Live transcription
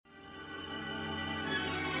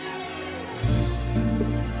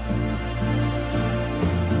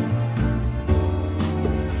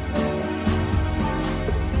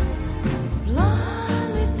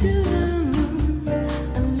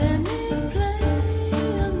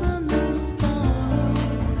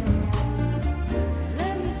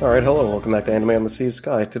Alright, hello, welcome back to Anime on the Sea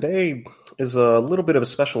Sky. Today is a little bit of a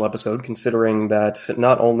special episode, considering that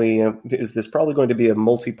not only is this probably going to be a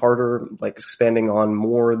multi-parter, like expanding on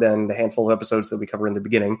more than the handful of episodes that we cover in the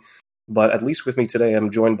beginning, but at least with me today I'm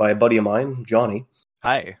joined by a buddy of mine, Johnny.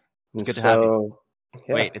 Hi, it's good to have you.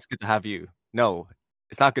 Wait, it's good to have you. No,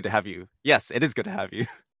 it's not good to have you. Yes, it is good to have you.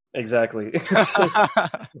 Exactly.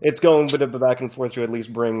 It's going a bit back and forth to at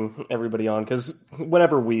least bring everybody on, because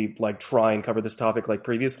whenever we try and cover this topic like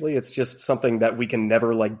previously, it's just something that we can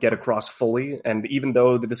never get across fully. And even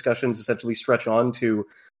though the discussions essentially stretch on to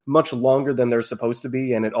much longer than they're supposed to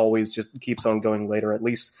be, and it always just keeps on going later, at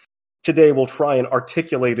least today we'll try and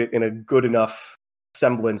articulate it in a good enough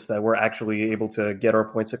semblance that we're actually able to get our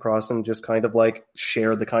points across and just kind of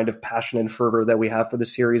share the kind of passion and fervor that we have for the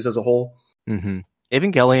series as a whole. Mm-hmm.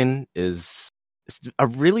 Evangelion is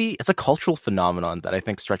it's a cultural phenomenon that I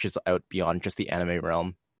think stretches out beyond just the anime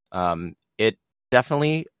realm. It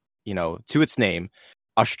definitely, to its name,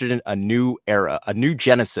 ushered in a new era, a new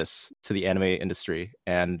genesis to the anime industry,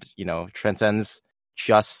 and transcends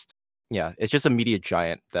it's just a media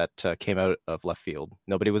giant that came out of left field.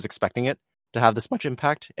 Nobody was expecting it to have this much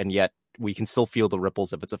impact, and yet we can still feel the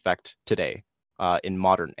ripples of its effect today in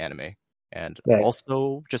modern anime, and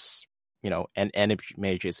also just and anime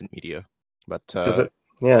adjacent media. But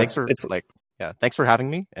thanks for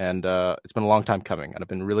having me, and it's been a long time coming, and I've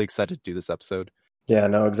been really excited to do this episode. Yeah,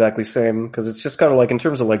 no, exactly same, because it's just kind of in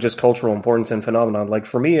terms of just cultural importance and phenomenon,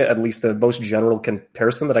 for me at least, the most general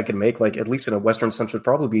comparison that I can make, at least in a Western sense, would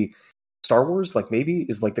probably be Star Wars. Maybe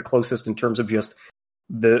is the closest in terms of just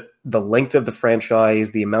the length of the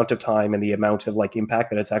franchise, the amount of time, and the amount of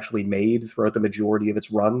impact that it's actually made throughout the majority of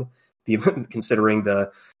its run. Considering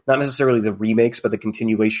not necessarily the remakes, but the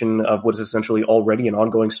continuation of what is essentially already an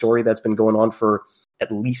ongoing story that's been going on for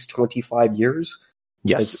at least 25 years.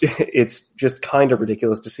 Yes. It's just kind of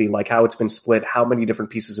ridiculous to see how it's been split, how many different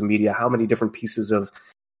pieces of media, how many different pieces of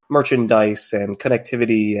merchandise and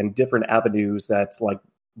connectivity and different avenues that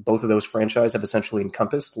both of those franchises have essentially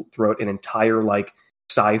encompassed throughout an entire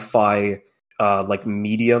sci-fi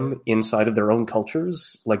medium inside of their own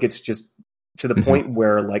cultures. It's just to the point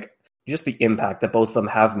where just the impact that both of them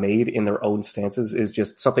have made in their own stances is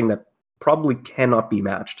just something that probably cannot be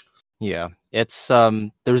matched. Yeah, it's there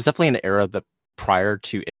was definitely an era that prior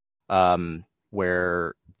to it,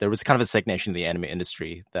 where there was kind of a stagnation in the anime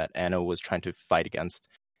industry that Anno was trying to fight against,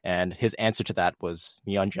 and his answer to that was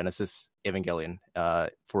Neon Genesis Evangelion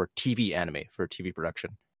for TV anime, for TV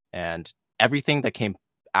production, and everything that came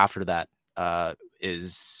after that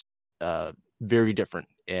is very different,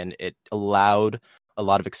 and it allowed a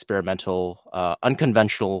lot of experimental,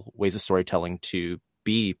 unconventional ways of storytelling to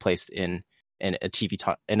be placed in a TV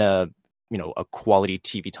a quality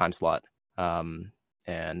TV time slot.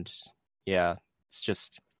 And yeah, it's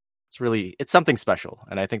something special,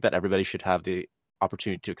 and I think that everybody should have the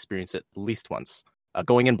opportunity to experience it at least once.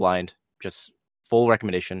 Going in blind, just full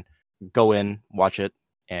recommendation. Go in, watch it,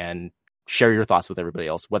 and share your thoughts with everybody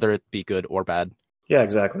else, whether it be good or bad. Yeah,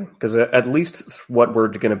 exactly. Because at least what we're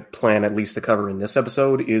going to plan at least to cover in this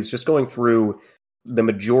episode is just going through the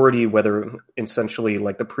majority, whether essentially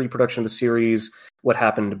the pre-production of the series, what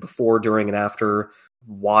happened before, during, and after,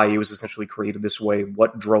 why it was essentially created this way,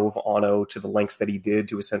 what drove Anno to the lengths that he did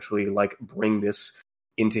to essentially bring this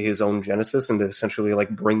into his own genesis and to essentially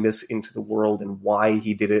bring this into the world, and why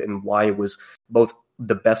he did it, and why it was both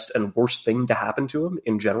the best and worst thing to happen to him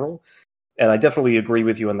in general. And I definitely agree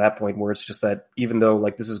with you on that point, where it's just that even though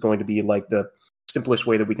this is going to be the simplest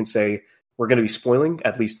way that we can say we're going to be spoiling,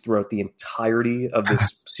 at least throughout the entirety of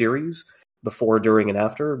this series, before, during, and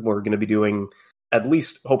after, we're going to be doing at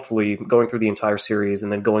least, hopefully, going through the entire series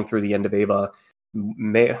and then going through the end of Eva.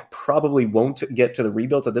 Probably won't get to the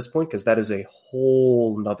rebuild at this point, because that is a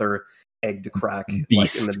whole nother egg to crack in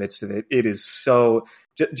the midst of it. It is so...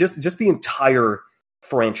 Just the entire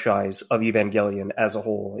franchise of Evangelion as a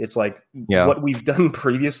whole. It's what we've done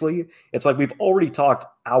previously. It's we've already talked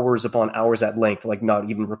hours upon hours at length, not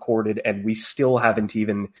even recorded, and we still haven't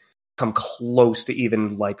even come close to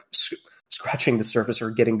even scratching the surface or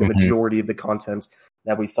getting the majority of the content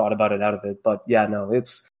that we thought about it out of it. But yeah, no, it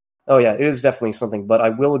is definitely something. But I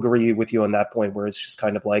will agree with you on that point, where it's just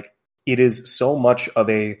kind of it is so much of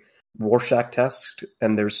a Rorschach test,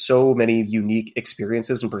 and there's so many unique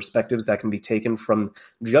experiences and perspectives that can be taken from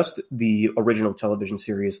just the original television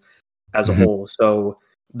series as a whole. So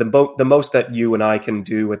the most that you and I can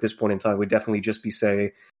do at this point in time would definitely just be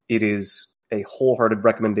say it is a wholehearted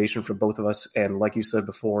recommendation for both of us, and like you said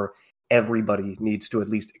before, everybody needs to at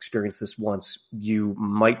least experience this once. You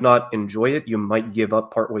might not enjoy it, you might give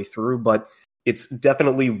up partway through, but it's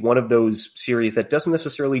definitely one of those series that doesn't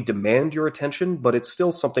necessarily demand your attention, but it's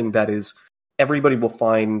still something that is everybody will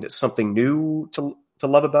find something new to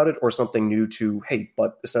love about it, or something new to hate.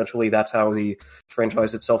 But essentially, that's how the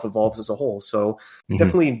franchise itself evolves as a whole. So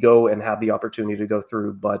definitely go and have the opportunity to go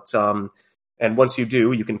through. But and once you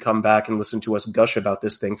do, you can come back and listen to us gush about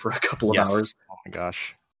this thing for a couple of hours. Oh my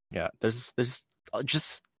gosh, yeah. There's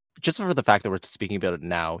just for the fact that we're speaking about it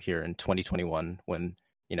now here in 2021, when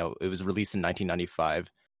it was released in 1995.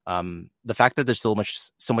 The fact that there's so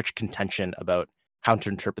much contention about how to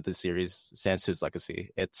interpret this series stands to its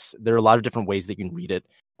legacy. There are a lot of different ways that you can read it,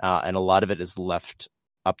 and a lot of it is left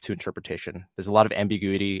up to interpretation. There's a lot of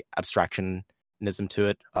ambiguity, abstractionism to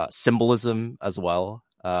it, symbolism as well.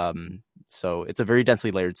 So it's a very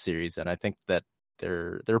densely layered series, and I think that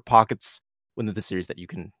there are pockets within the series that you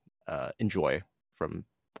can enjoy from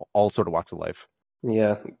all sort of walks of life.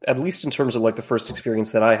 Yeah, at least in terms of like the first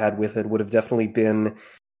experience that I had with it would have definitely been.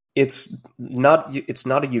 It's not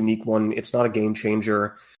a unique one. It's not a game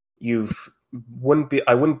changer. I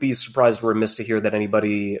wouldn't be surprised or remiss to hear that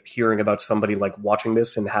anybody hearing about somebody like watching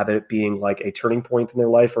this and have it being like a turning point in their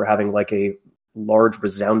life, or having like a large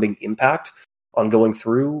resounding impact on going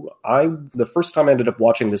through. The first time I ended up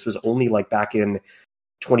watching this was only like back in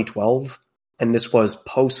 2012, and this was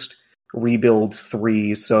post Rebuild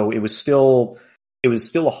 3, so it was still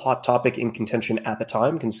a hot topic in contention at the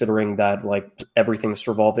time, considering that like everything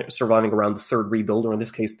surviving around the third rebuild, or in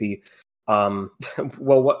this case the that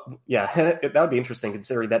would be interesting,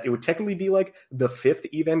 considering that it would technically be like the fifth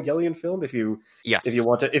Evangelion film if you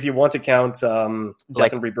want to count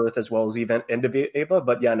Death and Rebirth as well as End of Eva.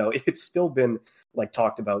 But yeah, no, it's still been like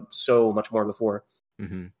talked about so much more before.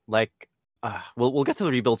 Mm-hmm. We'll get to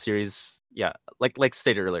the Rebuild series. Yeah, like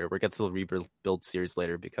stated earlier, we'll get to the Rebuild series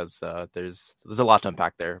later, because there's a lot to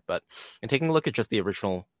unpack there. But in taking a look at just the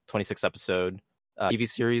original 26 episode TV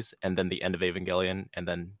series, and then the End of Evangelion, and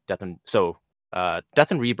then Death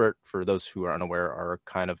and Rebirth, for those who are unaware, are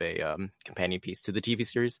kind of a companion piece to the TV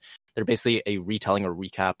series. They're basically a retelling or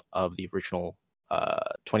recap of the original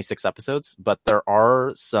 26 episodes, but there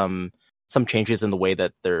are some changes in the way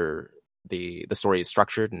that the story is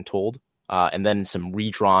structured and told. And then some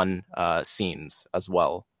redrawn scenes as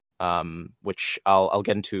well, which I'll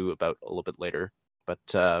get into about a little bit later.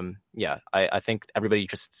 But I think everybody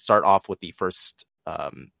just start off with the first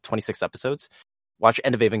 26 episodes. Watch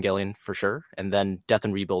End of Evangelion for sure, and then Death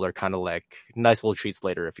and Rebuild are kind of like nice little treats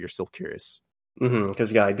later if you're still curious.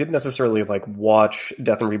 Because I didn't necessarily like watch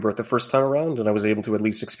Death and Rebirth the first time around, and I was able to at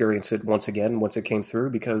least experience it once again once it came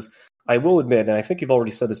through. Because I will admit, and I think you've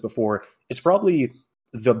already said this before, it's probably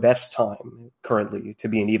the best time currently to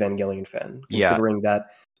be an Evangelion fan, considering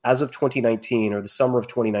that as of 2019, or the summer of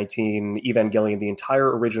 2019, Evangelion, the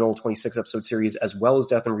entire original 26 episode series, as well as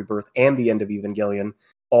Death and Rebirth and the End of Evangelion,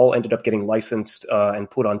 all ended up getting licensed and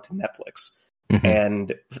put onto Netflix,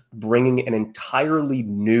 and bringing an entirely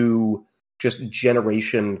new just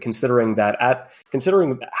generation, considering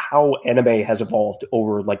how anime has evolved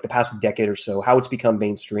over like the past decade or so, how it's become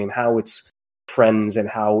mainstream, how its trends and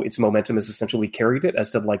how its momentum has essentially carried it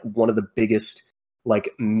as to like one of the biggest like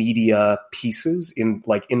media pieces in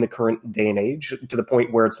the current day and age, to the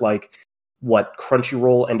point where it's like what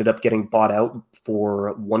Crunchyroll ended up getting bought out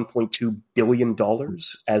for $1.2 billion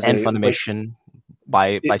Funimation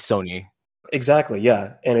by Sony. Exactly.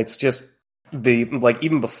 Yeah. And it's just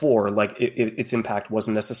even before, its impact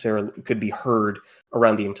wasn't necessarily could be heard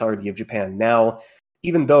around the entirety of Japan. Now,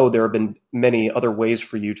 even though there have been many other ways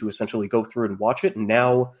for you to essentially go through and watch it,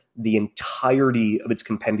 now the entirety of its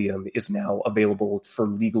compendium is now available for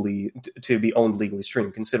to be owned legally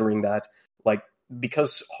streamed, considering that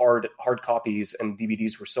because hard copies and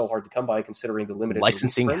DVDs were so hard to come by, considering the limited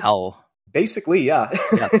licensing hell. Basically, yeah.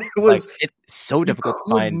 It was it's so difficult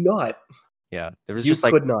to find. Yeah, there was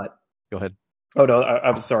could not. Go ahead. Oh no,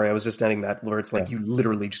 I'm sorry. I was just ending that where it's you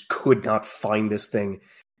literally just could not find this thing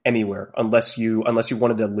anywhere unless you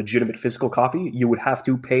wanted a legitimate physical copy. You would have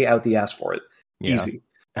to pay out the ass for it. Easy,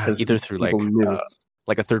 either through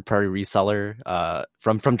like a third party reseller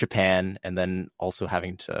from Japan, and then also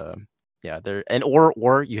having to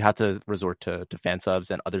or you have to resort to fan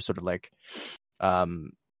subs and other sort of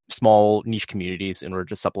small niche communities in order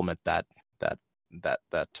to supplement that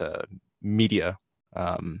media.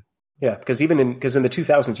 Because in the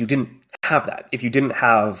 2000s you didn't have that. If you didn't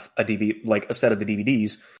have a set of the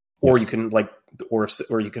DVDs, or you can or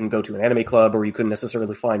you can go to an anime club, or you couldn't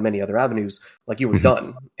necessarily find many other avenues, you were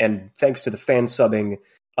done. And thanks to the fan subbing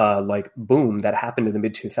boom that happened in the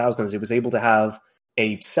mid 2000s, it was able to have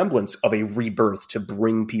a semblance of a rebirth to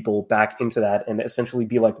bring people back into that and essentially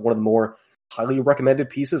be one of the more highly recommended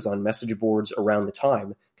pieces on message boards around the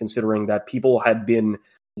time, considering that people had been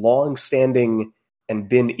long-standing and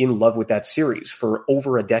been in love with that series for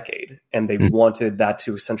over a decade, and they wanted that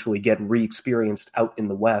to essentially get re-experienced out in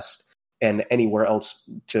the West and anywhere else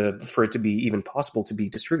for it to be even possible to be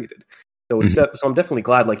distributed. So so I'm definitely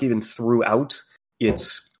glad, like, even throughout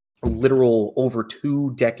its literal over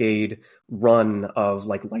 2-decade run of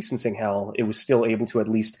like licensing hell, it was still able to at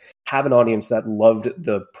least have an audience that loved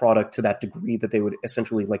the product to that degree that they would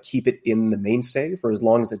essentially like keep it in the mainstay for as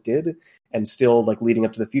long as it did, and still like leading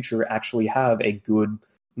up to the future actually have a good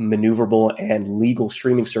maneuverable and legal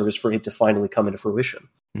streaming service for it to finally come into fruition.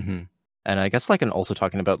 And I guess like, and also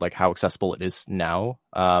talking about like how accessible it is now,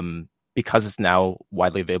 because it's now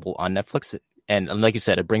widely available on Netflix, and like you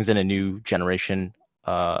said, it brings in a new generation,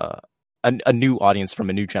 a new audience from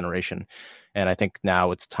a new generation. And I think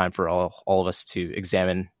now it's time for all of us to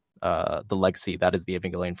examine the legacy that is the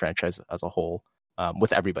Evangelion franchise as a whole,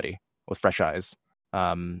 with everybody, with fresh eyes.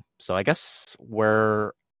 So I guess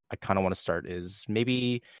where I kind of want to start is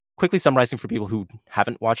maybe quickly summarizing for people who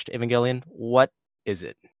haven't watched Evangelion. What is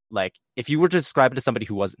it? Like, if you were to describe it to somebody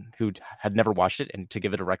who had never watched it and to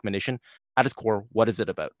give it a recommendation, at its core, what is it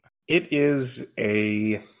about? It is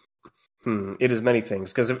it is many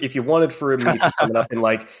things, because if you wanted for me to sum it up in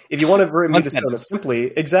like, if you wanted for me to sum it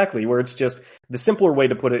simply, exactly, where it's just, the simpler way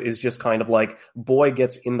to put it is just kind of like, boy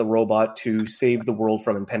gets in the robot to save the world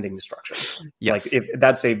from impending destruction. Yes. Like, if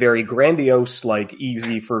that's a very grandiose, like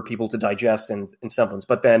easy for people to digest in semblance,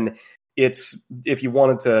 but then it's, if you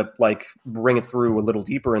wanted to like bring it through a little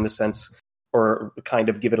deeper in the sense, or kind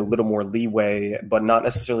of give it a little more leeway, but not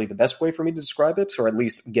necessarily the best way for me to describe it, or at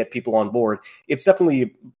least get people on board, it's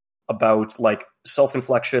definitely about like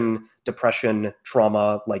self-inflection, depression,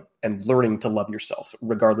 trauma, like, and learning to love yourself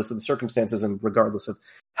regardless of the circumstances and regardless of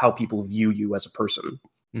how people view you as a person.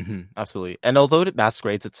 Absolutely. And although it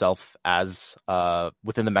masquerades itself as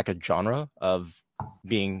within the mecha genre of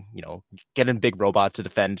being, get a big robot to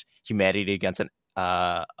defend humanity against an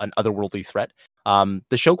otherworldly threat,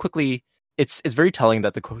 the show quickly, it's very telling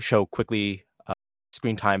that the show quickly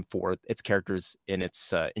screen time for its characters in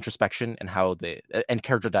its introspection and how and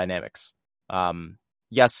character dynamics.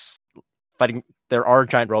 Yes, fighting, there are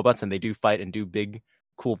giant robots and they do fight and do big,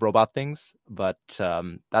 cool robot things, but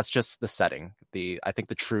that's just the setting. I think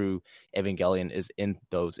the true Evangelion is in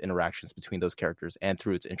those interactions between those characters and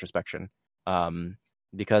through its introspection.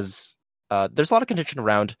 Because there's a lot of contention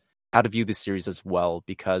around how to view this series as well,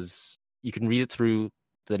 because you can read it through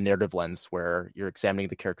the narrative lens where you're examining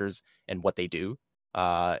the characters and what they do,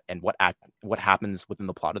 and what happens within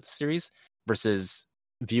the plot of the series, versus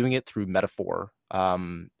viewing it through metaphor,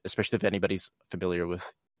 especially if anybody's familiar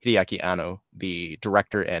with Hideaki Anno, the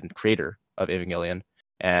director and creator of Evangelion,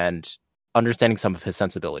 and understanding some of his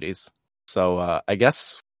sensibilities. So I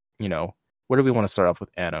guess, where do we want to start off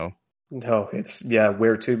with Anno? No, it's,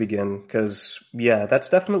 where to begin? Because, that's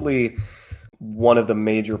definitely one of the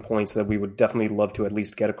major points that we would definitely love to at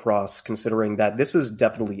least get across, considering that this is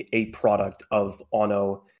definitely a product of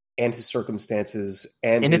Anno and his circumstances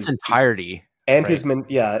and in its entirety. And right?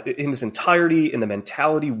 In his entirety, in the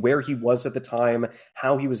mentality, where he was at the time,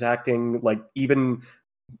 how he was acting, like, even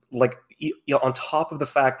like, on top of the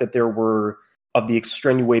fact that there were of the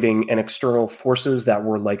extenuating and external forces that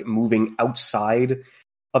were like moving outside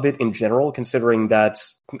of it in general, considering that,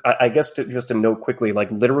 I guess just to note quickly, like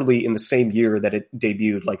literally in the same year that it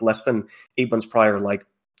debuted, like less than 8 months prior, like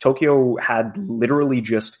Tokyo had literally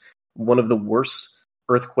just one of the worst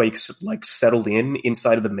earthquakes like settled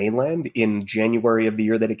inside of the mainland in January of the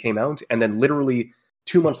year that it came out. And then literally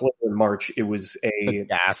 2 months later in March, it was a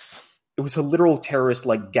literal terrorist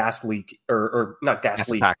like gas leak or not gas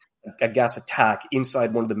leak, a gas attack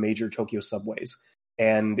inside one of the major Tokyo subways.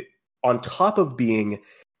 And on top of being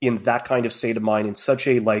in that kind of state of mind, in such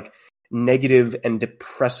a like negative and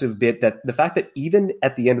depressive bit, that the fact that even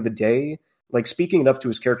at the end of the day, like speaking enough to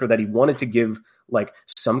his character that he wanted to give like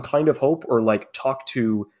some kind of hope or like talk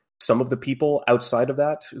to some of the people outside of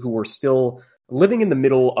that who were still living in the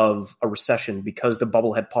middle of a recession because the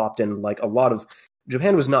bubble had popped, and like a lot of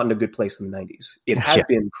Japan was not in a good place in the 90s. It had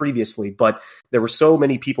been previously, but there were so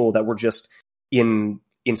many people that were just in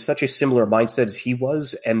such a similar mindset as he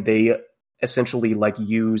was, and they essentially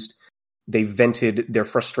they vented their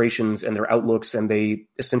frustrations and their outlooks, and they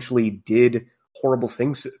essentially did horrible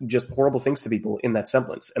things to people in that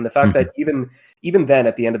semblance. And the fact that even then,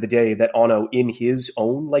 at the end of the day, that Anno, in his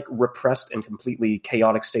own like repressed and completely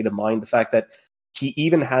chaotic state of mind, the fact that he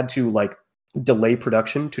even had to like delay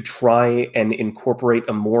production to try and incorporate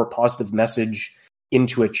a more positive message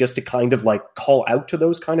into it, just to kind of like call out to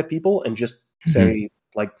those kind of people and just say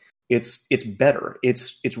like, it's better.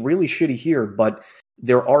 It's really shitty here, but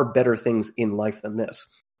there are better things in life than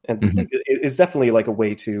this. And it's definitely like a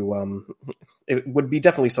way to, it would be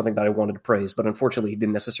definitely something that I wanted to praise, but unfortunately he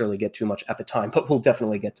didn't necessarily get too much at the time, but we'll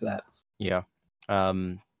definitely get to that. Yeah.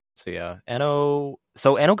 So yeah, Anno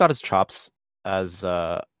got his chops as he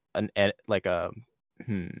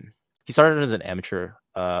started as an amateur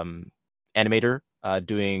animator,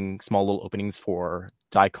 doing small little openings for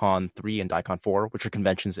Daikon 3 and Daikon 4, which are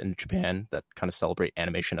conventions in Japan that kind of celebrate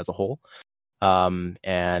animation as a whole.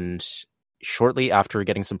 And shortly after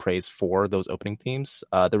getting some praise for those opening themes,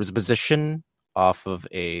 there was a position off of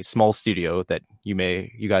a small studio that you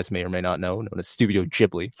guys may or may not know, known as Studio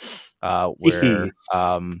Ghibli, where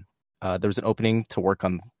there was an opening to work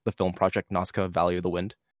on the film project Nausicaa Valley of the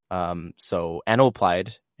Wind. So Anno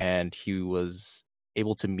applied, and he was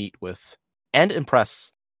able to meet with and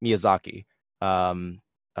impress Miyazaki,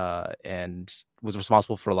 and was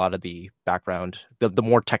responsible for a lot of the background, the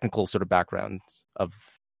more technical sort of background of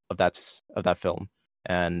that film.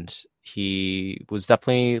 And he was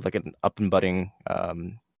definitely like an up and budding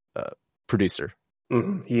producer.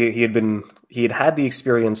 Mm-hmm. He had the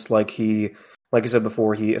experience, like I said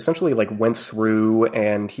before, he essentially like went through,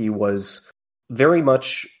 and he was very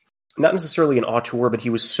much not necessarily an auteur, but he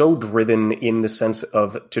was so driven in the sense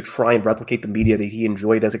of to try and replicate the media that he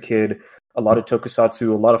enjoyed as a kid. A lot of tokusatsu,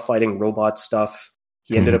 a lot of fighting robot stuff.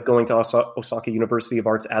 He ended up going to Osaka University of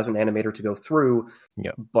Arts as an animator to go through,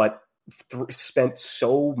 but spent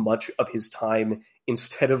so much of his time,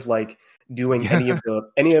 instead of like doing any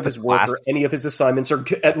of his work or any of his assignments, or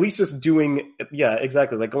at least just doing,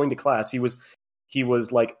 like going to class, he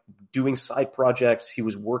was like doing side projects. He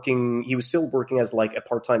was still working as like a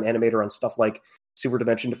part-time animator on stuff like Super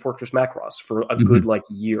Dimension to Fortress Macross for a good like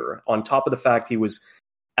year, on top of the fact he was,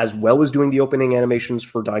 as well as doing the opening animations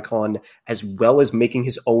for Daikon, as well as making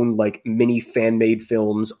his own like mini fan-made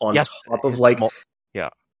films on top of like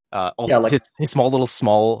his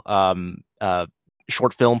small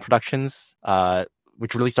short film productions,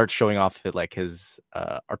 which really starts showing off like his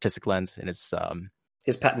artistic lens and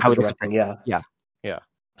his patent for directing. Yeah.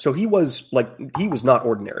 So he was not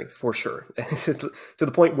ordinary, for sure, to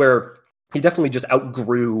the point where he definitely just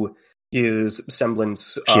outgrew his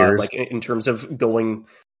semblance, like in terms of going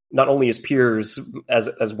not only as peers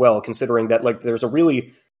as well, considering that like there's a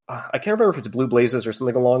really I can't remember if it's Blue Blazes or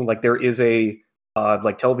something along, like there is a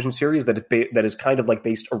like television series that is kind of like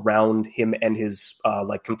based around him and his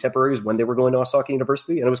like contemporaries when they were going to Osaka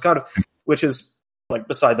University, and it was kind of, which is like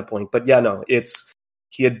beside the point, but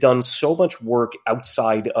he had done so much work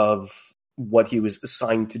outside of what he was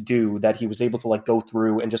assigned to do that he was able to like go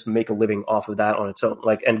through and just make a living off of that on its own.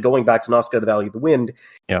 Like, and going back to Nausicaa, the Valley of the Wind,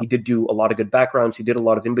 he did do a lot of good backgrounds. He did a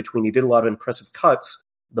lot of in between. He did a lot of impressive cuts.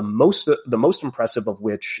 The most impressive of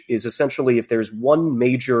which is essentially, if there's one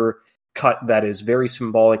major cut that is very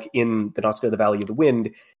symbolic in the Nausicaa, the Valley of the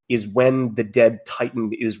Wind, is when the dead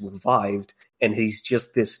Titan is revived, and he's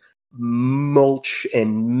just this mulch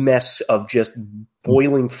and mess of just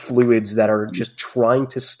boiling fluids that are just trying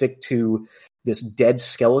to stick to this dead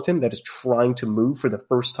skeleton that is trying to move for the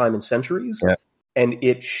first time in centuries. And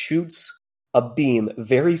it shoots a beam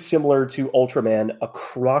very similar to Ultraman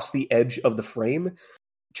across the edge of the frame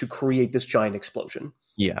to create this giant explosion.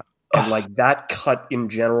 And like that cut in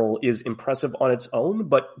general is impressive on its own,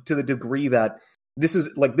 but to the degree that this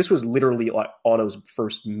was literally like Anno's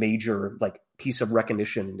first major like piece of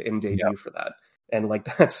recognition and debut for that. And like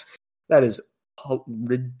that is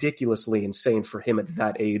ridiculously insane for him at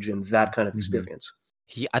that age and that kind of experience.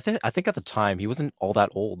 I think at the time he wasn't all that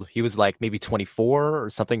old. He was like maybe 24 or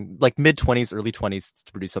something, like mid 20s, early 20s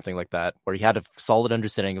to produce something like that, where he had a solid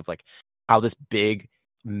understanding of like how this big,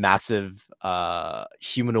 massive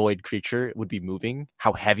humanoid creature would be moving,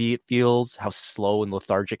 how heavy it feels, how slow and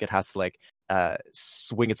lethargic it has to like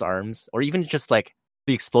swing its arms, or even just like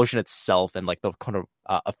the explosion itself and like the kind of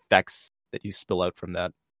effects that you spill out from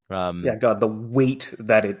that. The weight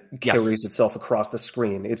that it carries itself across the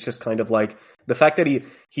screen. It's just kind of like the fact that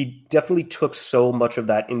he definitely took so much of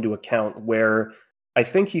that into account, where I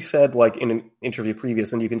think he said, like in an interview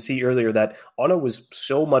previous, and you can see earlier, that Anno was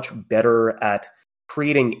so much better at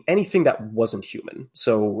creating anything that wasn't human.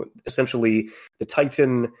 So essentially the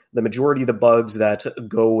Titan, the majority of the bugs that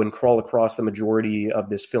go and crawl across the majority of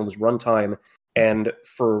this film's runtime, and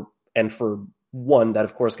for one that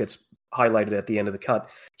of course gets highlighted at the end of the cut,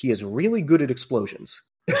 he is really good at explosions.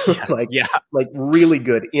 Like really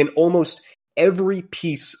good in almost every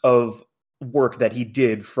piece of work that he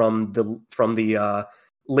did from the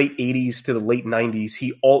late 80s to the late 90s,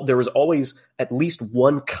 there was always at least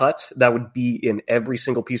one cut that would be in every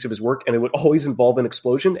single piece of his work, and it would always involve an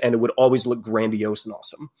explosion, and it would always look grandiose and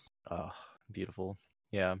awesome. Oh, beautiful.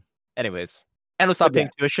 Yeah. Anyways, Anno stopped paying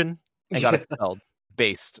tuition and got expelled.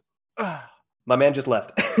 Based. My man just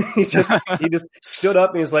left. he just stood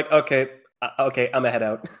up and he was like, okay, I'm gonna head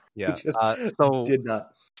out. Yeah. Did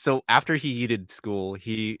not. So after he did school,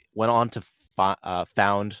 he went on to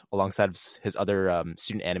found, alongside his other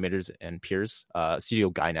student animators and peers,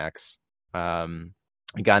 Studio Gainax.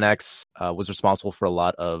 Gainax was responsible for a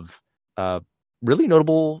lot of really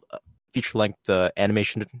notable feature-length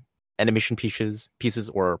animation pieces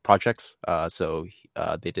or projects. So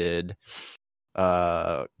they did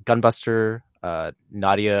Gunbuster,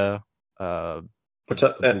 Nadia,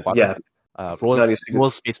 Royal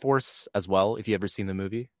Space Force as well, if you ever seen the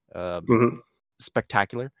movie.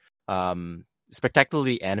 Spectacular.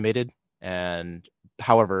 Spectacularly animated, and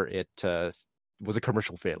however it was a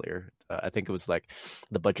commercial failure. I think it was like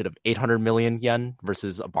the budget of 800 million yen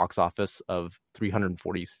versus a box office of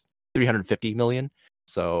 350 million.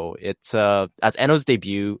 So it's as Anno's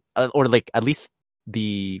debut, or like at least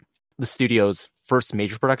the studio's first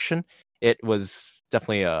major production. It was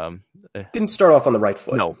definitely didn't start off on the right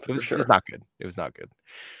foot. No, it was not good. It was not good.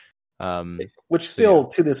 Which still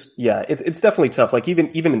to this, it's definitely tough. Like even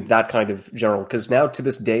in that kind of general, because now to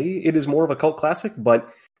this day it is more of a cult classic. But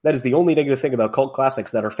that is the only negative thing about cult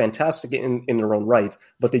classics that are fantastic in their own right,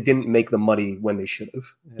 but they didn't make the money when they should have.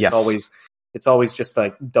 It's always just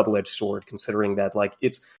like double-edged sword, considering that like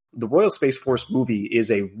it's the Royal Space Force movie is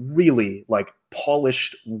a really like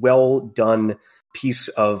polished, well done piece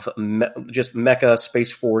of just mecha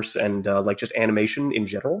Space Force and like just animation in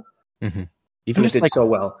general. Mm-hmm. Even it did so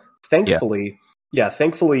well. Thankfully,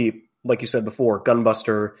 like you said before,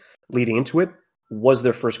 Gunbuster leading into it was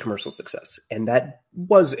their first commercial success, and that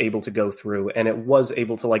was able to go through, and it was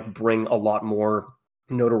able to like bring a lot more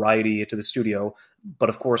notoriety to the studio. But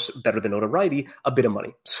of course, better than notoriety, a bit of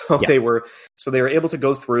money. So they were able to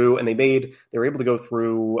go through, and they were able to go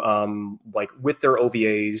through like with their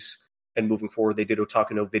OVAs. And moving forward, they did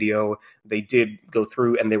Otaku no Video. They did go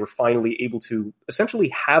through, and they were finally able to essentially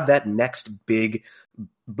have that next big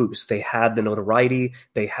boost. They had the notoriety.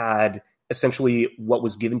 They had essentially what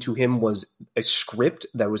was given to him was a script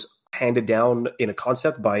that was handed down in a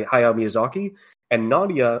concept by Hayao Miyazaki. And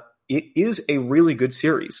Nadia, it is a really good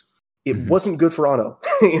series. It wasn't good for Anno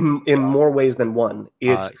in more ways than one.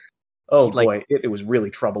 It was really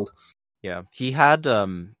troubled. Yeah, he had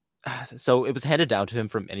so it was handed down to him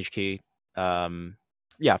from NHK,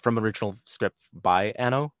 from original script by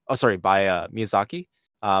Miyazaki.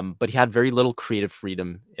 But he had very little creative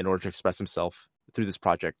freedom in order to express himself through this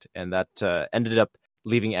project, and that ended up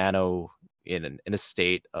leaving Anno in a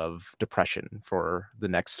state of depression for the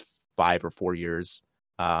next 5 or 4 years.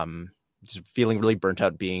 Just feeling really burnt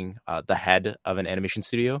out being the head of an animation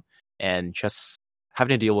studio, and just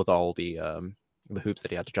having to deal with all the hoops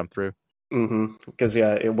that he had to jump through. Because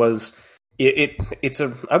it was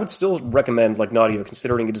I would still recommend like Nadia,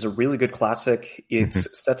 considering it is a really good classic. It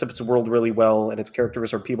sets up its world really well, and its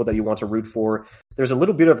characters are people that you want to root for. There's a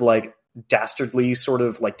little bit of like dastardly sort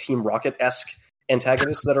of like Team Rocket-esque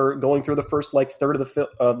antagonists that are going through the first like third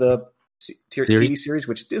of the TV series,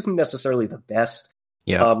 which isn't necessarily the best.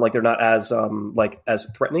 Like they're not as as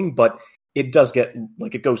threatening, but it does get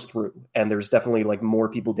like it goes through, and there's definitely like more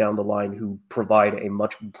people down the line who provide a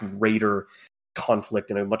much greater conflict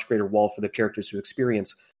and a much greater wall for the characters to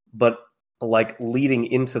experience. But like leading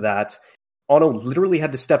into that, Anno literally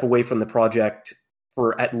had to step away from the project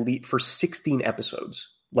for 16 episodes.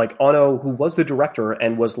 Like Anno, who was the director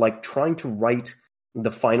and was like trying to write the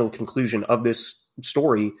final conclusion of this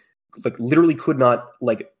story, like literally could not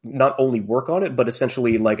like not only work on it, but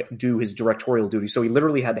essentially like do his directorial duty. So he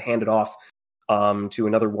literally had to hand it off to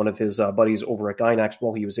another one of his buddies over at Gainax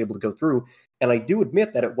while he was able to go through. And I do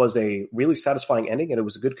admit that it was a really satisfying ending, and it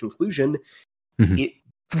was a good conclusion. It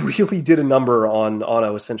really did a number on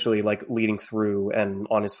Anno, essentially like leading through and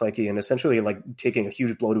on his psyche, and essentially like taking a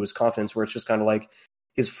huge blow to his confidence, where it's just kind of like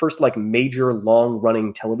his first like major long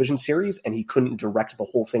running television series, and he couldn't direct the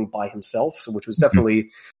whole thing by himself. So which was definitely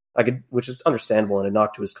which is understandable, and a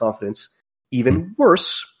knock to his confidence. Even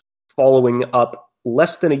worse, following up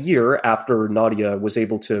less than a year after Nadia was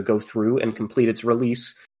able to go through and complete its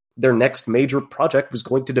release, their next major project was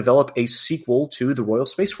going to develop a sequel to the Royal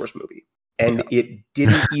Space Force movie. And it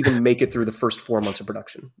didn't even make it through the first 4 months of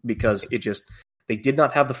production, because they did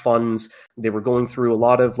not have the funds. They were going through a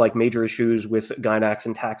lot of like major issues with Gainax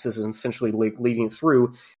and taxes, and essentially like leading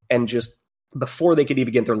through, and just before they could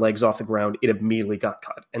even get their legs off the ground, it immediately got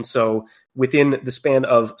cut. And so within the span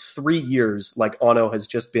of 3 years, like Anno has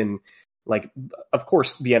just been like, of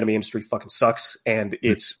course, the anime industry fucking sucks, and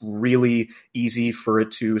it's really easy for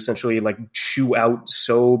it to essentially like chew out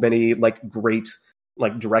so many like great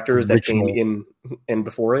like directors that came in and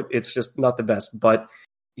before it. It's just not the best. But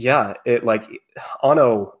yeah, it like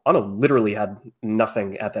Anno literally had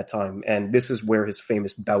nothing at that time, and this is where his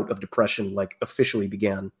famous bout of depression like officially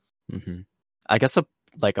began. Mm-hmm. I guess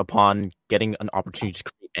like upon getting an opportunity to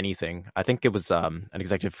create anything, I think it was an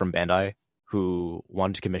executive from Bandai who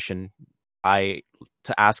wanted to commission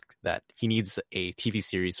to ask that he needs a TV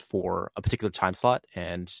series for a particular time slot,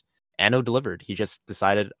 and Anno delivered. He just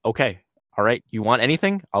decided, okay, all right, you want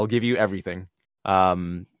anything? I'll give you everything.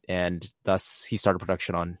 And thus he started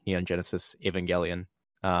production on Neon Genesis Evangelion.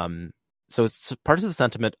 So it's part of the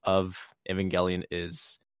sentiment of Evangelion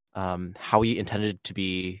is how he intended to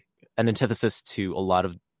be an antithesis to a lot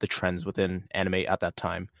of the trends within anime at that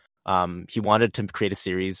time. He wanted to create a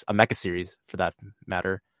series, a mecha series for that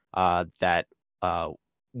matter, that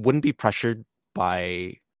wouldn't be pressured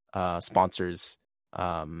by sponsors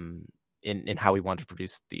in how he wanted to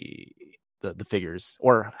produce the figures,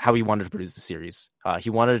 or how he wanted to produce the series. He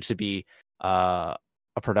wanted it to be a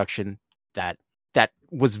production that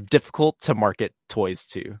was difficult to market toys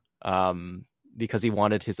to, because he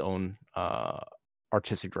wanted his own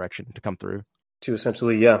artistic direction to come through. To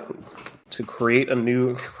essentially, to create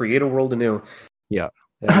a world anew. Yeah.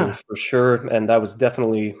 For sure. And that was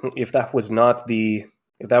definitely, if that was not the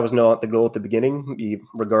goal at the beginning,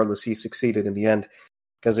 regardless, he succeeded in the end.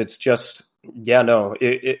 Because it's just,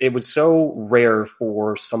 it was so rare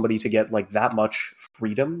for somebody to get like that much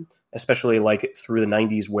freedom, especially like through the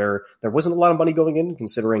 90s, where there wasn't a lot of money going in,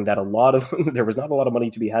 considering that there was not a lot of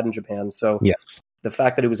money to be had in Japan. So yes, the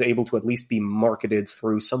fact that it was able to at least be marketed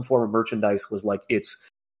through some form of merchandise was like its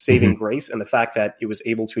saving grace. And the fact that it was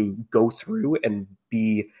able to go through and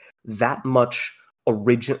be that much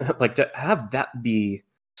original, like to have that be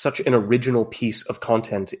such an original piece of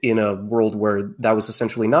content in a world where that was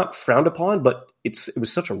essentially not frowned upon, but it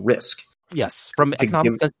was such a risk. Yes, from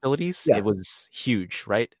economic sensibilities, it was huge,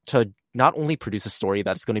 right? To not only produce a story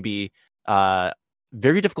that's going to be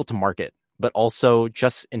very difficult to market, but also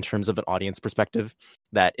just in terms of an audience perspective,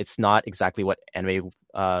 that it's not exactly what anime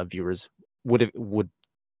viewers would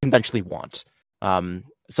conventionally want.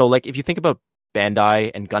 So like if you think about Bandai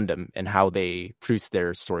and Gundam and how they produce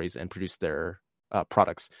their stories and produce their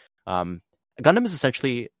products, Gundam is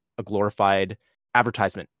essentially a glorified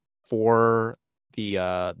advertisement for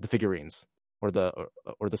the figurines or the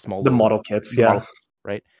small model kits, model kits,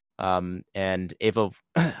 right? And Anno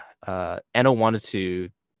wanted to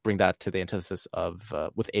bring that to the antithesis of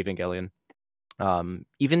with Evangelion,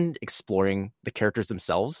 even exploring the characters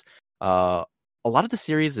themselves. A lot of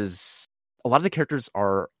the characters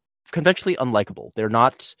are conventionally unlikable. They're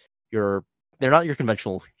not your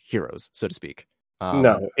conventional heroes, so to speak.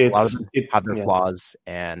 No, a lot of them have their flaws,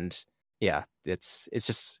 and it's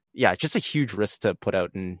just a huge risk to put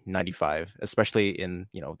out in 95, especially in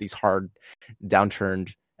these hard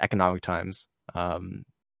downturned economic times.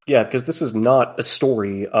 Because this is not a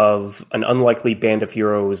story of an unlikely band of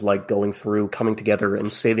heroes like going through, coming together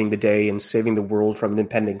and saving the day and saving the world from an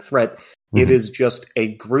impending threat. It is just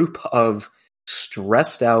a group of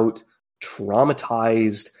stressed out,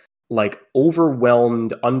 traumatized, like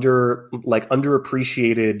overwhelmed,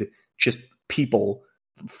 underappreciated, just people,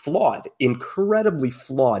 incredibly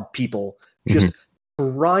flawed people, just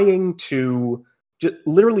trying to,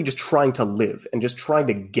 literally just trying to live and just trying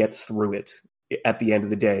to get through it at the end of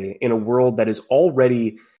the day in a world that is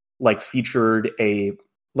already like featured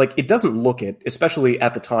it doesn't look it, especially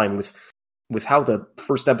at the time with how the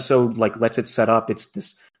first episode like lets it set up. It's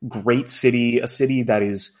this great city, a city that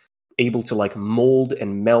is able to like mold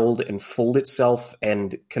and meld and fold itself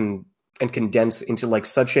and condense into like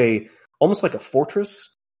such a almost like a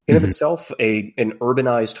fortress in of itself, an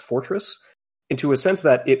urbanized fortress, into a sense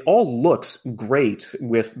that it all looks great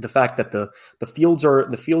with the fact that the fields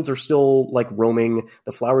are still like roaming,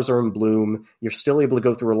 the flowers are in bloom, you're still able to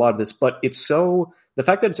go through a lot of this, but the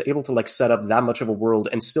fact that it's able to like set up that much of a world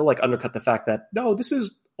and still like undercut the fact that no, this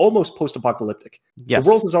is almost post-apocalyptic. Yes. The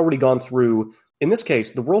world has already gone through, in this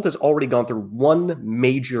case, the world has already gone through one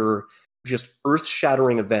major just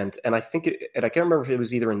earth-shattering event, and I think I can't remember if it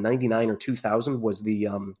was either in 99 or 2000 was the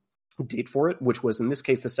date for it, which was in this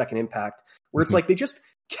case the Second Impact, where it's like they just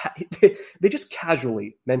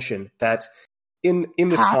casually mention that in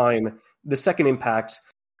this time the Second Impact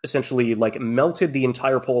essentially like melted the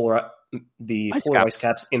entire polar ice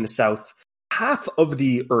caps in the south. Half of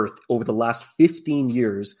the Earth over the last 15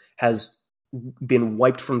 years has been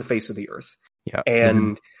wiped from the face of the earth. Yeah.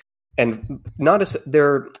 And not as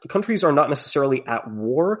their countries are not necessarily at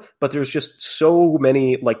war, but there's just so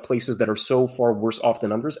many like places that are so far worse off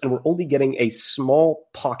than others, and we're only getting a small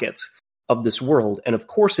pocket of this world. And of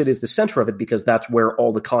course it is the center of it, because that's where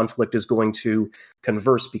all the conflict is going to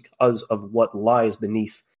converse because of what lies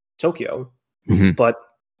beneath Tokyo. Mm-hmm. But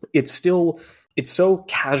it's so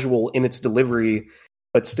casual in its delivery,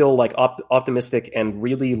 but still like optimistic and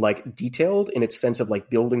really like detailed in its sense of like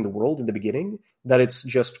building the world in the beginning, that it's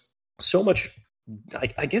just so much.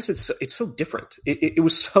 I guess it's so different. It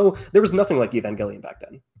was so, there was nothing like Evangelion back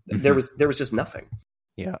then. Mm-hmm. There was just nothing.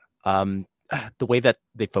 Yeah. The way that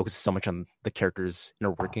they focus so much on the characters'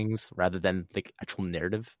 inner workings rather than the actual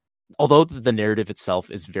narrative. Although the narrative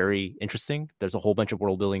itself is very interesting, there's a whole bunch of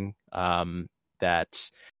world building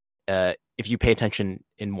that if you pay attention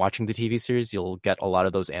in watching the TV series, you'll get a lot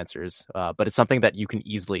of those answers. But it's something that you can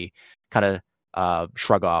easily kind of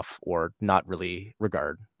shrug off or not really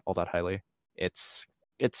regard all that highly. It's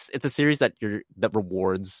a series that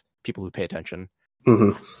rewards people who pay attention.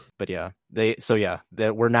 Mm-hmm. But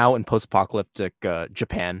we're now in post-apocalyptic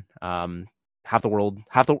Japan. Half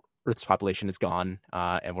the Earth's population is gone,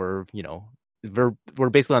 and we're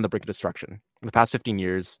basically on the brink of destruction. In the past 15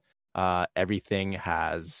 years, everything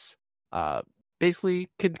has basically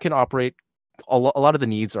can operate. A lot of the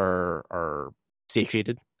needs are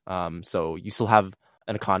satiated. So you still have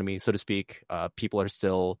an economy, so to speak. People are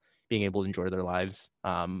still being able to enjoy their lives.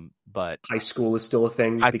 But high school is still a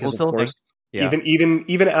thing, because of course. Yeah.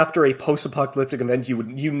 Even after a post-apocalyptic event,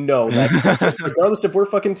 you know that regardless if we're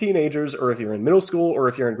fucking teenagers or if you're in middle school or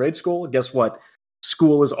if you're in grade school, guess what?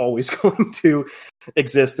 School is always going to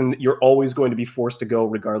exist, and you're always going to be forced to go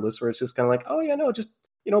regardless. Or it's just kind of like, oh yeah, no, just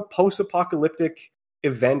post-apocalyptic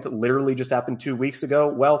event literally just happened 2 weeks ago.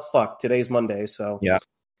 Well, fuck, today's Monday, so yeah,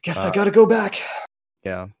 guess I gotta go back.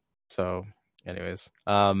 Yeah. So, anyways,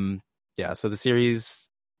 so the series.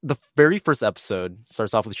 The very first episode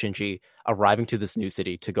starts off with Shinji arriving to this new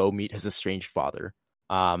city to go meet his estranged father.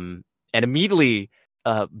 And immediately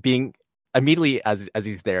as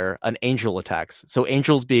he's there, an angel attacks. So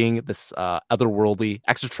angels being this otherworldly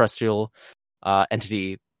extraterrestrial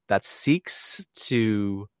entity that seeks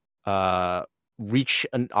to reach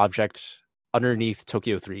an object underneath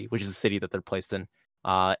Tokyo 3, which is the city that they're placed in,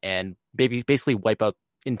 and basically wipe out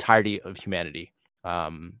entirety of humanity.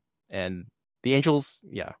 And the angels,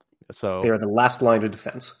 so they're the last line of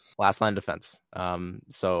defense.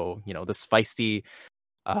 So this feisty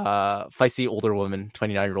older woman,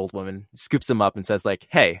 29-year-old woman, scoops him up and says like,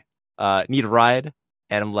 "Hey, need a ride?"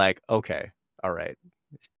 And I'm like, "Okay, all right."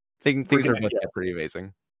 Things are going to get pretty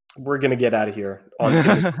amazing. We're gonna get out of here on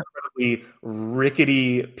this incredibly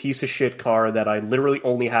rickety piece of shit car that I literally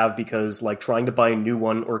only have because like trying to buy a new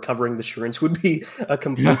one or covering the insurance would be a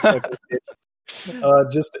complete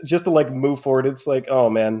just to like move forward. It's like, oh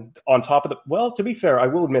man, on top of to be fair, I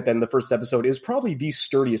will admit that in the first episode is probably the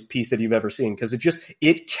sturdiest piece that you've ever seen, because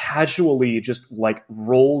it casually just like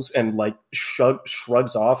rolls and like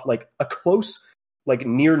shrugs off like a close like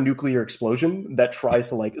near nuclear explosion that tries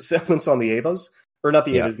to like semblance on the Evas, or not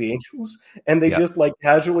the Evas, the Angels, and they just like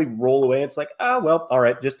casually roll away. It's like, well, all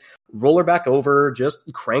right, just roll her back over,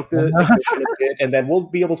 just crank the ignition a bit, and then we'll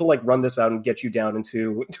be able to like run this out and get you down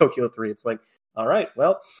into Tokyo 3. It's like, all right,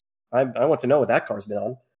 well, I want to know what that car's been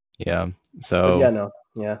on. Yeah. So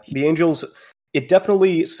the Angels, it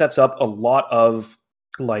definitely sets up a lot of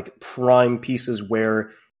like prime pieces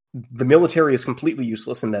where the military is completely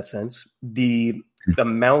useless in that sense. The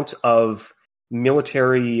amount of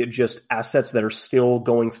military just assets that are still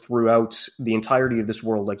going throughout the entirety of this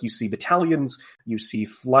world, like you see battalions, you see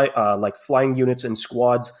flying units and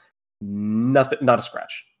squads, nothing, not a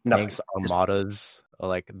scratch. Nothing. Tanks, armadas,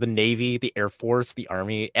 like the Navy, the Air Force, the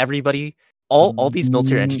Army, everybody, all these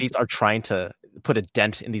military entities are trying to put a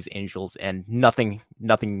dent in these Angels, and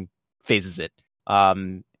nothing phases it.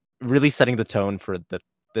 Really setting the tone for that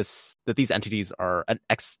these entities are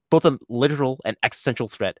both a literal and existential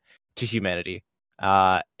threat to humanity.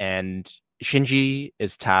 And Shinji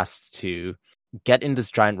is tasked to get in this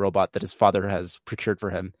giant robot that his father has procured for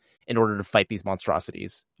him in order to fight these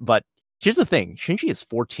monstrosities. But here's the thing, Shinji is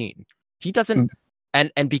 14. He doesn't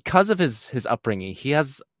and because of his upbringing, he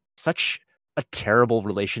has such a terrible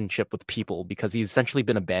relationship with people, because he's essentially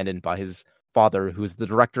been abandoned by his father, who is the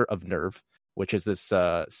director of NERV, which is this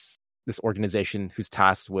organization who's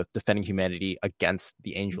tasked with defending humanity against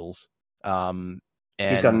the Angels. And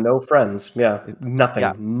he's got no friends.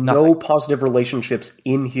 Nothing. No positive relationships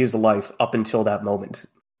in his life up until that moment.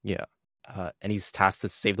 Yeah. And he's tasked to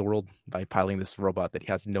save the world by piloting this robot that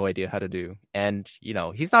he has no idea how to do. And,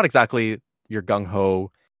 he's not exactly, your gung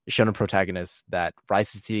ho shonen protagonist that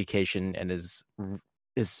rises to the occasion and is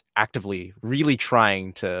actively really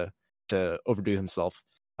trying to overdo himself.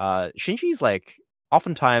 Shinji's like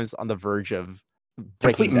oftentimes on the verge of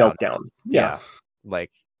breaking Complete down. meltdown. Yeah.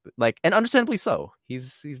 Like, and understandably so.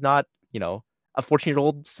 He's not, a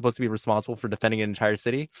 14-year-old supposed to be responsible for defending an entire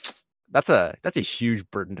city. That's a huge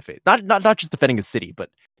burden to face. Not just defending a city, but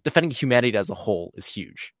defending humanity as a whole is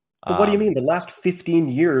huge. But what do you mean? The last 15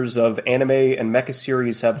 years of anime and mecha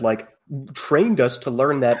series have like trained us to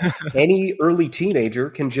learn that any early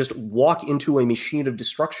teenager can just walk into a machine of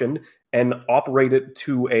destruction and operate it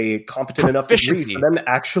to a competent enough degree for them to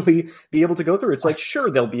actually be able to go through. It's like,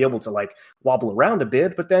 sure, they'll be able to like wobble around a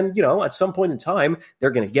bit, but then, at some point in time,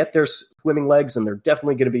 they're going to get their swimming legs and they're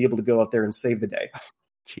definitely going to be able to go out there and save the day.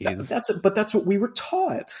 Jeez. That's what we were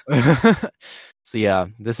taught. So yeah,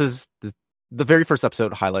 this is the very first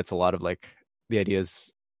episode highlights a lot of like the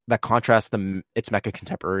ideas that contrast its mecha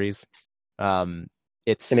contemporaries.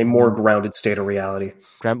 It's in a more grounded state of reality.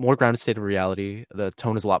 More grounded state of reality. The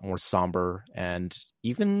tone is a lot more somber, and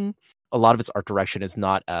even a lot of its art direction is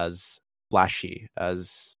not as flashy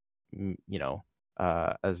as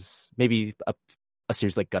as maybe a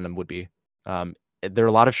series like Gundam would be. There are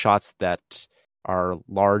a lot of shots that are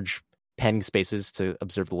large panning spaces to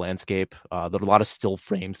observe the landscape. There are a lot of still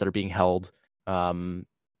frames that are being held.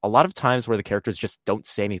 A lot of times where the characters just don't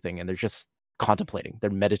say anything and they're just contemplating, they're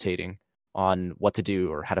meditating on what to do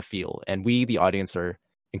or how to feel. And we, the audience, are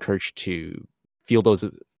encouraged to feel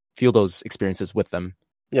those experiences with them.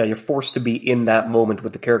 Yeah, you're forced to be in that moment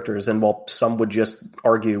with the characters. And while some would just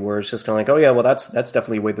argue where it's just kind of like, oh yeah, well that's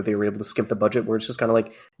definitely a way that they were able to skimp the budget, where it's just kind of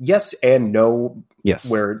like yes and no. Yes.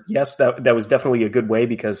 Where yes, that was definitely a good way,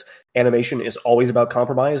 because animation is always about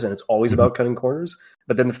compromise and it's always about cutting corners.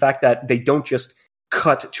 But then the fact that they don't just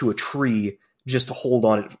cut to a tree just to hold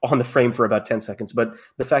on it on the frame for about 10 seconds, but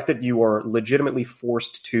the fact that you are legitimately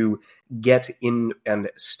forced to get in and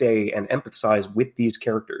stay and empathize with these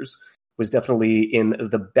characters was definitely in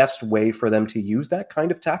the best way for them to use that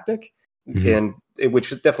kind of tactic. And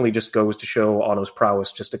which definitely just goes to show Anno's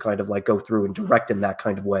prowess, just to kind of like go through and direct in that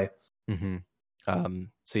kind of way.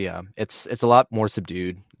 So yeah, it's a lot more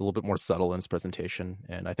subdued, a little bit more subtle in its presentation,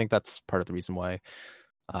 and I think that's part of the reason why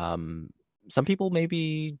some people may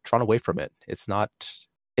be drawn away from it. It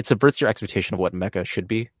subverts your expectation of what mecha should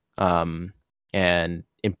be, and in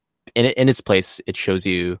its place, it shows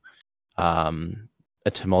you a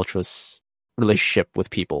tumultuous relationship with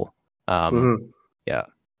people. Yeah.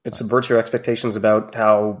 It subverts your expectations about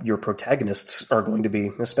how your protagonists are going to be,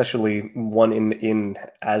 especially one in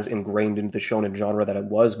as ingrained into the shonen genre that it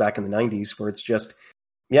was back in the 90s, where it's just,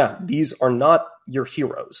 yeah, these are not your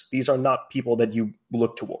heroes. These are not people that you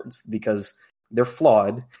look towards, because they're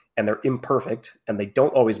flawed and they're imperfect and they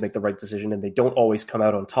don't always make the right decision and they don't always come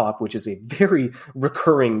out on top, which is a very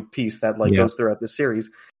recurring piece that goes throughout the series.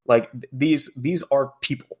 Like these are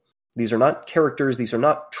people. These are not characters. These are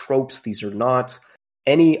not tropes. These are not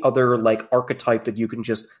any other like archetype that you can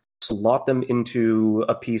just slot them into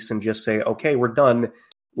a piece and just say, okay, we're done.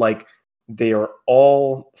 Like, they are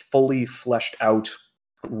all fully fleshed out,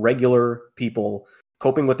 regular people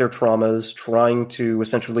coping with their traumas, trying to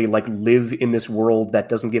essentially like live in this world that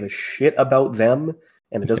doesn't give a shit about them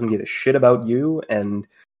and it doesn't give a shit about you, and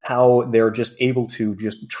how they're just able to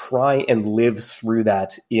just try and live through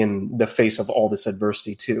that in the face of all this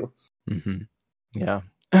adversity too. Yeah.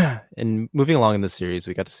 And moving along in the series,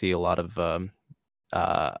 we got to see a lot of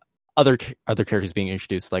other characters being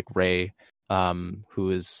introduced, like Rei, who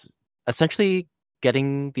is essentially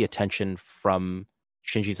getting the attention from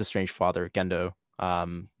Shinji's estranged father, Gendo,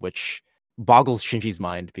 which boggles Shinji's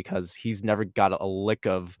mind because he's never got a lick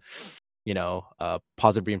of,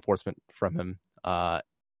 positive reinforcement from him.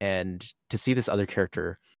 And to see this other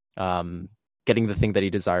character getting the thing that he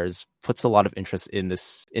desires puts a lot of interest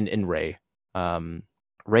in Rei.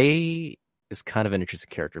 Rei is kind of an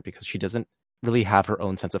interesting character because she doesn't really have her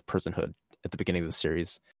own sense of personhood at the beginning of the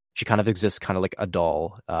series. She kind of exists kind of like a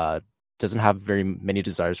doll, doesn't have very many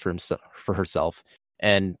desires for herself,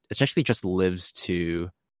 and essentially just lives to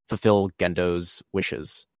fulfill Gendo's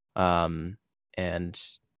wishes. And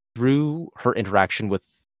through her interaction with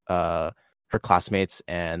her classmates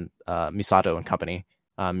and Misato and company,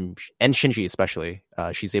 and Shinji especially,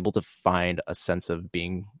 she's able to find a sense of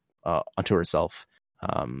being unto herself,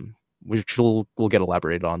 which we'll get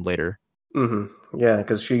elaborated on later. Yeah,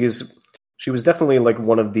 because she was definitely like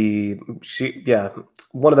one of the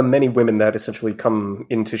many women that essentially come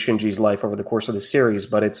into Shinji's life over the course of the series,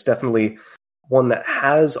 but it's definitely one that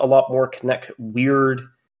has a lot more weird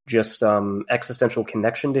just existential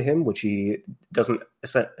connection to him, which he doesn't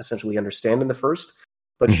essentially understand in the first.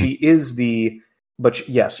 But she is the not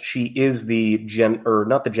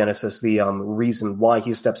the genesis, the reason why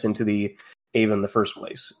he steps into the Eva in the first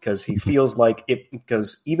place, because he feels like it.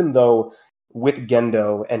 Because even though with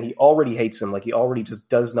Gendo, and he already hates him, like he already just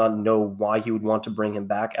does not know why he would want to bring him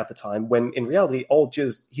back at the time. When in reality,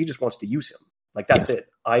 he just wants to use him. Like that's it.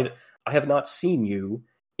 I have not seen you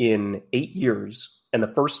in 8 years, and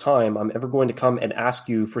the first time I'm ever going to come and ask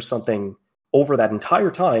you for something over that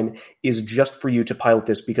entire time is just for you to pilot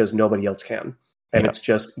this because nobody else can. And it's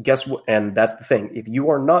just, guess what? And that's the thing. If you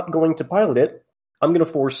are not going to pilot it, I'm going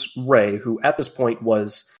to force Ray, who at this point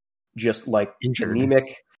was just like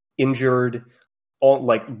anemic, injured, all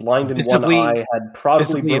like blind in one eye, had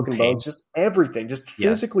probably broken bones, just everything, just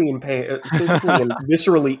physically in pain, physically and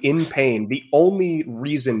viscerally in pain. The only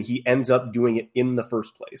reason he ends up doing it in the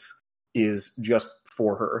first place is just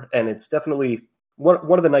for her. And it's definitely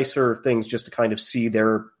one of the nicer things just to kind of see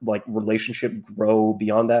their like relationship grow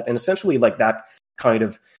beyond that. And essentially like that kind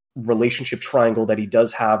of relationship triangle that he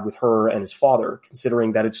does have with her and his father,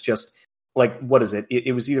 considering that it's just like, what is it?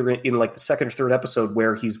 It was either in like the second or third episode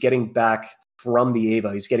where he's getting back from the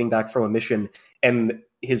Eva, he's getting back from a mission, and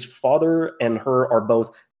his father and her are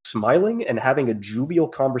both smiling and having a jovial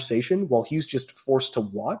conversation while he's just forced to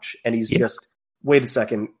watch. And he's just, wait a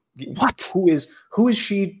second. What? Who is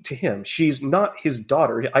she to him? She's not his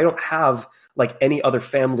daughter. I don't have like any other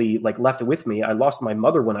family like left with me. I lost my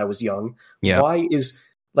mother when I was young. Why is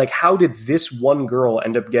like, how did this one girl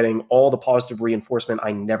end up getting all the positive reinforcement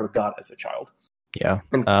I never got as a child?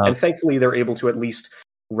 And thankfully they're able to at least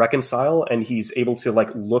reconcile, and he's able to like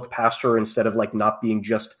look past her instead of like not being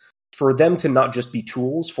just for them to not just be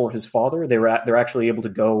tools for his father. They're actually able to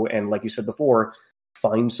go and, like you said before,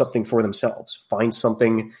 find something for themselves, find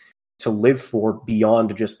something to live for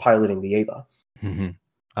beyond just piloting the Eva.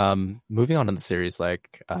 Moving on in the series,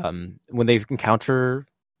 like when they encounter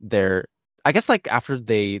their, I guess like after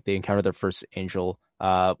they encounter their first angel,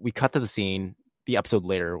 we cut to the episode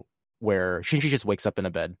later where Shinji just wakes up in a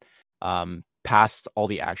bed, past all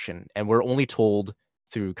the action, and we're only told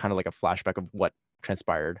through kind of like a flashback of what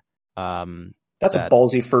transpired. That's a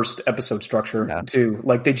ballsy first episode structure too.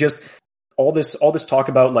 Like they just all this talk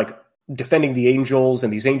about like defending the angels,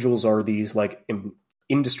 and these angels are these like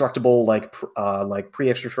indestructible like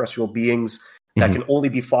pre-extraterrestrial beings that can only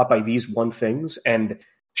be fought by these one things, and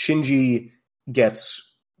Shinji gets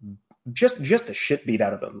just the shit beat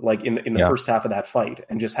out of him like in the first half of that fight,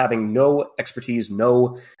 and just having no expertise,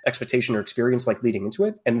 no expectation or experience like leading into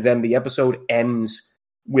it. And then the episode ends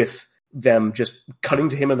with them just cutting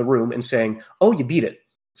to him in the room and saying, "Oh, you beat it."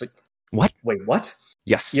 It's like, what? Wait, what?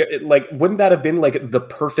 Yes. Yeah, like wouldn't that have been like the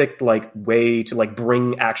perfect like way to like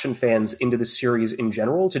bring action fans into the series in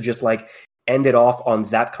general, to just like end it off on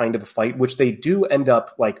that kind of a fight, which they do end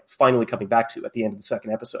up like finally coming back to at the end of the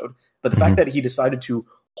second episode. But the fact that he decided to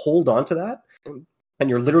hold on to that, and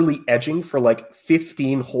you're literally edging for like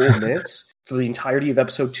 15 whole minutes for the entirety of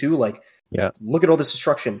episode 2, like, look at all this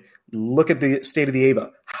destruction, look at the state of the Eva,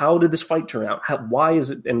 how did this fight turn out, why is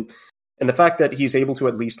it, and the fact that he's able to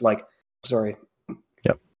at least like,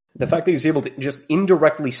 the fact that he's able to just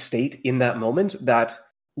indirectly state in that moment that,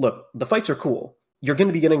 look, the fights are cool, you're going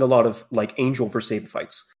to be getting a lot of like angel versus Eva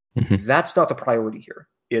fights. That's not the priority here.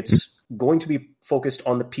 It's going to be focused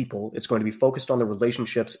on the people. It's going to be focused on the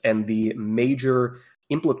relationships and the major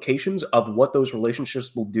implications of what those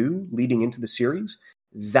relationships will do leading into the series.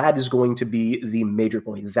 That is going to be the major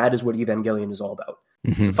point. That is what Evangelion is all about.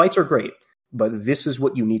 The fights are great, but this is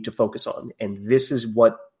what you need to focus on. And this is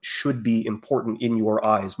what should be important in your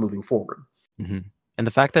eyes moving forward. And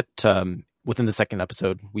the fact that within the second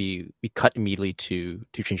episode, we cut immediately to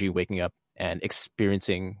Shinji waking up and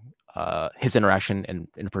experiencing his interaction and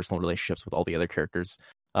interpersonal relationships with all the other characters.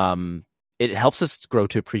 It helps us grow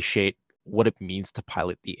to appreciate what it means to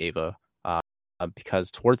pilot the Eva, because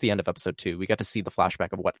towards the end of episode 2, we got to see the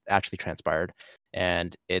flashback of what actually transpired,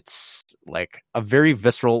 and it's like a very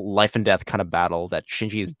visceral life and death kind of battle that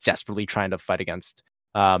Shinji is desperately trying to fight against.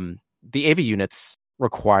 The Eva units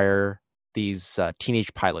require these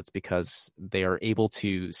teenage pilots because they are able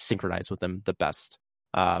to synchronize with them the best.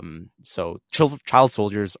 So child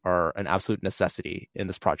soldiers are an absolute necessity in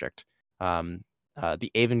this project.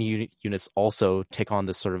 The Eva units also take on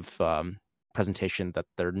this sort of presentation that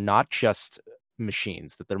they're not just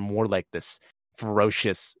machines, that they're more like this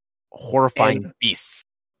ferocious, horrifying beasts.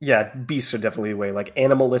 Yeah, beasts are definitely a way, like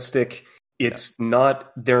animalistic. It's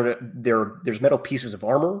not there's metal pieces of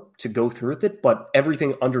armor to go through with it, but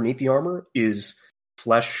everything underneath the armor is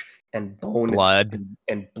flesh and bone Blood.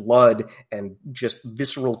 and blood and just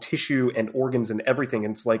visceral tissue and organs and everything.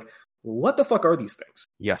 And it's like, what the fuck are these things?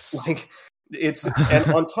 Yes. Like, it's,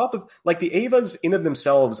 and on top of, like, the Evas in of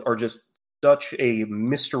themselves are just such a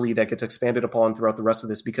mystery that gets expanded upon throughout the rest of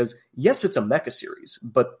this, because yes, it's a mecha series,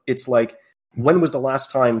 but it's like, when was the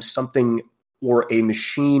last time something or a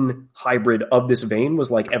machine hybrid of this vein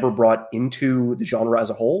was like ever brought into the genre as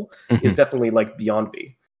a whole? Is definitely like beyond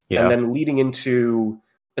me. Yeah. And then leading into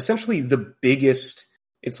essentially the biggest,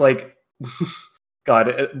 it's like, God,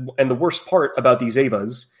 and the worst part about these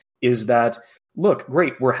Evas is that, look,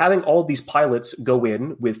 great, we're having all these pilots go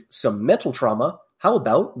in with some mental trauma. How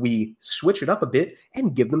about we switch it up a bit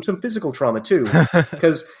and give them some physical trauma too?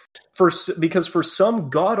 because for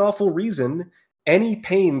some god-awful reason, any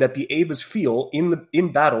pain that the Evas feel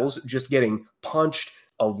in battles, just getting punched,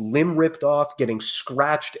 a limb ripped off, getting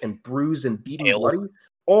scratched and bruised and beaten bloody,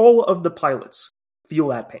 all of the pilots feel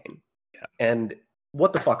that pain. Yeah. And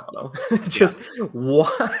what the fuck, Otto? Just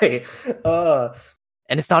why?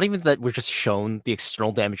 And it's not even that we're just shown the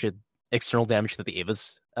external damage that the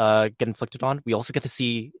Evas get inflicted on. We also get to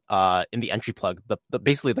see in the entry plug, the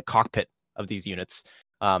basically the cockpit of these units,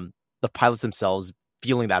 the pilots themselves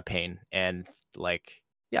feeling that pain. And like,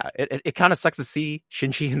 yeah, it kind of sucks to see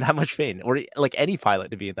Shinji in that much pain, or like any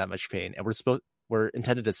pilot to be in that much pain. And we're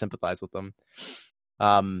intended to sympathize with them.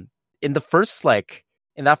 In that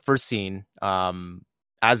first scene,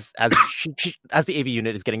 as the AV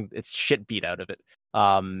unit is getting its shit beat out of it,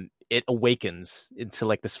 it awakens into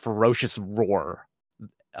like this ferocious roar,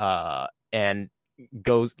 and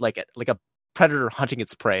goes like a predator hunting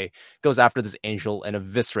its prey, goes after this angel and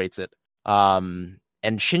eviscerates it.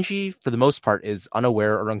 And Shinji, for the most part, is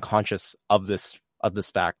unaware or unconscious of this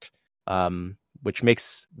fact, which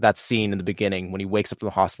makes that scene in the beginning when he wakes up in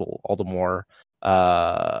the hospital all the more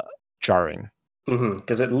jarring.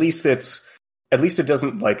 Because at least it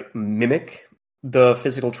doesn't like mimic the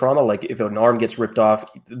physical trauma. Like if an arm gets ripped off,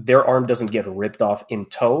 their arm doesn't get ripped off in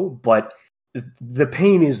tow, but the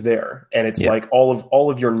pain is there, and it's like all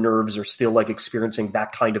of your nerves are still like experiencing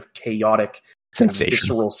that kind of chaotic sensation,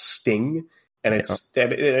 visceral sting, and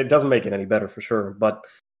it doesn't make it any better for sure. But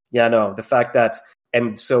yeah, no, the fact that,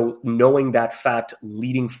 and so knowing that fact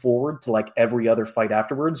leading forward to like every other fight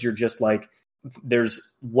afterwards, you're just like,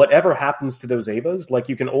 there's whatever happens to those Evas, like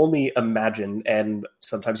you can only imagine, and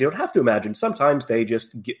sometimes you don't have to imagine. Sometimes they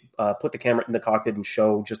just put the camera in the cockpit and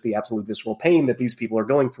show just the absolute visceral pain that these people are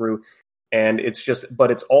going through. And it's just, but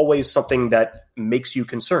it's always something that makes you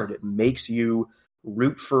concerned. It makes you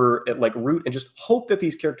root and just hope that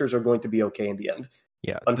these characters are going to be okay in the end.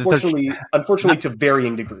 Yeah. Unfortunately, to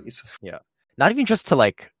varying degrees. Yeah. Not even just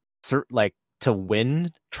to to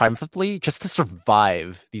win triumphantly, just to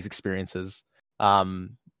survive these experiences.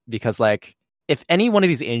 Because like, if any one of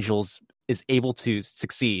these angels is able to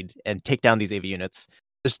succeed and take down these AV units,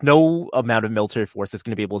 there's no amount of military force that's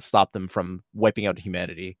going to be able to stop them from wiping out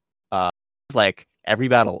humanity. It's like every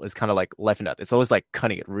battle is kind of like life and death. It's always like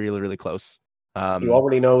cutting it really, really close. You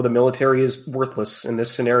already know the military is worthless in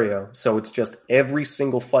this scenario, so it's just every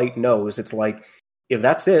single fight knows it's like, if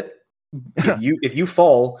that's it, if you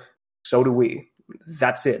fall, so do we.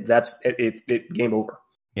 That's it. That's it. Game over.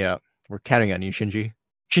 Yeah, we're counting on you,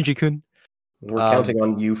 Shinji-kun. We're counting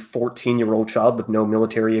on you, 14-year-old child with no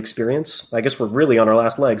military experience. I guess we're really on our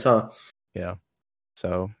last legs, huh? Yeah.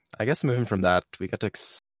 So I guess moving from that, we got to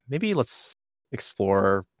maybe let's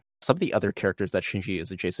explore some of the other characters that Shinji is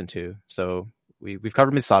adjacent to. So we've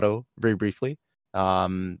covered Misato very briefly.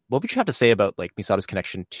 What would you have to say about like Misato's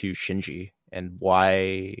connection to Shinji, and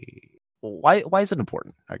why is it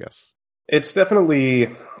important, I guess? It's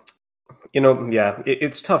definitely,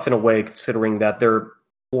 it's tough in a way, considering that they're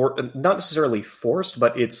not necessarily forced,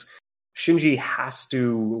 but it's Shinji has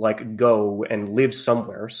to like go and live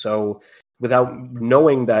somewhere. So without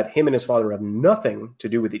knowing that him and his father have nothing to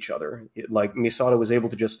do with each other, like Misato was able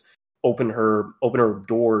to just open her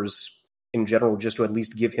doors in general, just to at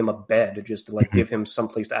least give him a bed, just to like give him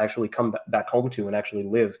someplace to actually come back home to and actually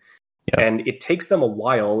live. Yeah. And it takes them a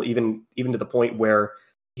while, even to the point where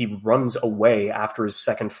he runs away after his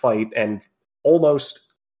second fight and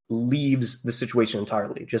almost leaves the situation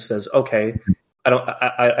entirely. Just says, "Okay, I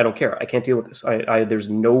don't care. I can't deal with this. There's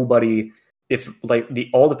nobody. If like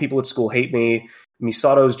all the people at school hate me,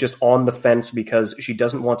 Misato's just on the fence because she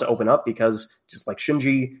doesn't want to open up, because just like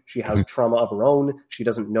Shinji, she has trauma of her own. She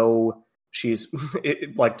doesn't know she's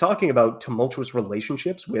like talking about tumultuous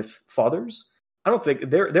relationships with fathers. I don't think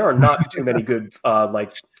there are not too many good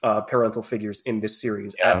parental figures in this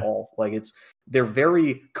series at all. Like they're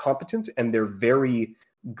very competent and they're very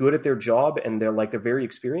good at their job and they're very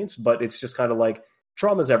experienced, but it's just kind of like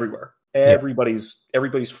trauma's everywhere. Yeah.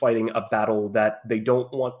 Everybody's fighting a battle that they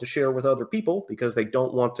don't want to share with other people because they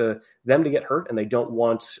don't want them to get hurt, and they don't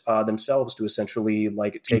want themselves to essentially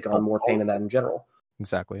like take on more pain in that in general.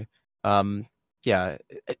 Exactly. Yeah,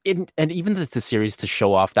 and even the series to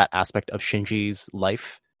show off that aspect of Shinji's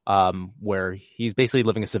life, where he's basically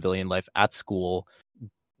living a civilian life at school,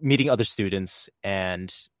 meeting other students,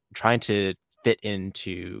 and trying to fit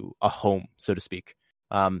into a home, so to speak.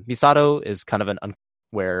 Misato is kind of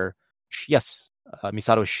where, yes,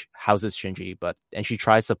 Misato houses Shinji, and she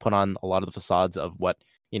tries to put on a lot of the facades of what,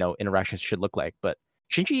 interactions should look like. But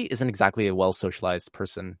Shinji isn't exactly a well socialized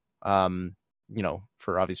person,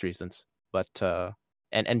 for obvious reasons. But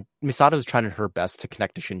and Misato is trying her best to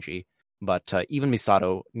connect to Shinji, but even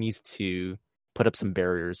Misato needs to put up some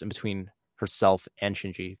barriers in between herself and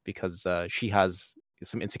Shinji because she has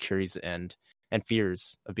some insecurities and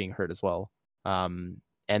fears of being hurt as well. And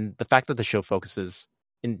the fact that the show focuses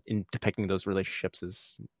in depicting those relationships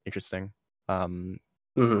is interesting.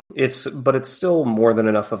 It's still more than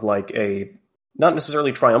enough of like a not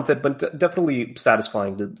necessarily triumphant, but definitely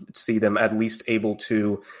satisfying to see them at least able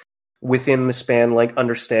to, within the span, like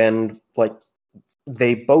understand like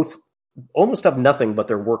they both almost have nothing but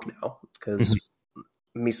their work now, because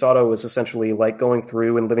Misato is essentially like going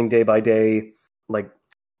through and living day by day, like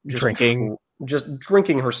just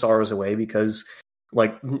drinking her sorrows away because,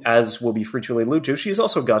 like, as will be frequently alluded to, she's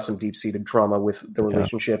also got some deep-seated trauma with the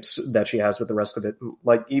relationships that she has with the rest of it.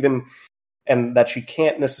 Like, and that she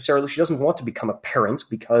doesn't want to become a parent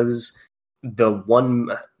because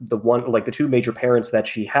the two major parents that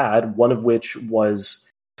she had, one of which was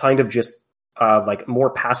kind of just like more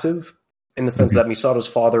passive in the sense that Misato's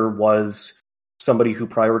father was somebody who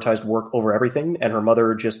prioritized work over everything, and her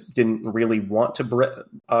mother just didn't really want to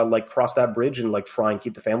like cross that bridge and like try and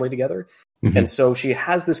keep the family together. And so she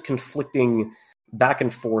has this conflicting back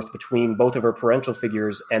and forth between both of her parental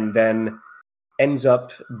figures, and then ends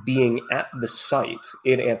up being at the site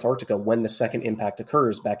in Antarctica when the second impact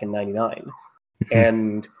occurs back in 99.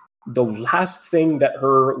 And the last thing that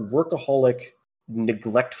her workaholic,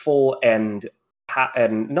 neglectful, and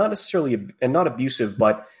not necessarily, and not abusive,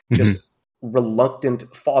 but just reluctant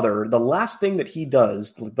father, the last thing that he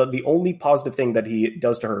does, the only positive thing that he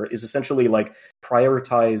does to her is essentially like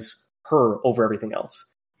prioritize her over everything else.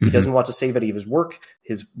 He doesn't want to save any of his work.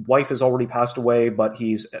 His wife has already passed away, but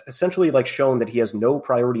he's essentially like shown that he has no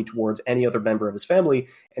priority towards any other member of his family.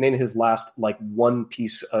 And in his last like one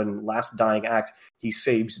piece and last dying act, he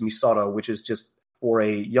saves Misato, which is just, for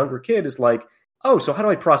a younger kid, is like, oh, so how do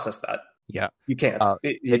I process that? Yeah, you can't.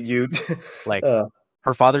 You like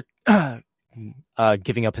her father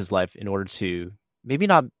giving up his life in order to maybe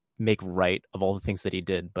not make right of all the things that he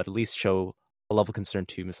did, but at least show a level of concern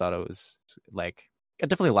to Misato is like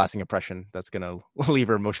definitely a lasting impression that's going to leave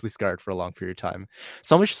her emotionally scarred for a long period of time.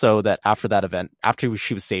 So much so that after that event, after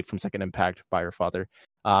she was saved from second impact by her father,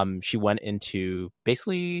 she went into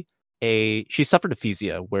basically she suffered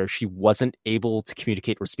aphasia where she wasn't able to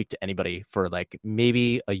communicate or speak to anybody for like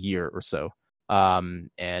maybe a year or so.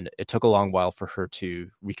 And it took a long while for her to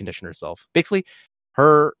recondition herself. Basically,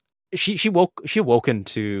 she awoken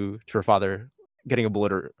to her father getting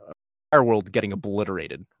our world getting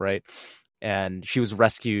obliterated, right? And she was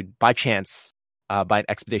rescued by chance by an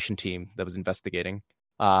expedition team that was investigating.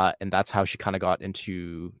 And that's how she kind of got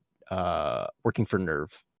into working for NERV.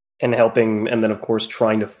 And helping, and then of course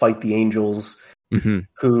trying to fight the Angels,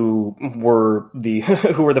 who were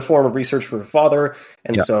the form of research for her father.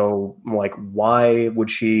 And so, like, why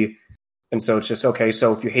would she? And so it's just, okay,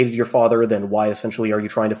 so if you hated your father, then why essentially are you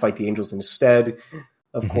trying to fight the Angels instead?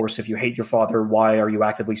 Of course, if you hate your father, why are you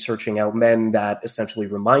actively searching out men that essentially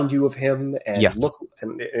remind you of him? And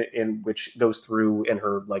in which goes through in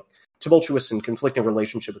her like tumultuous and conflicting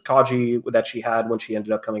relationship with Kaji that she had when she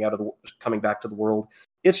ended up coming back to the world.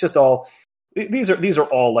 It's just all these are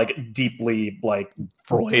all like deeply like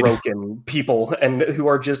broken people, and who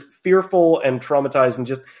are just fearful and traumatized, and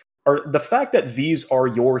just are the fact that these are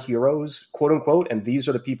your heroes, quote unquote, and these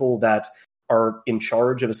are the people that are in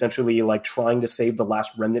charge of essentially like trying to save the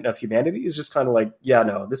last remnant of humanity is just kind of like, yeah,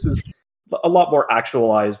 no, this is a lot more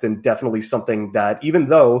actualized, and definitely something that, even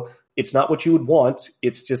though it's not what you would want,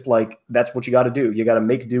 it's just like, that's what you got to do. You got to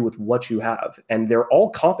make do with what you have. And they're all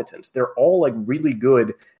competent. They're all like really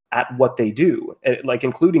good at what they do, like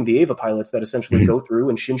including the Eva pilots that essentially go through,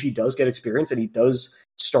 and Shinji does get experience, and he does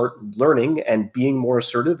start learning and being more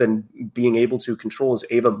assertive and being able to control his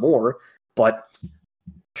Eva more, but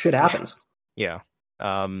shit happens. Yeah.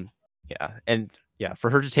 And yeah, for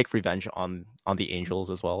her to take revenge on the Angels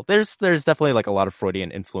as well. There's definitely like a lot of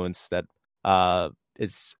Freudian influence that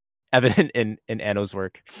is evident in Anno's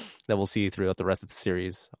work that we'll see throughout the rest of the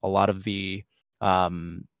series. A lot of the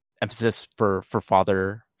emphasis for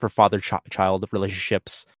father-child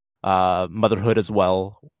relationships, motherhood as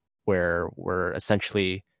well, where we're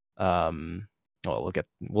essentially we'll get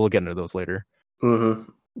into those later.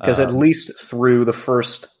 Because at least through the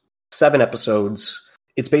first 7 episodes,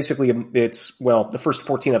 it's basically the first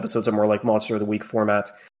 14 episodes are more like Monster of the Week format,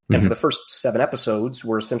 and for the first 7 episodes,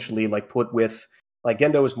 we're essentially like put with like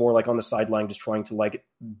Gendo is more like on the sideline, just trying to like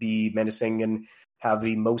be menacing and have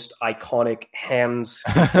the most iconic hands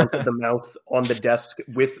in front of the mouth on the desk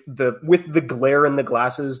with the glare in the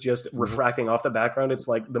glasses just refracting off the background. It's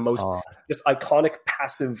like the most just iconic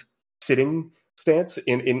passive sitting stance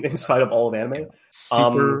inside of all of anime.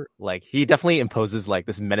 Super like he definitely imposes like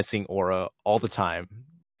this menacing aura all the time.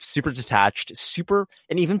 Super detached,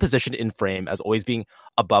 and even positioned in frame as always being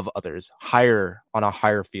above others, higher on a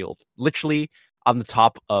higher field, literally on the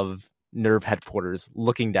top of NERV headquarters,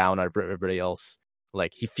 looking down at everybody else.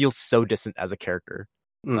 Like he feels so distant as a character.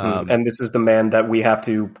 And this is the man that we have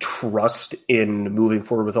to trust in moving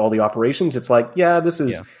forward with all the operations. It's like, this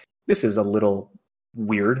is a little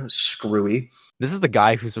weird, screwy. This is the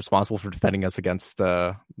guy who's responsible for defending us against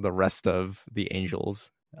the rest of the angels.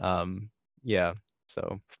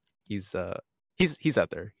 So he's out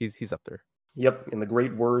there. He's up there. Yep, in the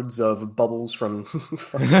great words of Bubbles from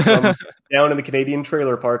down in the Canadian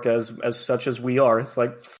trailer park, as such as we are, it's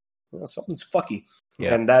like something's fucky.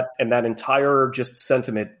 Yeah. And that entire just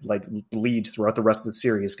sentiment like bleeds throughout the rest of the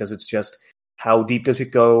series, because it's just how deep does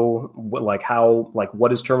it go?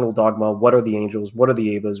 What is Terminal Dogma? What are the angels? What are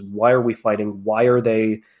the Evas? Why are we fighting? Why are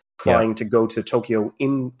they trying to go to Tokyo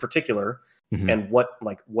in particular? And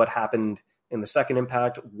what happened in the second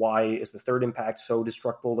impact? Why is the third impact so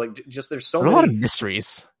destructible? Like, just there's so many a lot of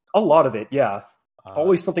mysteries. A lot of it, yeah.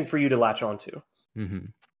 Always something for you to latch onto.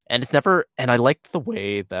 And it's never. And I like the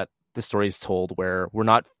way that the story is told, where we're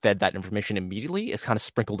not fed that information immediately. It's kind of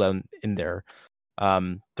sprinkled in there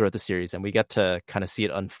throughout the series, and we get to kind of see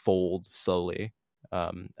it unfold slowly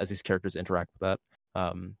as these characters interact with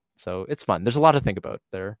that. So it's fun. There's a lot to think about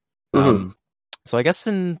there. So I guess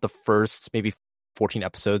in the first maybe 14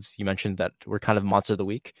 episodes, you mentioned that we're kind of Monster of the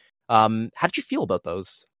Week. How did you feel about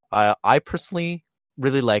those? I personally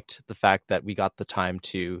really liked the fact that we got the time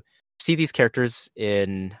to see these characters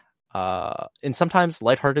in sometimes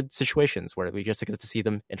lighthearted situations where we just get to see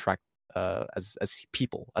them interact as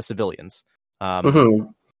people, as civilians.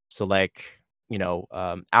 So like,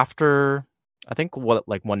 after, I think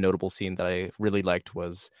one notable scene that I really liked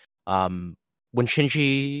was when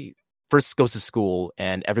Shinji first goes to school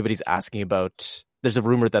and everybody's asking about, there's a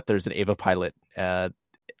rumor that there's an Eva pilot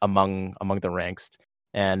among the ranks,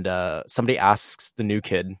 and somebody asks the new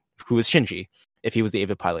kid, who is Shinji, if he was the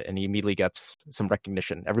Eva pilot, and he immediately gets some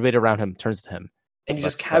recognition. Everybody around him turns to him, and he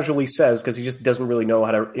just casually says, because he just doesn't really know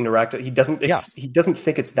how to interact. He doesn't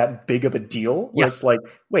think it's that big of a deal. Yes. It's like,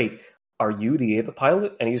 wait, are you the Eva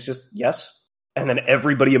pilot? And he's just, yes. And then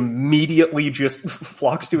everybody immediately just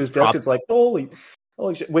flocks to his desk. It's like, holy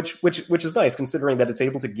shit. Which is nice, considering that it's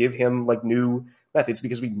able to give him like new methods,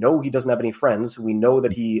 because we know he doesn't have any friends. We know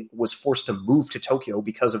that he was forced to move to Tokyo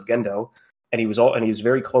because of Gendo, and he was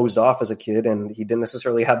very closed off as a kid, and he didn't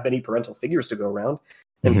necessarily have many parental figures to go around.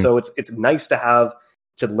 And so it's nice to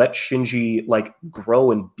let Shinji like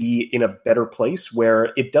grow and be in a better place,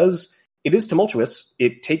 where it is tumultuous.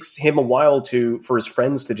 It takes him a while for his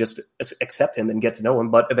friends to just accept him and get to know him,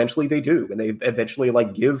 but eventually they do, and they eventually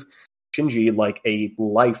like give Shinji like a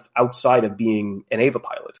life outside of being an Eva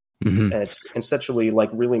pilot. And it's essentially like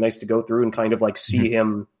really nice to go through and kind of like see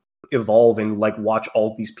him evolve and like watch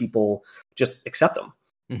all these people just accept them.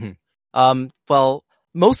 Well,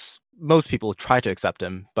 most people try to accept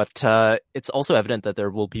him, but it's also evident that there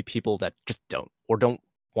will be people that just don't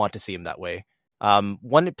want to see him that way.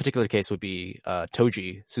 One particular case would be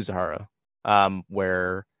Toji Suzuhara,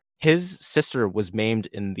 where his sister was maimed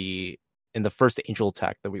in the first angel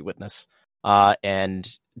attack that we witness,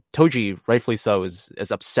 and Toji, rightfully so,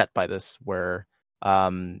 is upset by this, where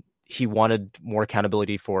he wanted more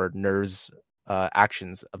accountability for NERV's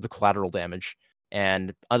actions of the collateral damage,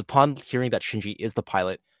 and upon hearing that Shinji is the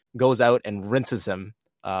pilot, goes out and rinses him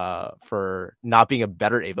for not being a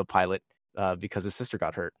better Eva pilot because his sister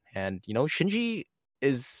got hurt. And Shinji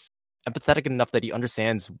is empathetic enough that he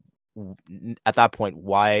understands at that point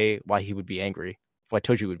why he would be angry, why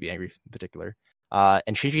Toji would be angry in particular.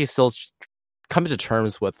 And Shinji is still coming to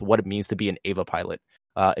terms with what it means to be an Eva pilot.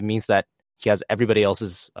 It means that he has everybody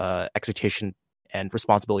else's expectation and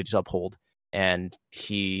responsibility to uphold, and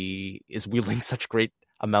he is wielding such great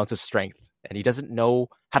amounts of strength, and he doesn't know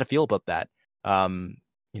how to feel about that.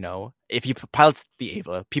 if he pilots the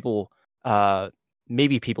Eva,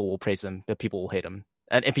 maybe people will praise him, but people will hate him.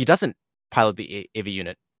 And if he doesn't pilot the Eva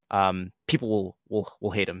unit, people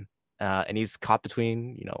will hate him. And he's caught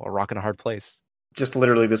between, a rock and a hard place. Just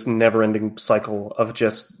literally this never-ending cycle of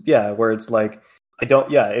where it's like, I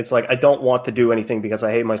don't want to do anything because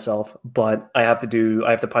I hate myself, but I have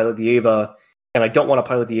to pilot the Eva, and I don't want to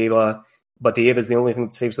pilot the Eva, but the Eva is the only thing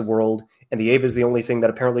that saves the world, and the Eva is the only thing that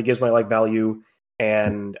apparently gives my life value,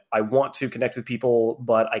 and I want to connect with people,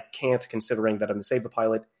 but I can't, considering that I'm the Eva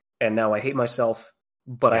pilot, and now I hate myself,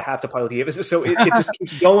 but I have to pilot the Eva. So it just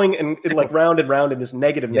keeps going and like round and round in this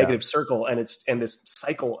negative circle, and this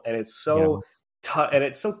cycle, and it's so and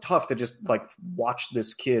it's so tough to just like watch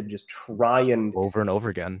this kid just try and over and over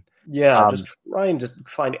again. Just try and just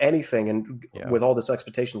find anything, and with all this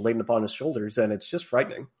expectation laden upon his shoulders, and it's just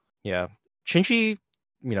frightening. Yeah, Shinji,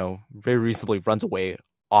 very reasonably runs away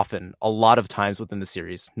often, a lot of times within the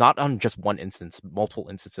series, not on just one instance, multiple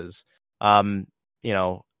instances. Upon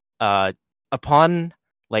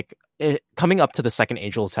coming up to the second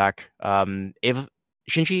angel attack,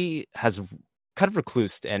 Shinji has kind of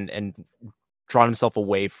reclused and drawn himself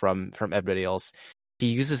away from everybody else. He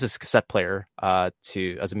uses his cassette player as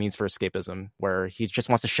a means for escapism, where he just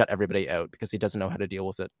wants to shut everybody out because he doesn't know how to deal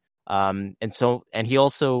with it. And he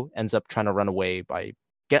also ends up trying to run away by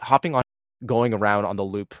going around on the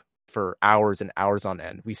loop for hours and hours on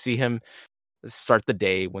end. We see him start the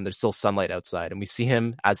day when there's still sunlight outside, and we see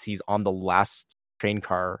him as he's on the last train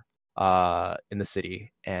car in the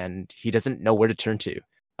city, and he doesn't know where to turn to.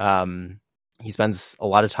 He spends a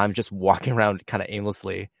lot of time just walking around kind of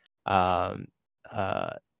aimlessly, and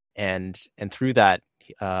through that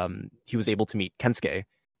he was able to meet Kensuke,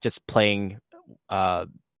 just playing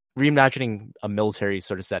reimagining a military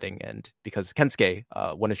sort of setting. And because Kensuke,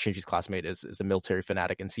 one of Shinji's classmates, is a military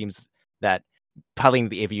fanatic, and seems that piloting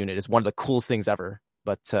the Eva unit is one of the coolest things ever,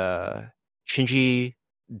 but Shinji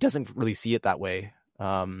doesn't really see it that way,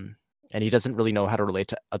 and he doesn't really know how to relate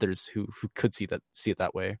to others who could see it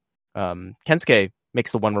that way. Kensuke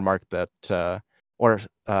makes the one remark that, what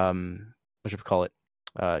should we call it?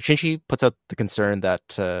 Shinji puts out the concern that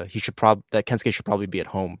that Kensuke should probably be at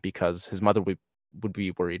home because his mother would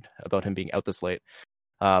be worried about him being out this late.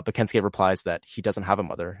 But Kensuke replies that he doesn't have a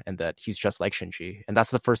mother and that he's just like Shinji, and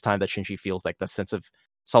that's the first time that Shinji feels like the sense of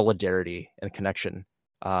solidarity and connection,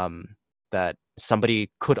 that somebody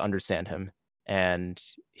could understand him. And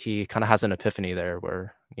he kind of has an epiphany there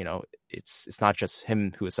where, it's not just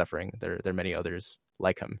him who is suffering. There are many others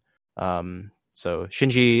like him. So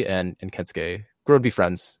Shinji and Kensuke grow to be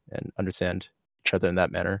friends and understand each other in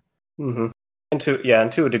that manner. Mm-hmm. And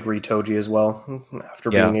to a degree, Toji as well, after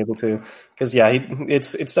being able to, because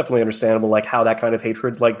it's definitely understandable, like how that kind of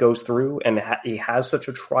hatred like goes through, and he has such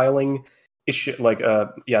a trialing issue,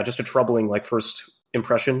 just a troubling like first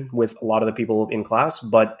impression with a lot of the people in class.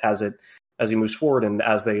 But as he moves forward and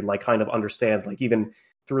as they like kind of understand, like even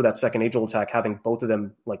through that second angel attack, having both of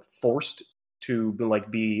them like forced to like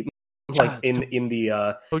be like in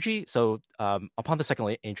the Toji. So upon the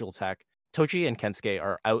second angel attack, Toji and Kensuke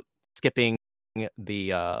are out skipping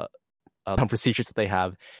the procedures that they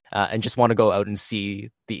have, and just want to go out and see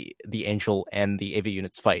the angel and the Eva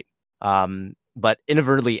units fight, but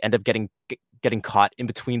inadvertently end up getting caught in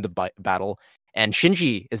between the battle, and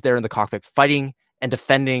Shinji is there in the cockpit fighting and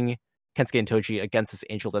defending Kensuke and Toji against this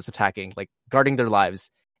angel that's attacking, like guarding their lives.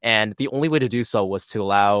 And the only way to do so was to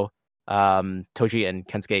allow Toji and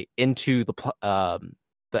Kensuke into the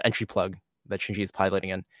entry plug that Shinji is piloting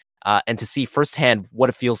in, and to see firsthand what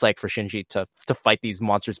it feels like for Shinji to fight these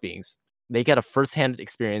monstrous beings. They get a firsthand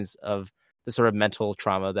experience of the sort of mental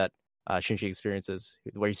trauma that Shinji experiences,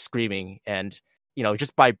 where he's screaming and,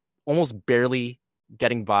 just by almost barely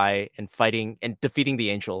getting by and fighting and defeating the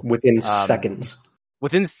angel within seconds.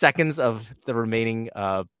 Within seconds of the remaining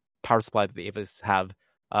power supply that the Evas have,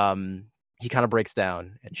 he kind of breaks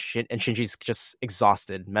down, and Shinji's just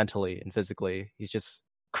exhausted mentally and physically. He's just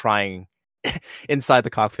crying inside the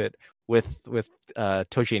cockpit with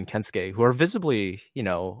Toji and Kensuke, who are visibly,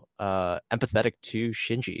 empathetic to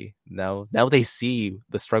Shinji. Now they see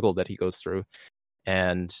the struggle that he goes through,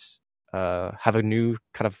 and have a new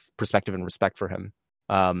kind of perspective and respect for him.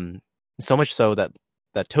 So much so that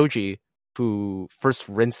Toji, who first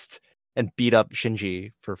rinsed and beat up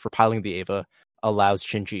Shinji for piloting the Eva, allows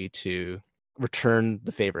Shinji to return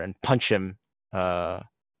the favor and punch him, for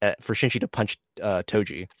Shinji to punch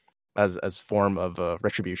Toji as form of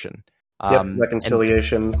retribution.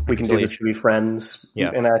 Reconciliation. We can do this to be friends,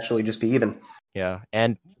 and actually just be even. Yeah,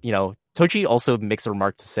 and Toji also makes a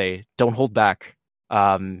remark to say, "Don't hold back,"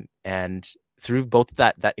 and through both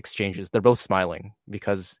that exchanges, they're both smiling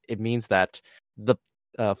because it means that the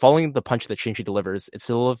following the punch that Shinji delivers, it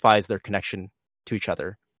solidifies their connection to each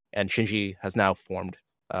other, and Shinji has now formed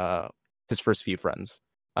his first few friends.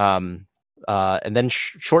 And then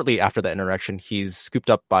shortly after that interaction, he's scooped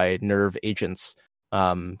up by NERV agents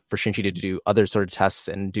for Shinji to do other sort of tests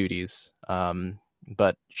and duties.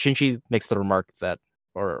 But Shinji makes the remark that,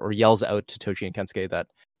 or yells out to Toji and Kensuke that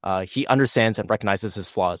he understands and recognizes his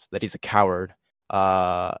flaws, that he's a coward,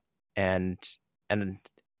 and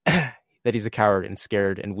that he's a coward and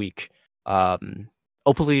scared and weak,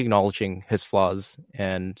 openly acknowledging his flaws.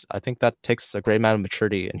 And I think that takes a great amount of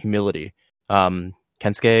maturity and humility.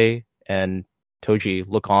 Kensuke and Toji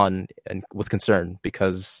look on and with concern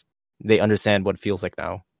because they understand what it feels like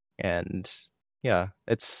now. And yeah,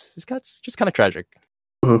 it's just kind of tragic.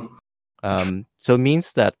 Mm-hmm. So it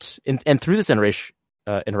means that, and through this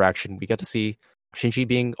interaction, we get to see Shinji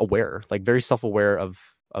being aware, like very self-aware of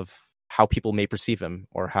how people may perceive him,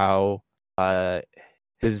 or how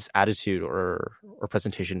his attitude or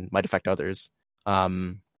presentation might affect others.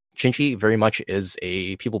 Shinji very much is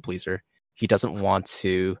a people pleaser. He doesn't want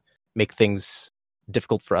to make things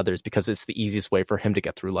difficult for others because it's the easiest way for him to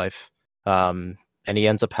get through life. And he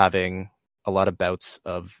ends up having a lot of bouts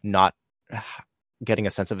of not getting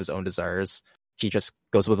a sense of his own desires. He just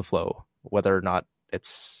goes with the flow, whether or not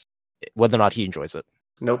he enjoys it.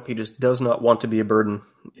 Nope, he just does not want to be a burden,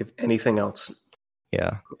 if anything else.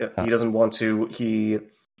 Yeah. He doesn't want to, he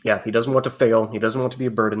doesn't want to fail. He doesn't want to be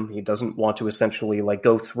a burden. He doesn't want to essentially like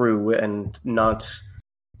go through and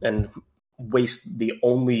waste the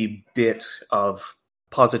only bit of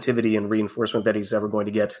positivity and reinforcement that he's ever going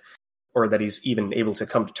to get, or that he's even able to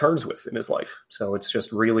come to terms with in his life. So it's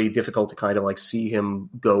just really difficult to kind of like see him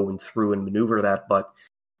go and through and maneuver that. But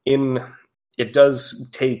it does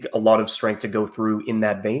take a lot of strength to go through in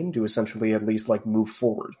that vein to essentially at least like move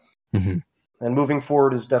forward. Mm-hmm. And moving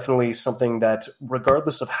forward is definitely something that,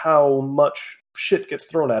 regardless of how much shit gets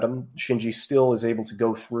thrown at him, Shinji still is able to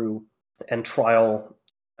go through and try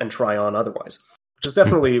on otherwise. Which is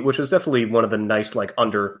definitely one of the nice like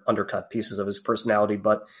undercut pieces of his personality,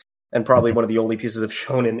 and probably one of the only pieces of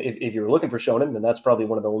shonen, if you're looking for shonen, then that's probably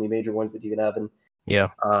one of the only major ones that you can have in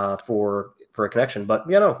for a connection. But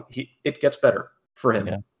it gets better for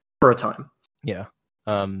him for a time. Yeah.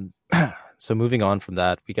 So moving on from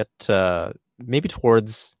that, we get maybe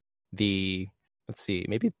towards the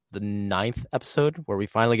 9th episode where we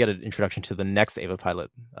finally get an introduction to the next Eva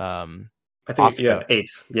pilot. I think Asuka.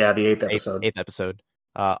 8th. Yeah, the 8th episode. 8th episode.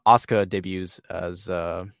 Asuka debuts as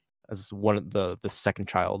one of the second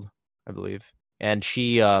child, I believe, and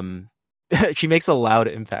she she makes a loud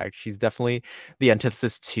impact. She's definitely the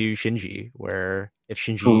antithesis to Shinji, where if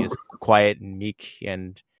Shinji is quiet and meek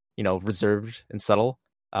and reserved and subtle,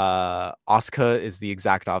 Asuka is the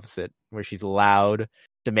exact opposite, where she's loud,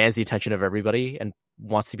 demands the attention of everybody, and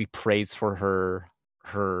wants to be praised for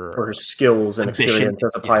her skills and experience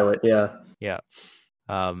as a pilot. Yeah.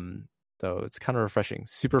 So it's kind of refreshing.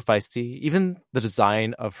 Super feisty. Even the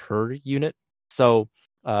design of her unit. So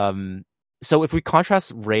if we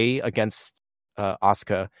contrast Rei against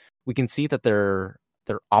Asuka, we can see that they're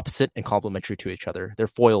opposite and complementary to each other. They're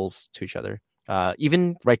foils to each other.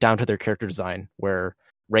 Even right down to their character design, where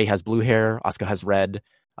Rei has blue hair, Asuka has red.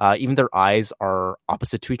 Even their eyes are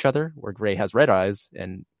opposite to each other, where Rei has red eyes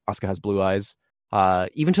and Asuka has blue eyes.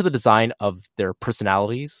 Even to the design of their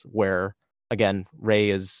personalities, where again Rei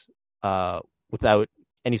is without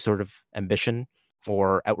any sort of ambition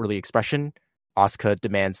or outwardly expression.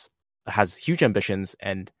 Asuka has huge ambitions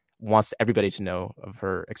and wants everybody to know of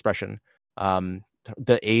her expression. The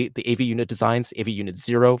AV unit designs, AV Unit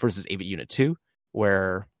 0 versus AV Unit 2,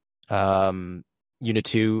 where Unit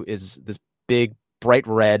 2 is this big, bright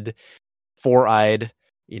red, four-eyed,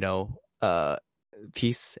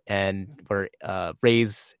 piece, and where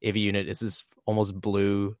Rei's AV unit is this almost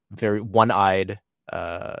blue, very one-eyed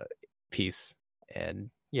piece. And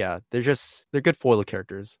yeah, they're good foil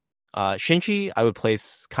characters. Shinji, I would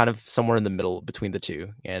place kind of somewhere in the middle between the two,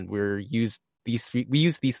 and we use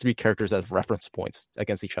these three characters as reference points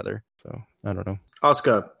against each other. So I don't know.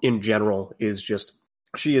 Asuka in general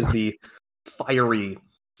she is the fiery,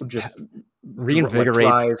 just reinvigorates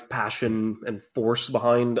drive, passion, and force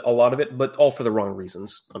behind a lot of it, but all for the wrong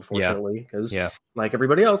reasons, unfortunately. Because like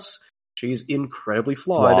everybody else, she's incredibly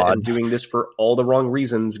flawed and doing this for all the wrong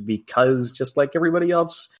reasons. Because just like everybody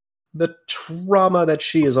else, the trauma that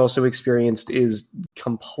she has also experienced is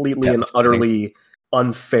completely and utterly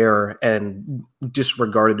unfair and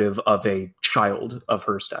disregardative of a child of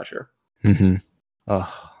her stature. Mm-hmm.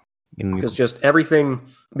 Because just everything,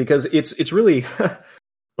 because it's really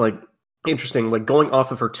like interesting, like going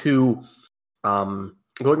off of her two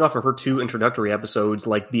introductory episodes,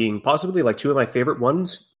 like being possibly like two of my favorite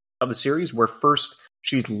ones of the series, where first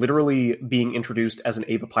she's literally being introduced as an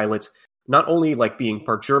Eva pilot, not only like being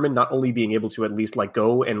part German, not only being able to at least like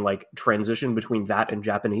go and like transition between that and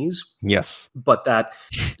Japanese, Yes. but that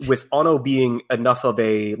with Ano being enough of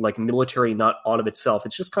a like military nut on of itself,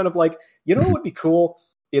 it's just kind of like, you know what would be cool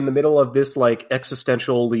in the middle of this like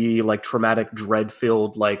existentially like traumatic,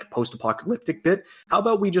 dread-filled like post-apocalyptic bit? How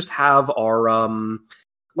about we just have our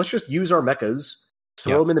let's just use our mechas,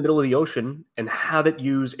 throw them in the middle of the ocean, and have it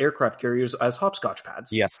use aircraft carriers as hopscotch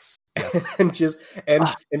pads. Yes. and just and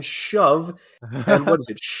shove and what is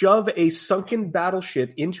it? Shove a sunken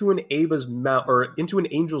battleship into an Ava's mouth or into an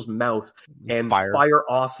Angel's mouth and fire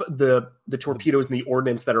off the torpedoes and the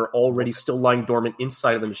ordnance that are already still lying dormant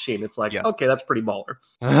inside of the machine. It's like, okay, that's pretty baller.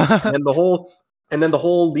 and then the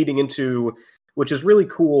whole leading into, which is really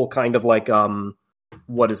cool, kind of like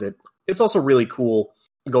what is it? It's also really cool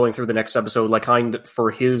going through the next episode, like kind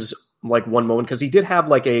for his like one moment, because he did have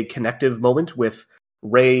like a connective moment with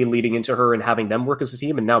Rey leading into her and having them work as a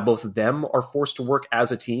team, and now both of them are forced to work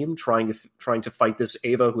as a team, trying to fight this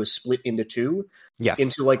Ava who is split into two. Yes,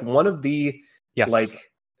 into like one of the like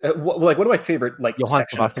one of my favorite like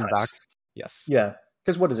section of cuts. Yes, yeah,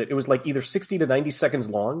 because what is it? It was like either 60 to 90 seconds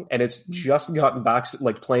long, and it's just gotten back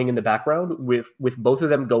like playing in the background with both of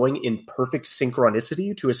them going in perfect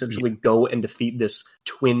synchronicity to essentially go and defeat this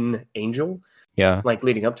twin angel. Yeah, like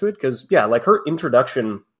leading up to it, because like her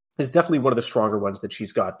introduction is definitely one of the stronger ones that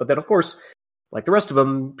she's got. But then, of course, like the rest of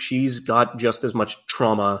them, she's got just as much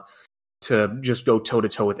trauma to just go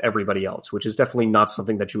toe-to-toe with everybody else, which is definitely not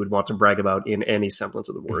something that you would want to brag about in any semblance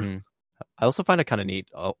of the word. Mm-hmm. I also find it kind of neat,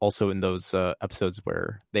 also in those episodes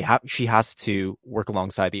where she has to work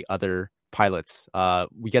alongside the other pilots.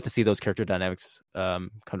 We get to see those character dynamics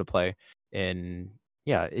come to play. And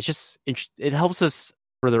it helps us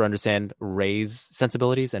further understand Rey's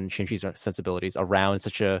sensibilities and Shinji's sensibilities around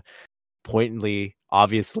such a pointedly,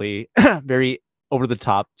 obviously, very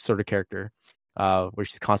over-the-top sort of character, where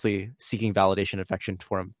she's constantly seeking validation and affection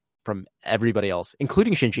from everybody else,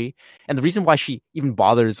 including Shinji. And the reason why she even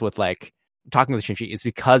bothers with like talking with Shinji is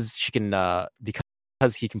because she can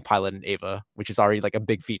because he can pilot an Eva, which is already like a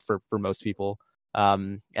big feat for most people.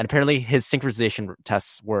 And apparently his synchronization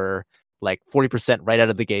tests were like 40% right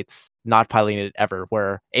out of the gates, not piloting it ever,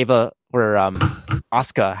 where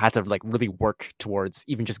Asuka had to like really work towards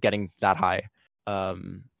even just getting that high.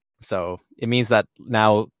 So it means that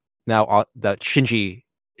now that Shinji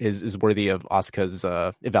is worthy of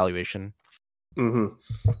Asuka's evaluation. Mm-hmm.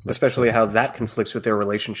 Especially how that conflicts with their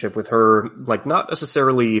relationship with her. Like, not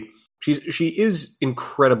necessarily, she is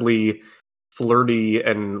incredibly flirty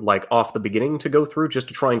and like off the beginning to go through just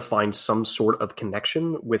to try and find some sort of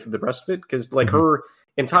connection with the rest of it, because like her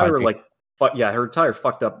entire Kaji. Her entire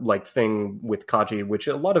fucked up like thing with Kaji, which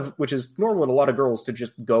is normal in a lot of girls to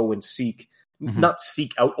just go and seek, not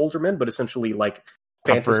seek out older men, but essentially like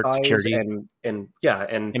comfort, fantasize security, and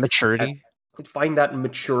immaturity. Find that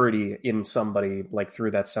maturity in somebody like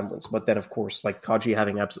through that semblance. But then of course like Kaji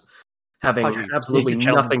having absolutely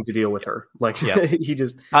nothing to deal with her. Like he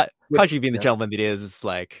just Kaji being the gentleman that he is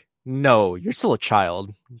like, no, you're still a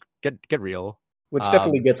child. Get real. Which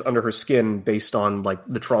definitely gets under her skin based on like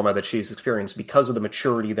the trauma that she's experienced because of the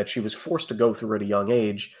maturity that she was forced to go through at a young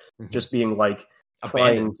age. Just being like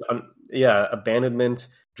abandonment,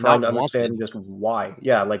 trying to understand just why.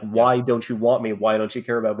 Yeah, like why don't you want me? Why don't you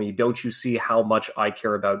care about me? Don't you see how much I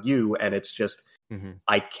care about you? And it's just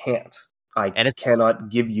I can't. I cannot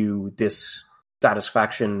give you this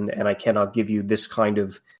satisfaction, and I cannot give you this kind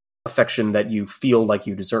of affection that you feel like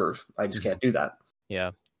you deserve. I just can't do that.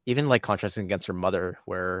 Yeah. Even like contrasting against her mother,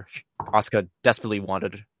 where Asuka desperately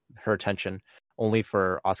wanted her attention, only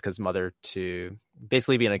for Asuka's mother to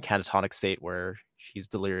basically be in a catatonic state where she's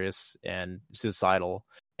delirious and suicidal,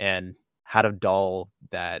 and had a doll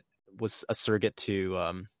that was a surrogate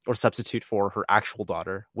to or substitute for her actual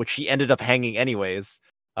daughter, which she ended up hanging anyways.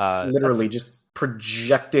 Literally just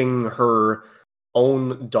projecting her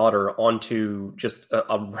own daughter onto just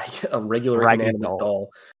a regular inanimate doll,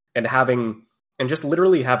 and just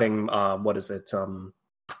literally having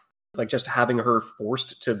like just having her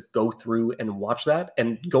forced to go through and watch that,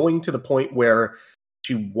 and going to the point where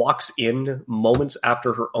she walks in moments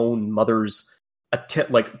after her own mother's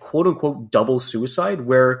like quote unquote double suicide,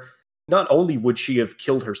 where not only would she have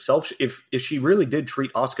killed herself, if she really did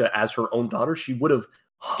treat Asuka as her own daughter, she would have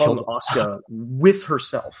hung Asuka with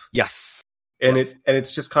herself. Yes. And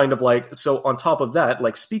it's just kind of like, so on top of that,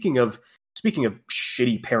 like speaking of speaking of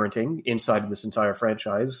shitty parenting inside of this entire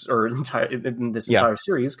franchise or in this entire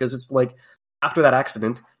series, because it's like after that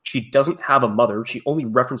accident, she doesn't have a mother. She only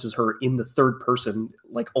references her in the third person,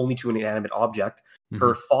 like only to an inanimate object. Mm-hmm.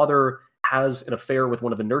 Her father has an affair with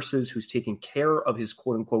one of the nurses who's taking care of his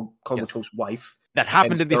quote-unquote comatose wife. That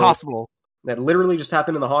happened in the hospital. That literally just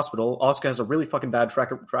happened in the hospital. Asuka has a really fucking bad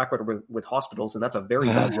track record with hospitals, and that's a very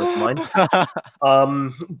bad word of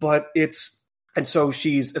mine. But it's... And so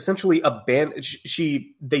she's essentially abandoned.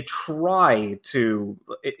 They try to.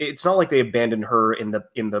 It's not like they abandoned her in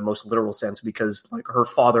the most literal sense, because like her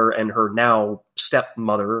father and her now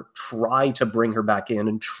stepmother try to bring her back in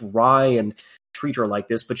and try and treat her like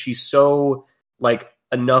this, but she's so like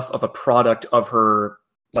enough of a product of her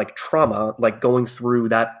like trauma, like going through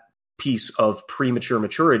that piece of premature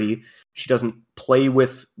maturity. She doesn't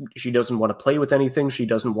want to play with anything. She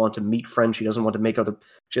doesn't want to meet friends. She doesn't want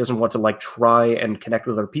to like try and connect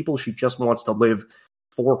with other people. She just wants to live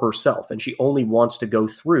for herself. And she only wants to go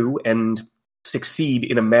through and succeed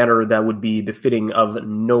in a manner that would be befitting of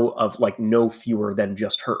no fewer than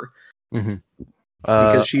just her. Mm-hmm.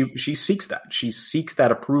 Because she seeks that. She seeks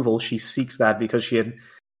that approval. She seeks that because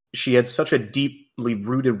she had such a deeply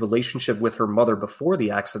rooted relationship with her mother before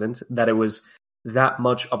the accident that it was that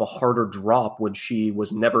much of a harder drop when she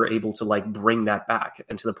was never able to like bring that back,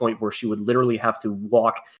 and to the point where she would literally have to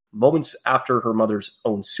walk moments after her mother's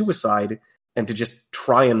own suicide, and to just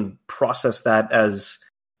try and process that as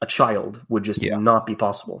a child would just not be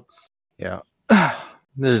possible. Yeah.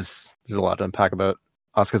 There's a lot to unpack about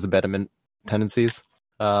Asuka's abandonment tendencies.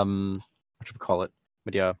 What should we call it?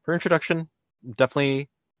 But yeah, her introduction, definitely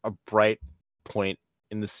a bright point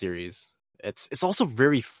in the series. It's also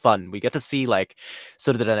very fun. We get to see like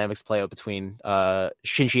sort of the dynamics play out between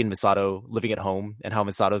Shinji and Misato living at home, and how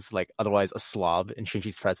Misato's like otherwise a slob in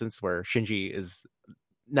Shinji's presence, where Shinji is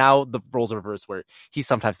now the roles are reversed, where he's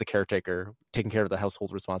sometimes the caretaker taking care of the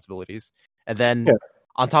household responsibilities. And then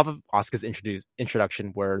on top of Asuka's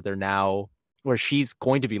introduction, where she's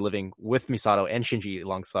going to be living with Misato and Shinji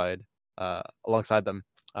alongside them,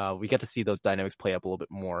 we get to see those dynamics play up a little bit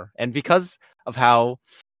more. And because of how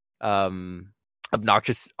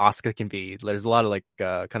obnoxious Asuka can be, there's a lot of like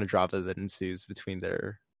kind of drama that ensues between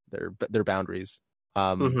their boundaries.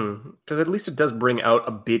 Because at least it does bring out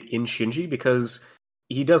a bit in Shinji, because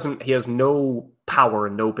he has no power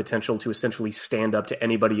and no potential to essentially stand up to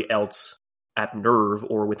anybody else at NERV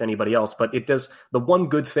or with anybody else. But it does, the one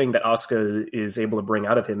good thing that Asuka is able to bring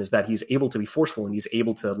out of him is that he's able to be forceful, and he's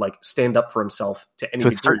able to like stand up for himself to any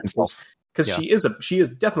degree. Because she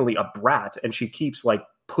is definitely a brat, and she keeps like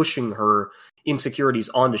pushing her insecurities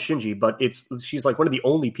onto Shinji, but she's like one of the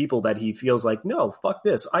only people that he feels like, no, fuck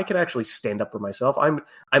this, I can actually stand up for myself.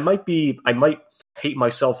 I might hate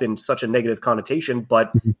myself in such a negative connotation,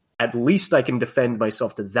 but at least I can defend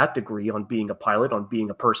myself to that degree on being a pilot, on being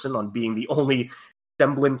a person, on being the only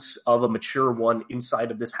semblance of a mature one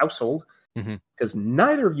inside of this household. Because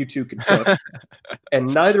neither of you two can cook,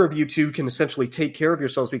 and neither of you two can essentially take care of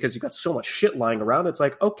yourselves because you've got so much shit lying around. It's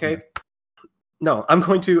like, okay, no, I'm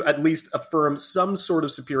going to at least affirm some sort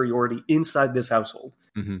of superiority inside this household.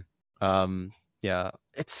 Yeah,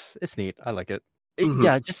 it's neat. I like it.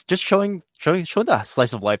 Yeah, just showing the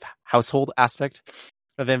slice of life household aspect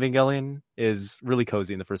of Evangelion is really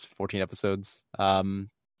cozy in the first 14 episodes.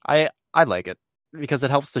 I like it because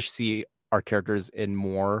it helps to see our characters in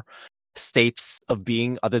more states of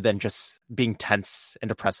being other than just being tense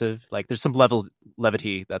and oppressive. Like there's some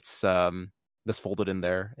levity that's folded in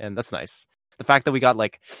there, and that's nice. The fact that we got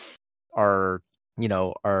like our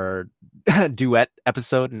duet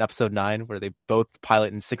episode in episode 9 where they both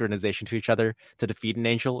pilot in synchronization to each other to defeat an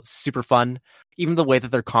angel, super fun. Even the way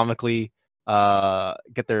that they're comically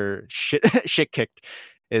get their shit kicked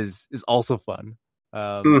is also fun.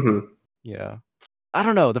 Yeah, I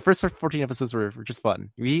don't know, the first 14 episodes were just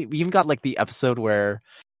fun. We even got like the episode where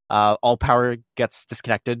all power gets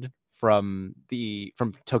disconnected from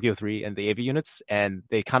Tokyo 3 and the AV units, and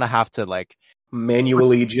they kind of have to like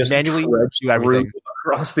manually do everything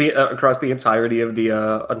across the entirety of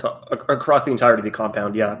the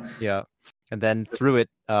compound. Yeah. And then through it,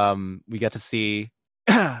 we get to see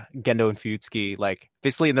Gendo and Fuyutsuki like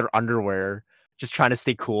basically in their underwear, just trying to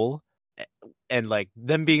stay cool, and like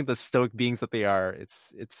them being the stoic beings that they are.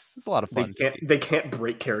 It's a lot of fun. They can't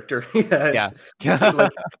break character.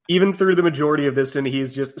 Like, even through the majority of this, and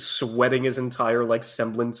he's just sweating his entire like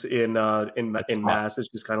semblance in mass. It's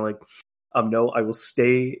just kind of like, no, I will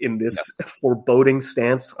stay in this foreboding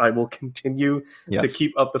stance. I will continue to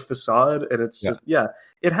keep up the facade. And it's just,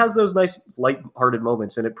 it has those nice light-hearted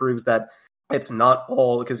moments. And it proves that it's not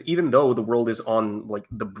all, because even though the world is on like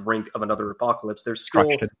the brink of another apocalypse, there's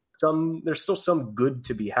still some good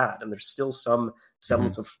to be had, and there's still some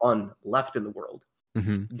semblance of fun left in the world.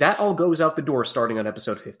 That all goes out the door starting on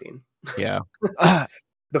episode 15. Yeah.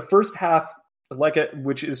 The first half,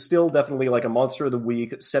 which is still definitely like a monster of the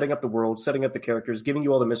week, setting up the world, setting up the characters, giving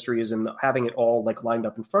you all the mysteries, and having it all like lined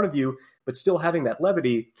up in front of you, but still having that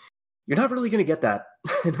levity. You're not really going to get that.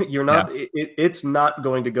 You're not. Yeah. It's not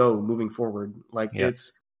going to go moving forward. Like it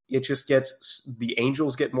just gets, the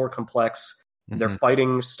angels get more complex. Their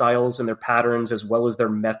fighting styles and their patterns, as well as their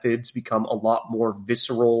methods, become a lot more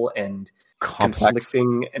visceral and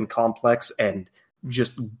conflicting and complex and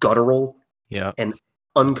just guttural. Yeah, and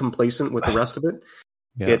uncomplacent with the rest of it.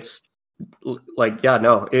 Yeah. It's like,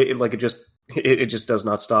 it just does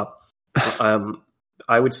not stop.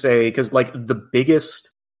 I would say, because like the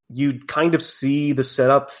biggest, you kind of see the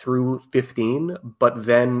setup through 15, but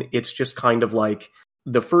then it's just kind of like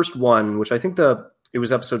the first one, which I think it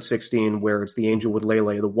was episode 16, where it's the angel with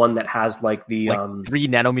Lele, the one that has like the 3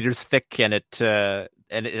 nanometers thick, and it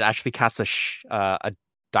actually casts a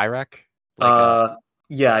Dirac.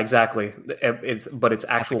 Yeah, exactly. It's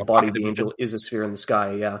actual like body. The angel is a sphere in the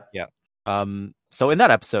sky. Yeah. Yeah. So in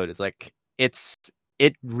that episode, it's like it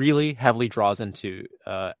really heavily draws into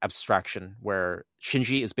abstraction, where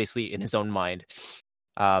Shinji is basically in his own mind,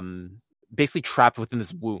 basically trapped within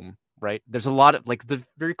this womb. Right. There's a lot of like the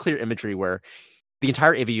very clear imagery where the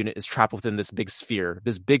entire Eva unit is trapped within this big sphere,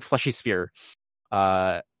 this big fleshy sphere.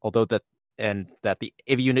 Although that the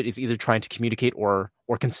Eva unit is either trying to communicate or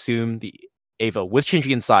consume the Eva with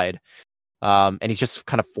Shinji inside, and he's just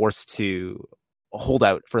kind of forced to hold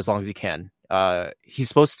out for as long as he can. He's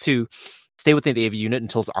supposed to stay within the Eva unit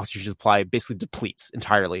until his oxygen supply basically depletes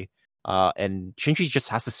entirely, and Shinji just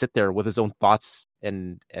has to sit there with his own thoughts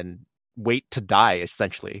and wait to die,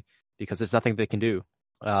 essentially, because there's nothing they can do.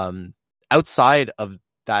 Outside of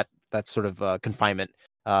that sort of confinement,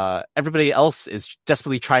 everybody else is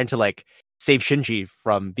desperately trying to like save Shinji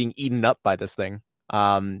from being eaten up by this thing.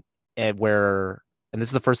 And this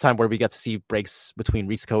is the first time where we get to see breaks between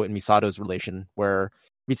Ritsuko and Misato's relation, where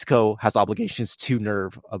Ritsuko has obligations to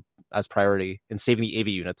NERV as priority in saving the Eva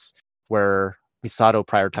units, where Misato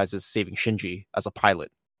prioritizes saving Shinji as a pilot.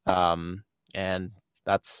 And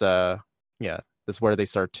that's where they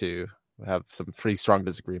start to have some pretty strong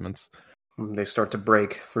disagreements. They start to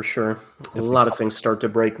break, for sure. A lot of things start to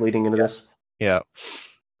break leading into this. Yeah.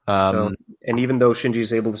 And even though Shinji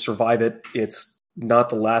is able to survive it, it's not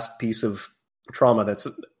the last piece of trauma that's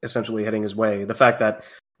essentially heading his way. The fact that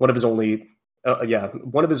one of his only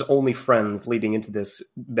friends leading into this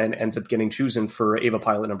then ends up getting chosen for Eva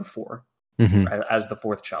pilot number 4 as the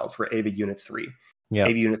 4th child for Eva Unit 3. Yeah.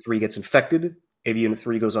 Eva Unit 3 gets infected. Eva Unit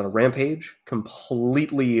 3 goes on a rampage,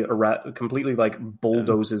 completely like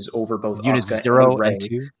bulldozes over both Unit Asuka 0 and Rei. and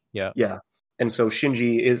 2. Yeah. Yeah. And so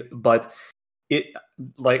Shinji is, but it,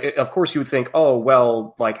 like, of course you would think, oh,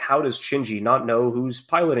 well, like, how does Shinji not know who's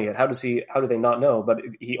piloting it? How do they not know? But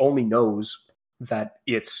he only knows that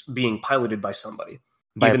it's being piloted by somebody.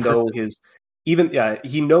 He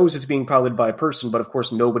knows it's being piloted by a person, but of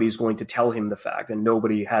course nobody's going to tell him the fact, and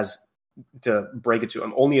nobody has to break it to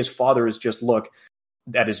him. Only his father is just, look,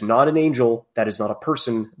 that is not an angel, that is not a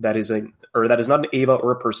person, that is not an Eva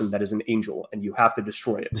or a person, that is an angel, and you have to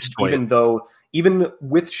destroy it. Even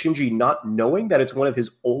with Shinji not knowing that it's one of his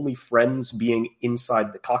only friends being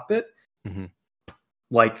inside the cockpit,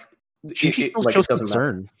 like Shinji still shows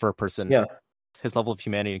concern for a person. Yeah. His level of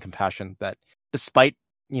humanity and compassion, that despite,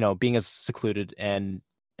 being as secluded and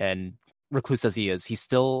recluse as he is, he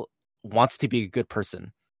still wants to be a good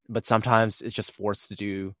person, but sometimes it's just forced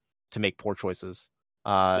to make poor choices.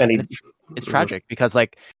 And it's tragic because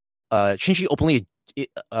like Shinji openly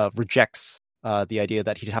rejects the idea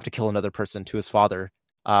that he'd have to kill another person to his father,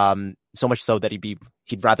 so much so that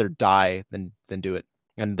he'd rather die than do it.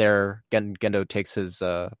 And there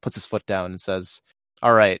Gendo puts his foot down and says,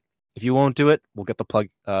 all right, if you won't do it, we'll get the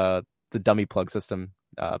dummy plug system,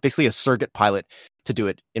 basically a surrogate pilot to do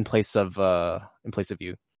it in place of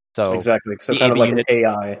you. So exactly. So kind of like an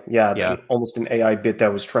AI, almost an AI bit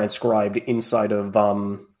that was transcribed inside of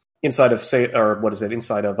NERV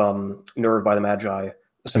by the Magi,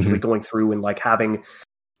 essentially going through and like having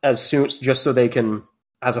just so they can,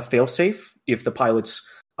 as a failsafe, if the pilots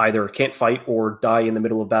either can't fight or die in the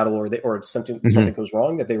middle of battle, or something goes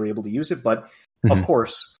wrong, that they were able to use it. But of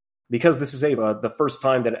course, because this is Eva, the first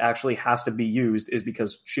time that it actually has to be used is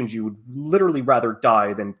because Shinji would literally rather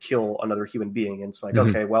die than kill another human being. And it's like,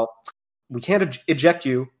 okay, well, we can't eject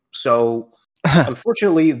you, so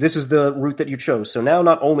Unfortunately, this is the route that you chose. So now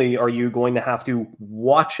not only are you going to have to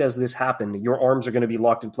watch as this happen, your arms are going to be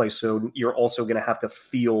locked in place. So you're also going to have to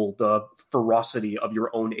feel the ferocity of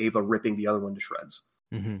your own Ava ripping the other one to shreds.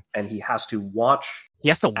 Mm-hmm. And he has to watch. He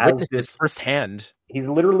has to witness this firsthand. He's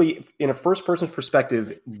literally, in a first-person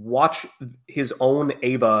perspective, watch his own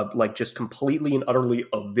Ava like just completely and utterly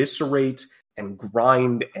eviscerate and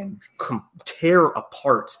grind and tear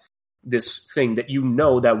apart this thing that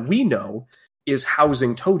that we know is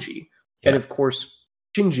housing Toji. Yeah. And of course,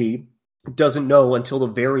 Shinji doesn't know until the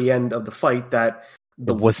very end of the fight that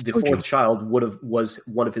the fourth child was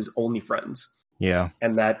one of his only friends. Yeah.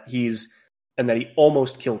 And that he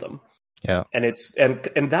almost killed him. Yeah. And it's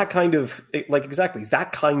and that kind of like exactly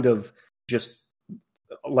that kind of just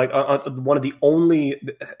like one of the only,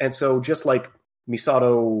 and so just like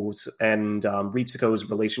Misato's and Ritsuko's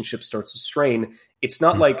relationship starts to strain, it's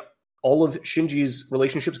not like all of Shinji's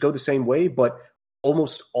relationships go the same way, but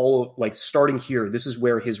almost all of, like, starting here, this is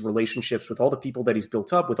where his relationships with all the people that he's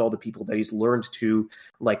built up, with all the people that he's learned to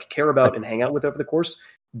like care about and hang out with over the course,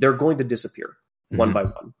 they're going to disappear one by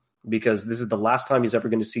one, because this is the last time he's ever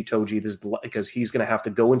going to see Toji. This is because he's going to have to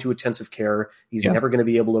go into intensive care. He's never going to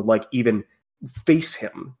be able to like even face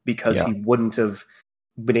him, because he wouldn't have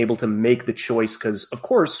been able to make the choice, because of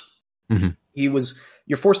course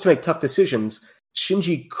you're forced to make tough decisions.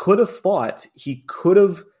 Shinji could have thought he could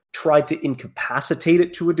have tried to incapacitate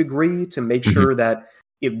it to a degree to make sure that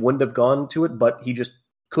it wouldn't have gone to it, but he just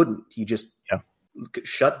couldn't. He just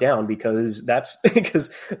shut down, because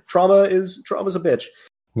trauma is a bitch.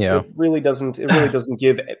 Yeah, it really doesn't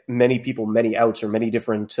give many people many outs or many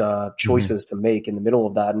different choices to make in the middle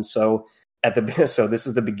of that. And so so this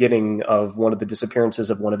is the beginning of one of the disappearances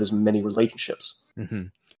of one of his many relationships.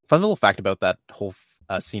 Fun little fact about that whole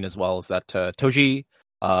scene as well is that Toji,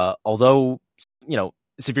 although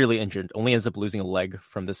severely injured, only ends up losing a leg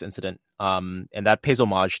from this incident, and that pays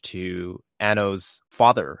homage to Anno's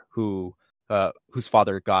father, whose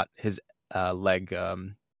father got his leg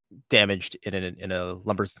damaged in a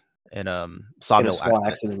sawmill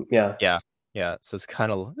accident. Yeah. So it's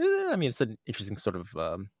kind of, it's an interesting sort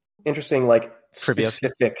of interesting, like,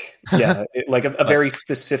 specific, like a very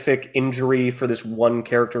specific injury for this one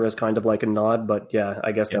character as kind of like a nod, but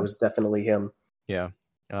I guess that was definitely him. Yeah.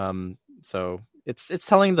 So it's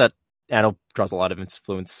telling that Anno draws a lot of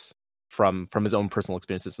influence from his own personal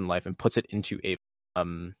experiences in life and puts it into a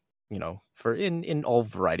for in all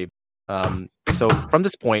variety. So from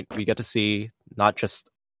this point, we get to see not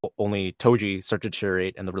just only Toji start to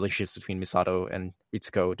deteriorate and the relationships between Misato and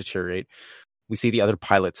Ritsuko deteriorate. We see the other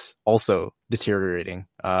pilots also deteriorating.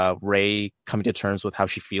 Rei coming to terms with how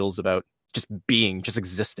she feels about just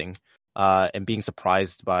existing, and being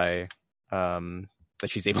surprised by that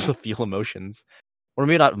she's able to feel emotions, or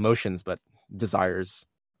maybe not emotions, but desires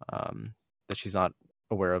that she's not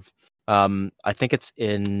aware of. I think it's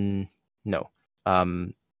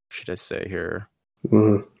should I say here?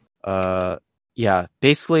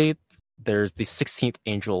 Basically, there's the 16th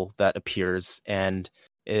angel that appears, and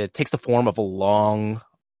it takes the form of a long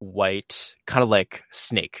white, kind of like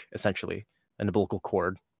snake, essentially, an umbilical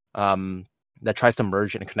cord that tries to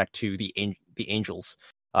merge and connect to the angels.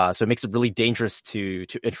 So it makes it really dangerous to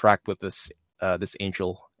interact with this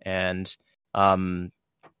angel, and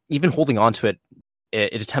even holding on to it,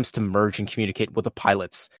 it attempts to merge and communicate with the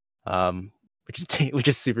pilots, which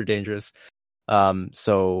is super dangerous.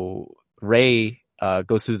 So Rei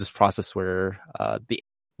goes through this process where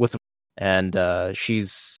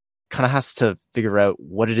she's kind of has to figure out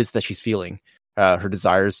what it is that she's feeling, her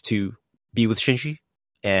desires to be with Shinji,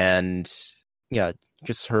 and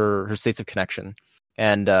just her states of connection.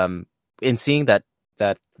 And in seeing that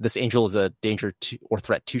this angel is a danger to or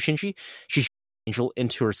threat to Shinji, she shoots the angel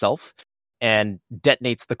into herself and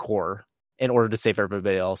detonates the core in order to save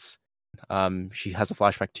everybody else. She has a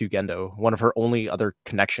flashback to Gendo, one of her only other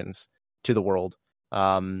connections to the world.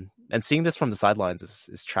 And seeing this from the sidelines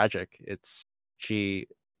is tragic. She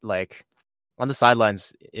on the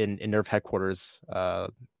sidelines in NERV headquarters,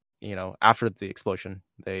 after the explosion,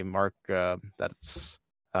 they mark that it's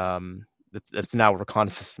now a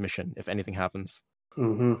reconnaissance mission if anything happens.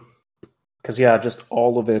 Because just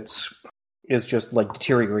all of it is just like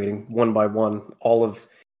deteriorating one by one. All of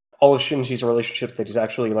Shinji's relationships that he's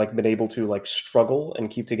actually like been able to like struggle and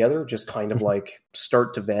keep together just kind of like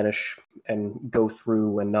start to vanish and go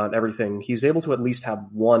through, and not everything. He's able to at least have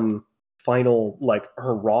one final like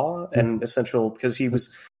hurrah and essential, because he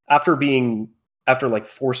was after like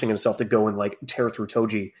forcing himself to go and like tear through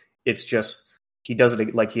Toji. It's just he does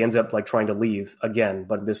it like he ends up like trying to leave again,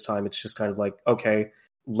 but this time it's just kind of like, okay,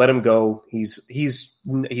 let him go. He's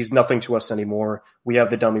nothing to us anymore. We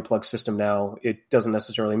have the dummy plug system now. It doesn't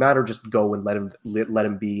necessarily matter. Just go and let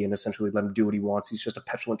him be, and essentially let him do what he wants. He's just a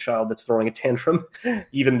petulant child that's throwing a tantrum,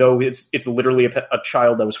 even though it's literally a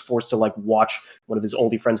child that was forced to like watch one of his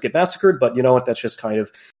only friends get massacred. But you know what? That's just kind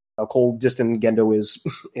of how cold, distant Gendo is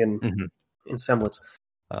in semblance.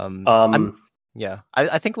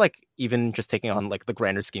 I think like even just taking on like the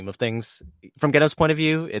grander scheme of things from Gendo's point of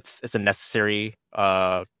view, it's a necessary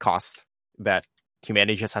cost that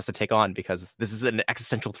humanity just has to take on, because this is an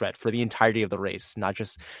existential threat for the entirety of the race, not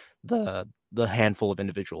just the handful of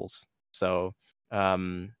individuals. So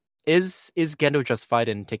is Gendo justified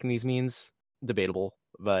in taking these means? Debatable,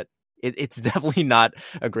 but it's definitely not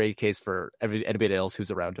a great case for anybody else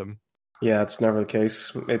who's around him. Yeah, it's never the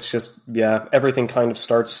case. It's just, everything kind of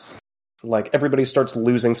starts. Like, everybody starts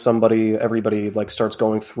losing somebody, everybody, like, starts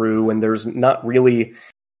going through, and there's not really...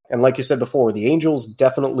 And like you said before, the Angels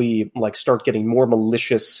definitely, like, start getting more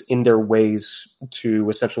malicious in their ways to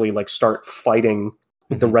essentially, like, start fighting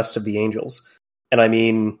the rest of the Angels. And I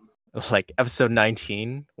mean... Like, episode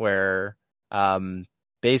 19, where,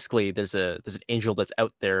 basically, there's an Angel that's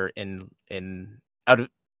out there out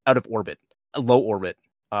of orbit, a low orbit,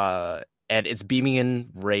 and it's beaming in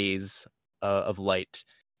rays of light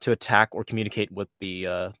to attack or communicate with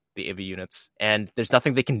the Eva units, and there's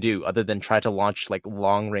nothing they can do other than try to launch like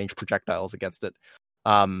long range projectiles against it.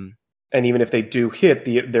 And even if they do hit,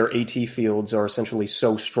 their AT fields are essentially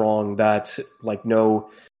so strong that like no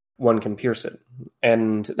one can pierce it.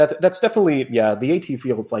 And that's definitely the AT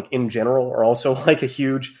fields like in general are also like a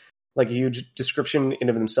huge description in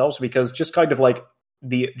of themselves, because just kind of like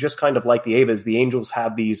the Evas, the Angels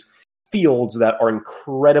have these fields that are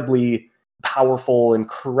incredibly powerful,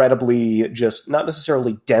 incredibly just not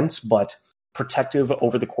necessarily dense, but protective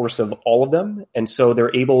over the course of all of them. And so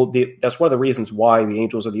they're able, that's one of the reasons why the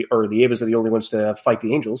Angels the Evas are the only ones to fight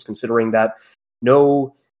the Angels, considering that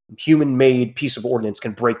no human-made piece of ordnance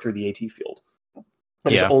can break through the AT field.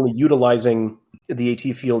 And it's only utilizing the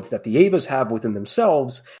AT fields that the Evas have within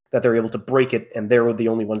themselves that they're able to break it, and they're the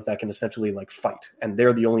only ones that can essentially like fight. And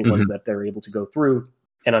they're the only ones that they're able to go through.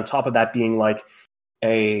 And on top of that being like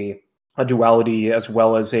a duality, as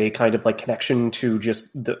well as a kind of like connection to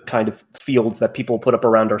just the kind of fields that people put up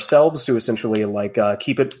around ourselves to essentially like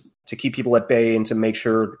keep people at bay, and to make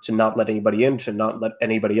sure to not let anybody in, to not let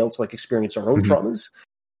anybody else like experience our own traumas,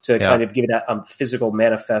 to kind of give that physical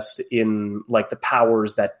manifest in like the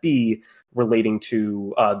powers that be relating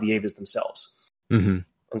to the Evas themselves. And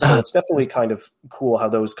so it's definitely kind of cool how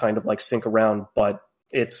those kind of like sync around, but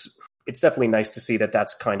it's definitely nice to see that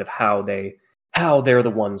that's kind of how they're the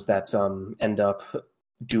ones that end up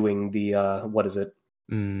doing the what is it?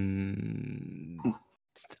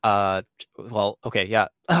 Well, okay, yeah.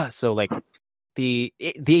 So like the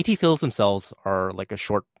AT fields themselves are like a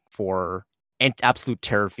short for absolute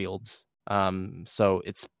terror fields. So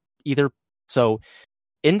it's either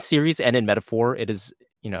in series and in metaphor, it is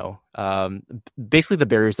basically the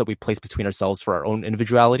barriers that we place between ourselves for our own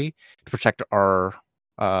individuality to protect our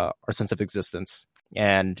sense of existence.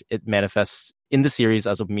 And it manifests in the series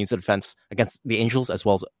as a means of defense against the Angels as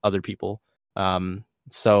well as other people.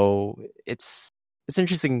 So it's an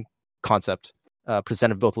interesting concept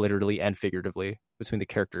presented both literally and figuratively between the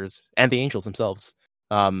characters and the Angels themselves.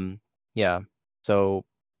 So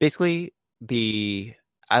basically, the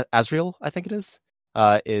Azrael, I think it is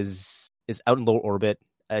out in low orbit,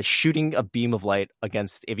 shooting a beam of light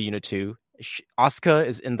against Eva Unit 2. Asuka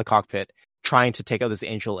is in the cockpit trying to take out this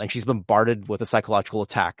Angel, and she's bombarded with a psychological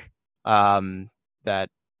attack that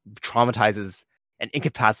traumatizes and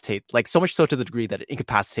incapacitates, like so much so to the degree that it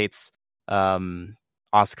incapacitates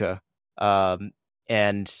Asuka,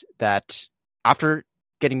 and that after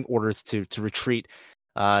getting orders to retreat,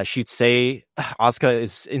 she'd say Asuka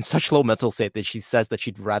is in such low mental state that she says that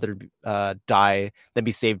she'd rather die than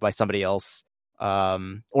be saved by somebody else,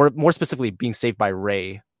 or more specifically being saved by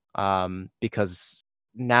Rey, because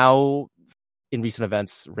now in recent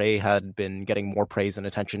events Rey had been getting more praise and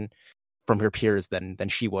attention from her peers than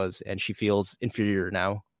she was, and she feels inferior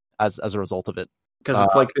now as a result of it. Because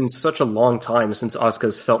it's like been such a long time since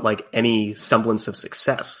Asuka's felt like any semblance of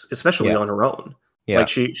success, especially on her own. Like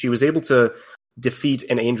she was able to defeat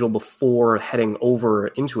an Angel before heading over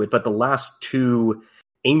into it, but the last two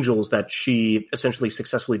Angels that she essentially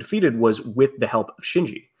successfully defeated was with the help of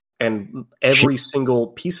Shinji. And every single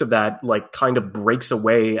piece of that like kind of breaks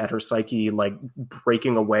away at her psyche, like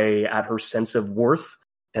breaking away at her sense of worth,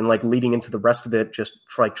 and like leading into the rest of it, just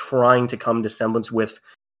trying to come to semblance with,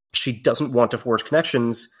 she doesn't want to forge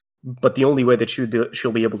connections, but the only way that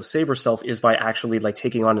she'll be able to save herself is by actually like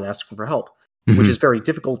taking on and asking for help. which is very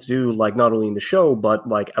difficult to do, like not only in the show, but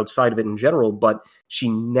like outside of it in general. But she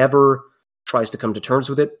never tries to come to terms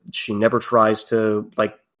with it. She never tries to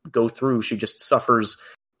like go through. She just suffers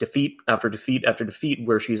defeat after defeat after defeat,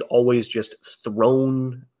 where she's always just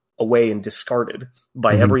thrown away and discarded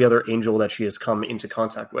by every other angel that she has come into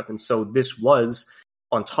contact with. And so this was,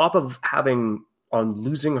 on top of on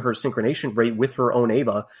losing her synchronization rate with her own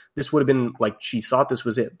Eva, this would have been like, she thought this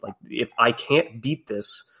was it. Like, if I can't beat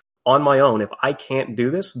this on my own, if I can't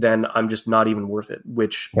do this, then I'm just not even worth it,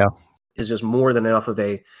 which is just more than enough of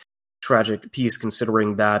a tragic piece,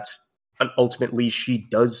 considering that ultimately she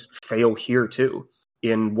does fail here too,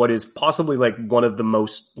 in what is possibly like one of the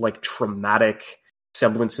most like traumatic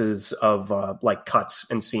semblances of like cuts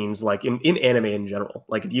and scenes like in anime in general.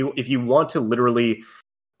 Like if you want to literally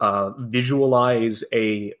visualize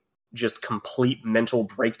a just complete mental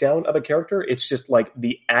breakdown of a character, it's just like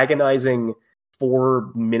the agonizing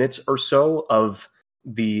 4 minutes or so of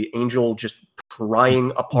the angel just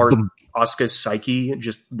prying apart Asuka's psyche,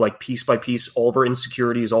 just like piece by piece, all of her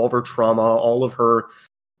insecurities, all of her trauma, all of her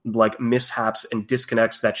like mishaps and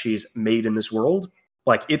disconnects that she's made in this world.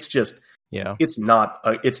 Like, it's just, it's not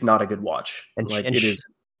a good watch. And like, it is.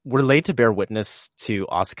 We're laid to bear witness to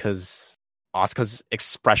Asuka's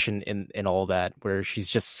expression in all that, where she's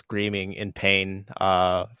just screaming in pain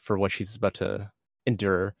for what she's about to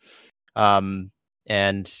endure. And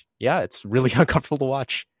yeah, it's really uncomfortable to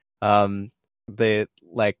watch. The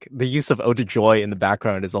use of Ode to Joy in the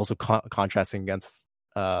background is also contrasting against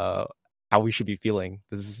how we should be feeling.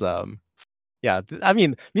 This is I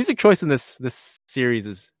mean, music choice in this series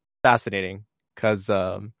is fascinating because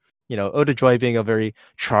Ode to Joy being a very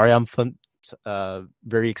triumphant,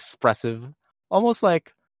 very expressive, almost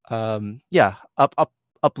like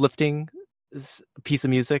uplifting piece of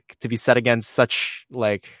music to be set against such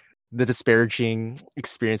like the disparaging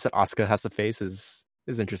experience that Asuka has to face is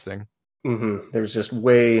interesting. There's just a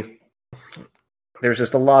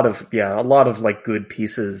lot of like good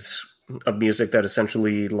pieces of music that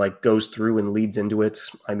essentially like goes through and leads into it.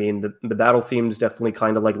 I mean, the battle themes definitely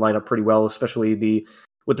kind of like line up pretty well, especially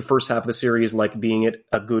with the first half of the series, like being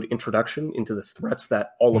a good introduction into the threats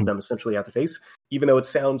that all of them essentially have to face, even though it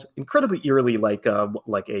sounds incredibly eerily like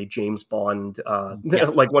a James Bond,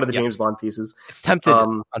 like one of the James Bond pieces. It's tempted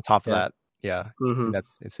on top of that. Yeah,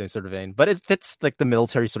 that's it's a sort of vein, but it fits like the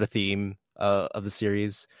military sort of theme of the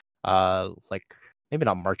series. Like maybe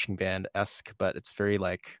not marching band-esque, but it's very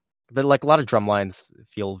like a lot of drum lines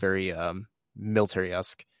feel very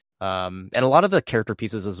military-esque. And a lot of the character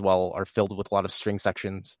pieces as well are filled with a lot of string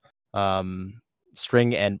sections,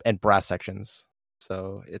 string and brass sections.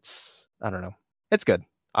 So it's, I don't know, it's good.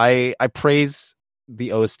 I praise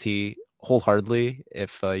the OST wholeheartedly.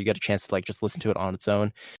 If you get a chance to like just listen to it on its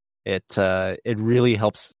own, it really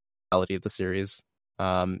helps the quality of the series.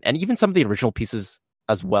 And even some of the original pieces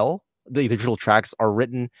as well, the original tracks are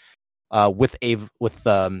written with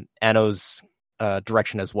Anno's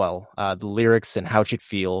direction as well. The lyrics and how it should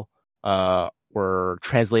feel were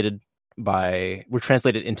translated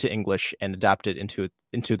into English and adapted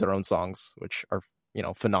into their own songs, which are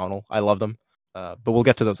phenomenal. I love them, but we'll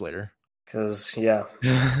get to those later. Because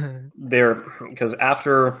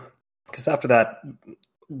after that,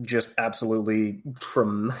 just absolutely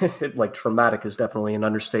traumatic is definitely an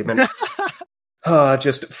understatement.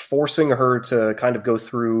 Just forcing her to kind of go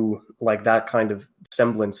through like that kind of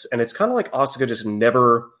semblance, and it's kind of like Asuka just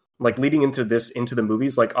never, like, leading into the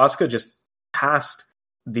movies, like Asuka just past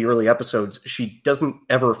the early episodes, she doesn't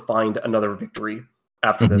ever find another victory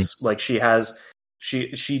after this. Like she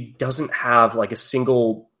doesn't have like a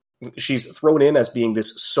single. She's thrown in as being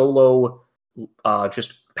this solo,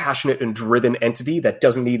 just passionate and driven entity that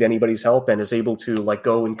doesn't need anybody's help and is able to like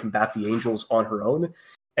go and combat the angels on her own.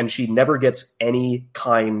 And she never gets any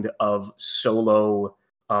kind of solo,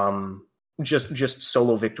 just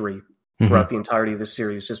solo victory throughout the entirety of this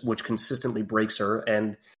series, just which consistently breaks her,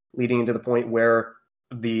 and leading into the point where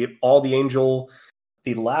the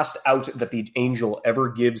last out that the angel ever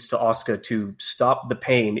gives to Asuka to stop the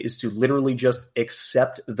pain is to literally just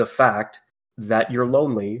accept the fact that you're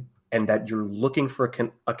lonely and that you're looking for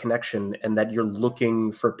a connection, and that you're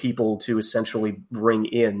looking for people to essentially bring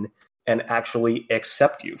in and actually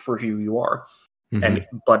accept you for who you are.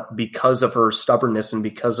 But because of her stubbornness and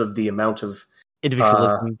because of the amount of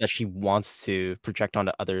individualism that she wants to project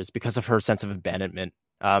onto others, because of her sense of abandonment,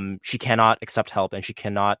 she cannot accept help, and she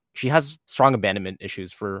has strong abandonment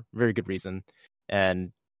issues for very good reason,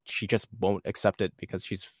 and she just won't accept it because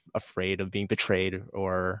she's afraid of being betrayed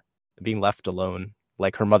or being left alone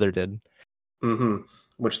like her mother did.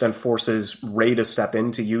 which then forces Rey to step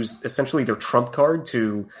in to use essentially their trump card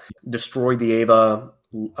to destroy the Eva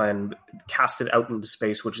and cast it out into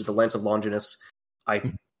space, which is the Lance of Longinus.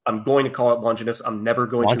 I'm going to call it Longinus. I'm never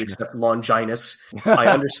going to accept Longinus. I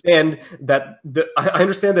understand that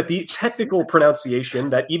the technical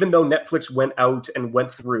pronunciation, that even though Netflix went out and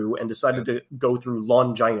went through and decided to go through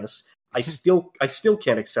Longinus, I still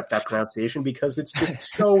can't accept that pronunciation because it's just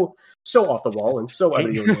so off the wall and so out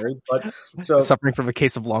of the ordinary. But so suffering from a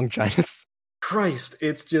case of Longinus. Christ,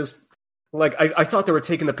 it's just like I thought they were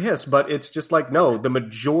taking the piss, but it's just like, no, the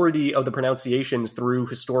majority of the pronunciations through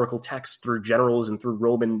historical texts, through generals and through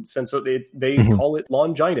Roman sense, they call it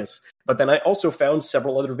Longinus. But then I also found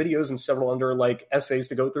several other videos and several other like essays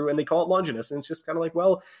to go through, and they call it Longinus. And it's just kind of like,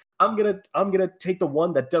 well, I'm gonna take the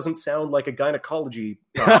one that doesn't sound like a gynecology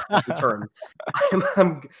term.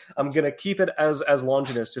 I'm gonna keep it as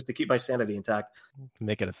Longinus just to keep my sanity intact.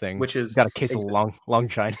 Make it a thing. Which is got a case of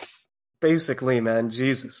Longinus. Basically, man,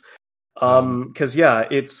 Jesus. Because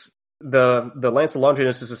it's the Lance of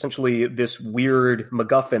Longinus is essentially this weird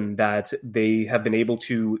MacGuffin that they have been able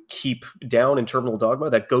to keep down in Terminal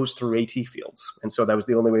Dogma that goes through AT fields, and so that was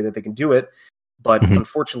the only way that they can do it. But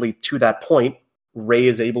unfortunately, to that point, Rey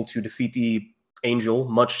is able to defeat the Angel,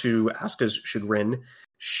 much to Asuka's chagrin.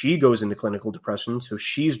 She goes into clinical depression, so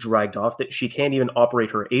she's dragged off. That she can't even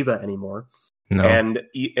operate her Eva anymore. No. And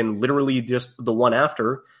literally just the one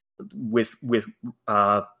after with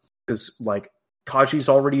because like Kaji's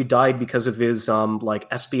already died because of his like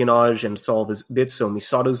espionage and all of his bits, so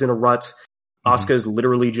Misato's in a rut. Asuka's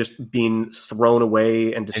literally just being thrown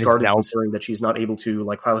away and discarded, considering that she's not able to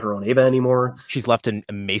like pilot her own Eva anymore. She's left in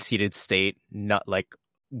emaciated state, not like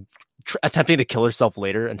attempting to kill herself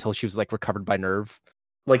later until she was like recovered by nerve.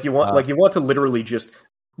 Like you want to literally just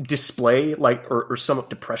display like or sum up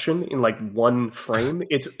depression in like one frame.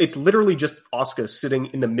 It's literally just Asuka sitting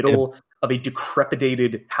in the middle of a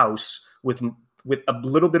decrepitated house with a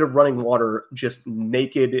little bit of running water, just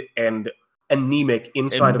naked and anemic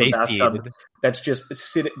inside of a bathtub that's just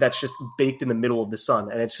baked in the middle of the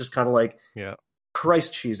sun, and it's just kind of like,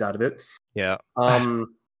 Christ, she's out of it.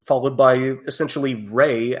 Followed by essentially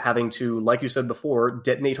Rey having to, like you said before,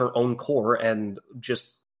 detonate her own core and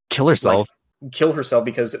just kill herself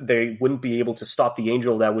because they wouldn't be able to stop the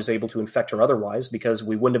Angel that was able to infect her otherwise, because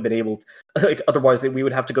we wouldn't have been able to, like, otherwise we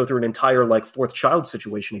would have to go through an entire like fourth child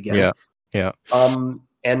situation again.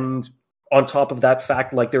 And on top of that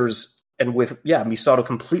fact, like with Misato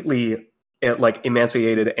completely like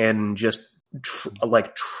emaciated and just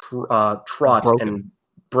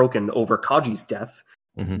broken over Kaji's death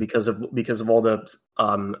because of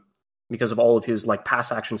all of his like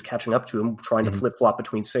past actions catching up to him, trying to flip flop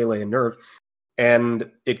between Sele and Nerve. And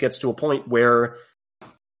it gets to a point where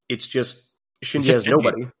it's just Shinji has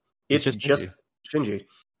nobody. It's just Shinji.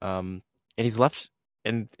 And he's left,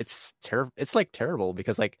 and it's terrible. It's like terrible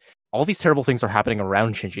because like all these terrible things are happening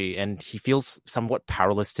around Shinji, and he feels somewhat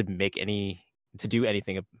powerless to do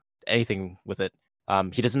anything with it.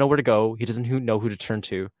 He doesn't know where to go. He doesn't know who to turn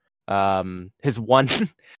to. His one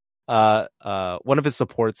of his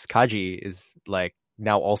supports, Kaji, is like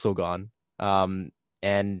now also gone.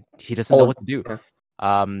 And he doesn't know what to do.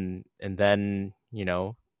 And then,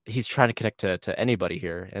 he's trying to connect to anybody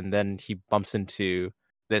here, and then he bumps into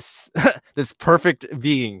this this perfect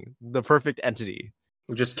being, the perfect entity.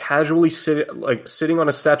 Just casually sitting on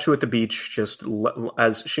a statue at the beach, just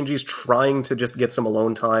as Shinji's trying to just get some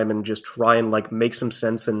alone time and just try and like make some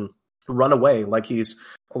sense and run away like he's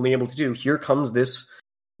only able to do. Here comes this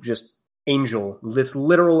just angel, this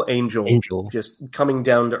literal angel, just coming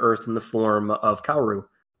down to earth in the form of Kaoru,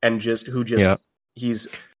 and he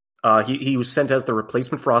was sent as the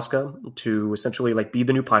replacement for Asuka to essentially like be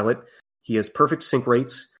the new pilot. He has perfect sync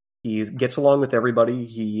rates. He gets along with everybody.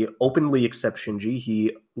 He openly accepts Shinji.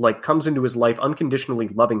 He like comes into his life unconditionally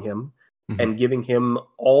loving him and giving him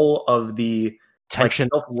all of the like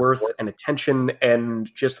self-worth and attention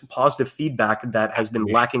and just positive feedback that has been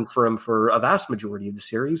lacking for him for a vast majority of the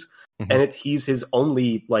series. And he's his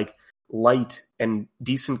only like light and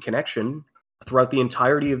decent connection throughout the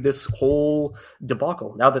entirety of this whole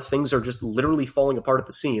debacle. Now that things are just literally falling apart at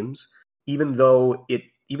the seams, even though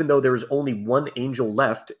there's only one angel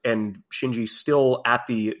left and Shinji's still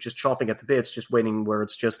just chomping at the bits, just waiting where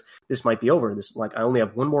it's just, this might be over. This, like, I only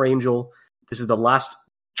have one more angel. This is the last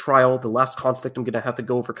trial, the last conflict I'm going to have to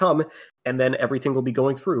go overcome, and then everything will be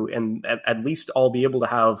going through. And at least I'll be able to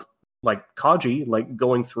have like Kaji, like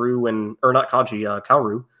going through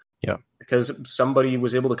Kaoru. Yeah. Because somebody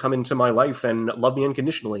was able to come into my life and love me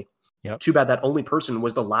unconditionally. Yep. Too bad that only person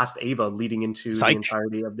was the last Eva leading into the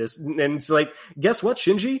entirety of this. And it's like, guess what,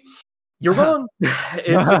 Shinji? You're wrong.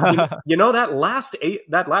 It's that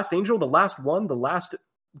last angel, the last one, the last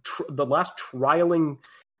trialing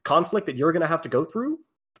conflict that you're going to have to go through.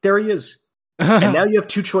 There he is, and now you have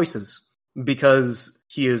two choices because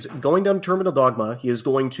he is going down Terminal Dogma. He is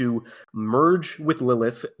going to merge with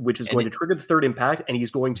Lilith, which is going to trigger the third impact, and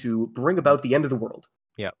he's going to bring about the end of the world.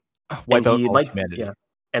 Yeah, wipe out all humanity. Yeah,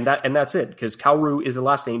 and that's it because Kaoru is the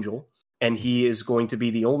last angel, and he is going to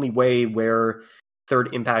be the only way where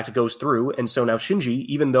third impact goes through. And so now Shinji,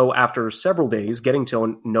 even though after several days getting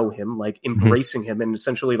to know him, like embracing him and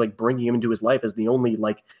essentially like bringing him into his life as the only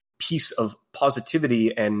like piece of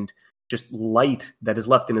positivity and just light that is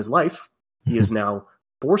left in his life, he is now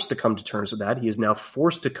forced to come to terms with that. He is now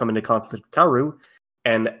forced to come into conflict with Kaoru,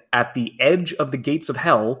 and at the edge of the gates of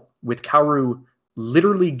hell, with Kaoru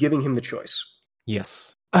literally giving him the choice.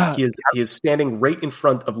 Yes. He is standing right in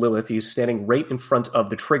front of Lilith. He is standing right in front of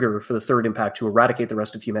the trigger for the third impact to eradicate the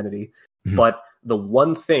rest of humanity. But the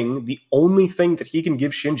only thing that he can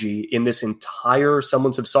give Shinji in this entire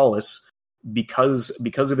Semblance of Solace, because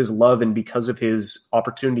of his love and because of his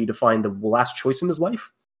opportunity to find the last choice in his life,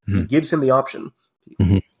 he gives him the option.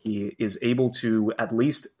 He is able to at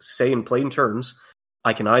least say in plain terms,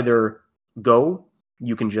 I can either go,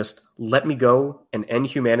 you can just let me go and end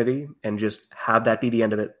humanity and just have that be the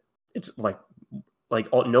end of it. It's like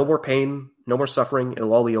no more pain, no more suffering.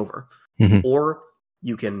 It'll all be over. Or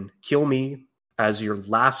you can kill me as your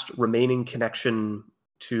last remaining connection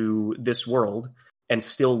to this world and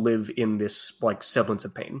still live in this like semblance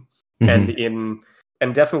of pain.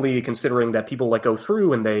 And definitely considering that people like go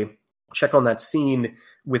through and they check on that scene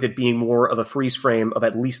with it being more of a freeze frame of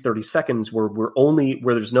at least 30 seconds where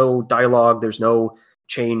there's no dialogue, there's no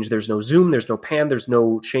change, there's no zoom, there's no pan, there's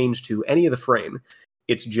no change to any of the frame.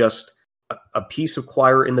 It's just a piece of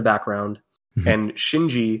choir in the background and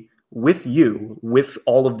Shinji with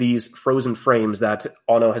all of these frozen frames that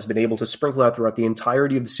Ono has been able to sprinkle out throughout the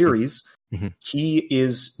entirety of the series. He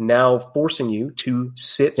is now forcing you to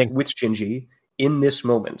sit with Shinji in this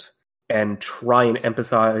moment and try and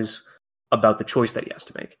empathize about the choice that he has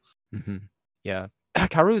to make. Yeah.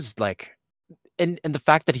 Kaoru's like, and the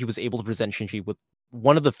fact that he was able to present Shinji with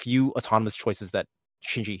one of the few autonomous choices that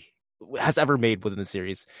Shinji has ever made within the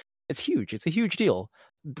series, it's huge. It's a huge deal.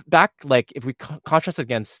 Back, like, if we contrast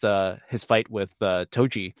against his fight with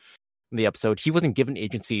Toji in the episode, he wasn't given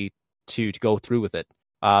agency to go through with it.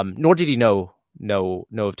 Nor did he know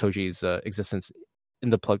of Toji's existence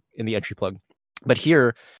in the entry plug. But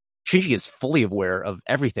here, Shinji is fully aware of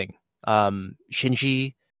everything.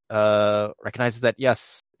 Shinji recognizes that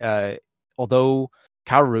yes, although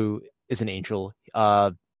Kaoru is an angel,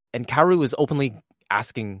 and Kaoru is openly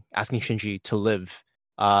asking Shinji to live,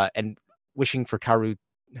 and wishing for Kaoru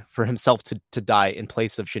for himself to die in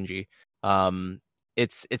place of Shinji.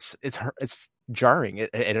 It's jarring.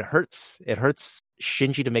 It hurts. It hurts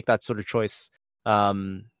Shinji to make that sort of choice.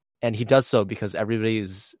 And he does so because everybody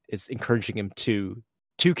is encouraging him to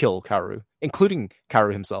kill Kaoru, including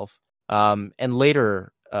Kaoru himself. And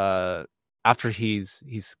later, after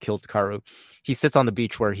he's killed Kaoru, he sits on the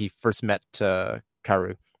beach where he first met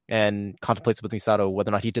Kaoru and contemplates with Misato whether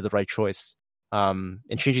or not he did the right choice. In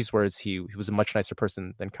Shinji's words, he was a much nicer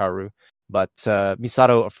person than Kaoru, but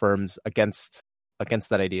Misato affirms against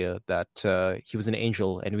that idea that he was an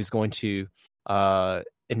angel and he was going to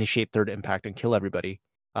initiate third impact and kill everybody.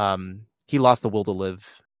 He lost the will to live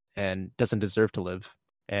and doesn't deserve to live.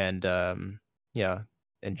 And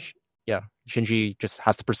Shinji just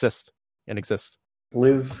has to persist and exist.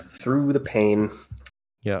 Live through the pain.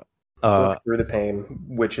 Yeah. Work through the pain,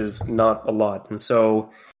 which is not a lot. And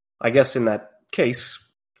so I guess in that case,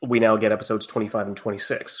 we now get episodes 25 and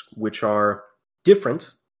 26, which are different,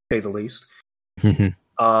 to say the least.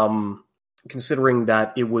 Considering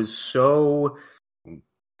that it was so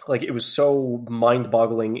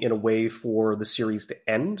mind-boggling in a way for the series to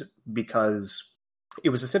end, because it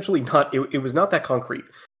was essentially not that concrete.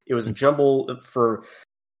 It was a jumble for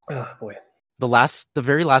the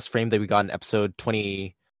very last frame that we got in episode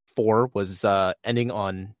 24 was ending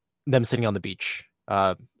on them sitting on the beach,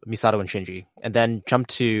 Misato and Shinji, and then jump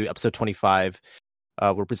to episode 25.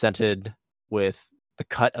 We're presented with the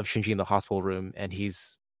cut of Shinji in the hospital room, and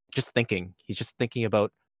he's just thinking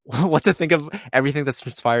about what to think of everything that's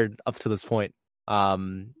transpired up to this point.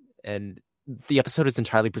 And the episode is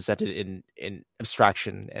entirely presented in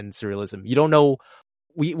abstraction and surrealism. You don't know.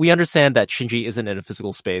 We understand that Shinji isn't in a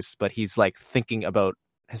physical space, but he's like thinking about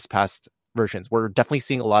his past versions. We're definitely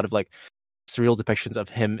seeing a lot of like surreal depictions of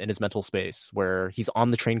him in his mental space, where he's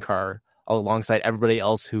on the train car alongside everybody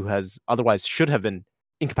else who has otherwise should have been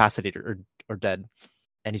incapacitated or dead,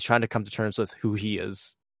 and he's trying to come to terms with who he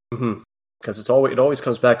is. because it always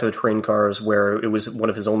comes back to the train cars, where it was one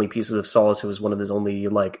of his only pieces of solace. It was one of his only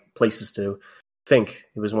like places to think.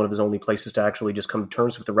 It was one of his only places to actually just come to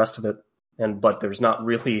terms with the rest of it. But there's not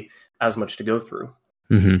really as much to go through,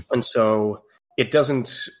 and so it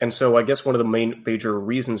doesn't. And so I guess one of the major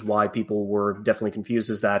reasons why people were definitely confused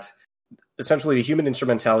is that essentially the Human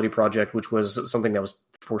Instrumentality Project, which was something that was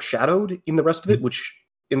foreshadowed in the rest of it, which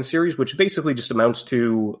in the series, which basically just amounts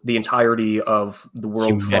to the entirety of the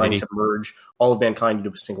world trying to merge all of mankind into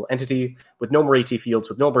a single entity, with no more AT fields,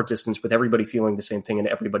 with no more distance, with everybody feeling the same thing and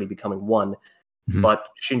everybody becoming one. But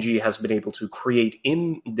Shinji has been able to create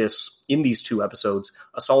in these 2 episodes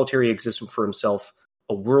a solitary existence for himself,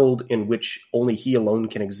 a world in which only he alone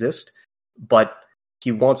can exist. But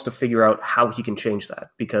he wants to figure out how he can change that,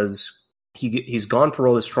 because he's gone through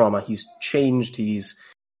all this trauma. He's changed.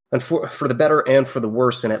 And for the better and for the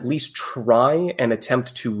worse, and at least try and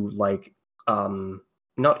attempt to like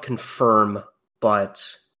not confirm,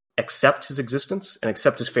 but accept his existence and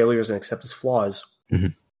accept his failures and accept his flaws.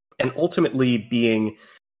 And ultimately being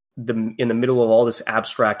in the middle of all this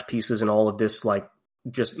abstract pieces and all of this like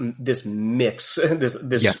just this mix,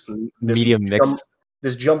 this media mix,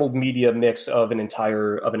 this jumbled media mix of an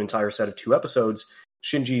entire set of 2 episodes.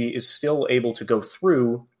 Shinji is still able to go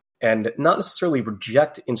through and not necessarily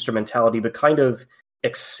reject instrumentality, but kind of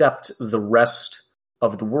accept the rest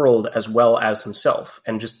of the world as well as himself,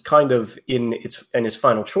 and just kind of in his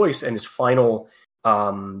final choice and his final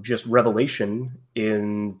just revelation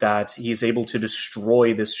in that he's able to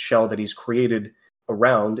destroy this shell that he's created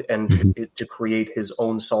around and to create his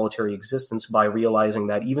own solitary existence by realizing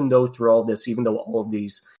that even though all of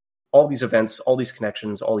these events, all these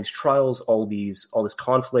connections, all these trials, all this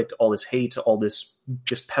conflict, all this hate, all this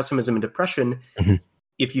just pessimism and depression,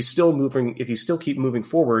 if you still keep moving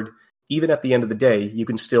forward, even at the end of the day, you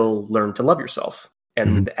can still learn to love yourself.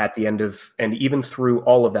 And at the end of, and even through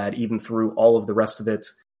all of that, even through all of the rest of it,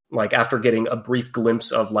 like after getting a brief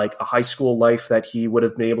glimpse of like a high school life that he would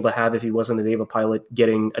have been able to have if he wasn't a naval pilot,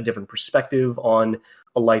 getting a different perspective on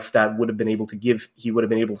a life that he would have been able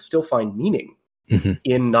to still find meaning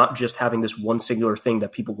in not just having this one singular thing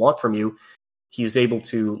that people want from you. He's able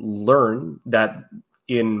to learn that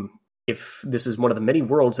if this is one of the many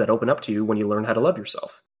worlds that open up to you when you learn how to love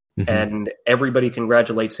yourself. And everybody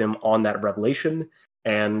congratulates him on that revelation,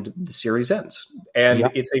 and the series ends.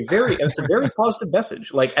 And it's a very positive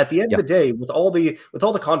message. Like at the end of the day, with all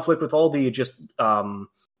the conflict, with all the just with all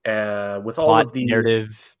plot, of the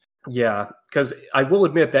narrative, because I will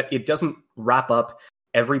admit that it doesn't wrap up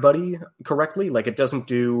everybody correctly. Like it doesn't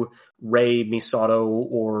do Rei, Misato,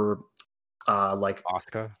 or like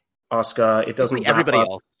Asuka. It doesn't everybody wrap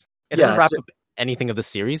up. else. It doesn't wrap up anything of the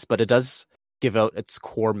series, but it does give out its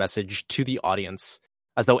core message to the audience,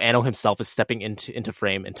 as though Anno himself is stepping into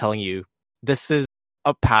frame and telling you this is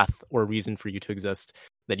a path or a reason for you to exist,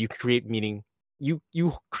 that you create meaning. You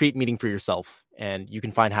create meaning for yourself, and you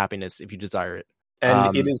can find happiness if you desire it.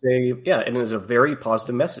 And it is a very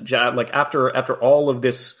positive message. Like after all of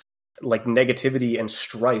this like negativity and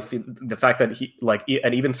strife, the fact that he like,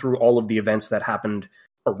 and even through all of the events that happened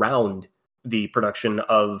around the production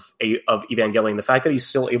of Evangelion, the fact that he's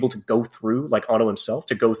still able to go through, like Anno himself,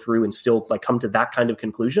 to go through and still like come to that kind of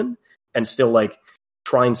conclusion and still like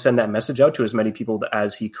try and send that message out to as many people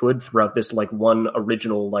as he could throughout this like one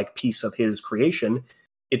original like piece of his creation.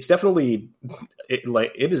 It's definitely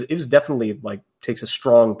it is definitely like takes a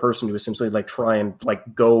strong person to essentially like try and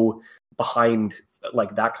like go behind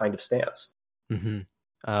like that kind of stance. In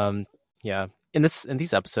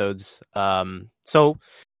these episodes, so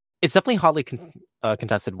it's definitely hotly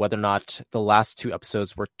contested whether or not the last 2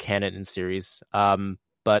 episodes were canon in series.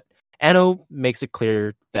 But Anno makes it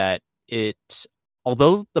clear that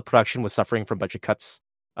although the production was suffering from budget cuts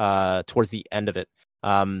towards the end of it,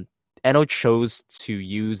 Anno chose to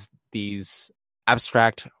use these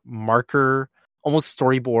abstract marker, almost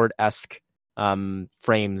storyboard-esque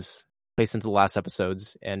frames placed into the last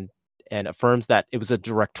episodes, and affirms that it was a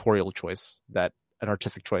directorial choice, that an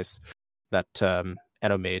artistic choice that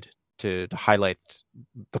Anno made to highlight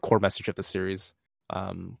the core message of the series,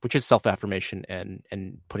 which is self-affirmation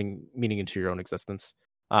and putting meaning into your own existence.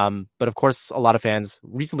 But of course, a lot of fans,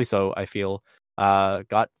 reasonably so, I feel, felt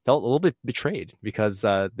a little bit betrayed, because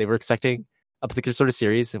they were expecting a particular sort of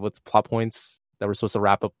series with plot points that were supposed to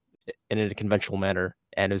wrap up in a conventional manner,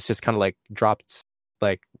 and it's just kind of like dropped.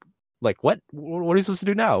 Like what are you supposed to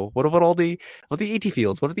do now? What about all the AT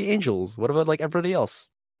fields? What are the angels? What about like everybody else,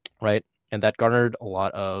 right? And that garnered a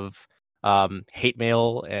lot of hate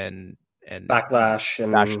mail and backlash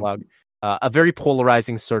and backlog, a very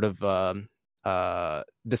polarizing sort of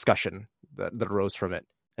discussion that arose from it.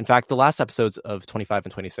 In fact, the last episodes of 25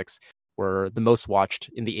 and 26 were the most watched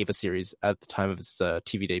in the Eva series at the time of its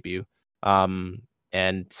TV debut.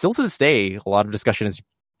 And still to this day, a lot of discussion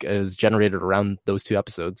is generated around those two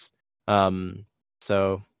episodes.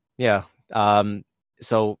 So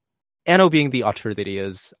Anno, being the auteur that he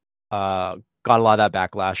is, got a lot of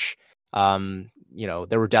that backlash.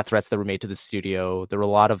 There were death threats that were made to the studio. There were a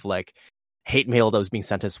lot of like hate mail that was being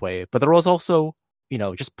sent his way, but there was also,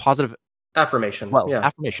 just positive affirmation.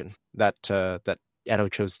 Affirmation that Anno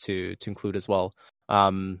chose to include as well.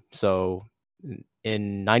 So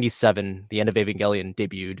in 97, the end of Evangelion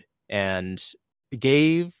debuted and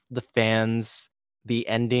gave the fans the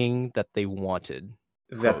ending that they wanted.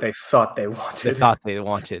 That they thought they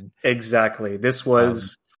wanted. Exactly. This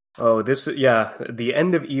was the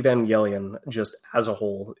end of Evangelion just as a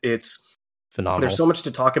whole. It's phenomenal. There's so much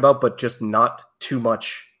to talk about, but just not too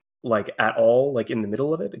much like at all, like in the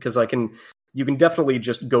middle of it, because you can definitely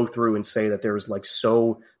just go through and say that there's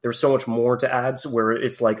so much more to add, where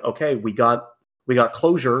it's like, okay, we got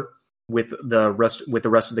closure with the rest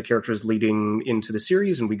of the characters leading into the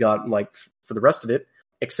series, and we got like for the rest of it,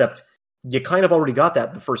 except you kind of already got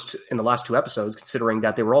that in the last two episodes, considering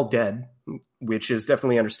that they were all dead, which is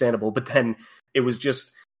definitely understandable. But then it was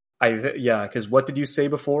just, because what did you say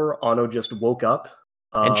before? Anno just woke up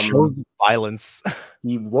and shows violence.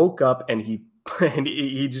 He woke up and he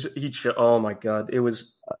oh my god, it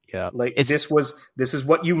was this is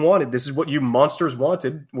what you wanted, this is what you monsters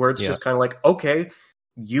wanted, where it's just kind of like, okay,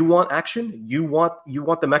 you want action, you want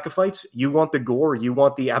the mecha fights, you want the gore, you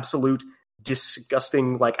want the absolute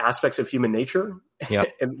disgusting like aspects of human nature,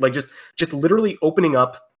 and like just literally opening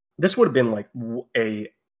up. This would have been like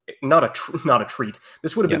not a treat.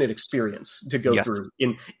 This would have been an experience to go through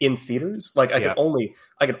in theaters. Like I could only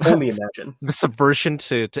imagine the subversion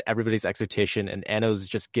to everybody's expectation, and Anno's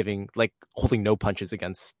just holding no punches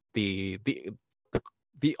against the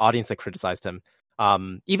audience that criticized him. Not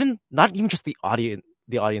even just the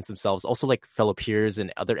audience themselves, also like fellow peers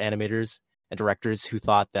and other animators and directors who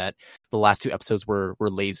thought that the last two episodes were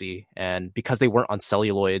lazy, and because they weren't on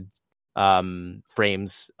celluloid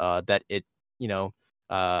frames, that it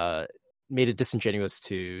made it disingenuous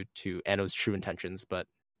to Anno's true intentions. But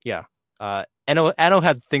Anno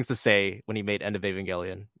had things to say when he made End of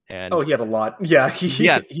Evangelion. And he had a lot. Yeah, he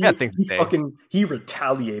had things to say. He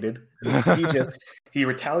retaliated. He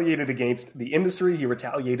retaliated against the industry. He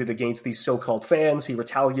retaliated against these so-called fans. He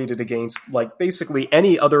retaliated against like basically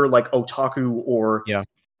any other like otaku or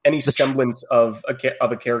any semblance of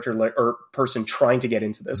a character or person trying to get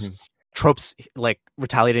into this. Mm-hmm. Tropes, like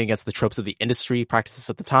retaliating against the tropes of the industry practices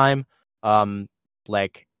at the time.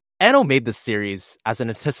 Like Anno made this series as an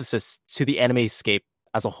antithesis to the anime scape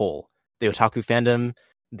as a whole. The otaku fandom,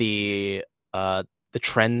 the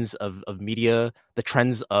trends of media, the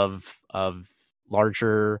trends of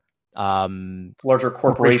larger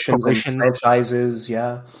corporations and franchises,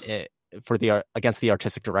 against the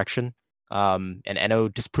artistic direction. And Anno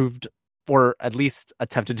disproved, or at least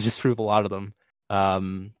attempted to disprove, a lot of them.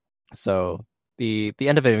 So the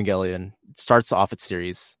End of Evangelion starts off its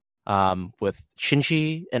series with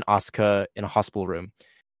Shinji and Asuka in a hospital room,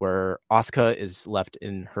 where Asuka is left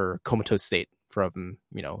in her comatose state from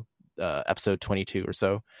episode 22 or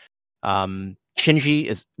so. Shinji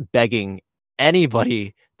is begging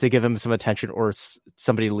anybody to give him some attention or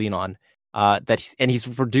somebody to lean on. And he's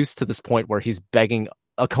reduced to this point where he's begging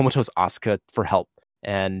a comatose Asuka for help,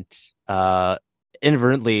 and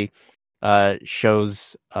inadvertently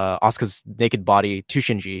shows Asuka's naked body to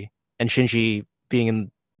Shinji, and Shinji, being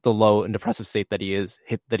in the low and depressive state that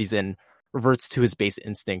he's in, reverts to his base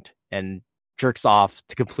instinct and jerks off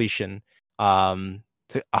to completion to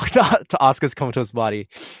Asuka's comatose body,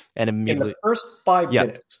 and immediately in the first 5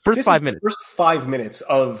 minutes. First 5 minutes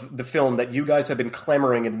of the film that you guys have been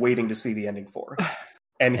clamoring and waiting to see the ending for,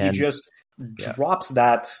 and he just drops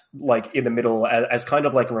that like in the middle as kind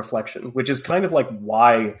of like a reflection, which is kind of like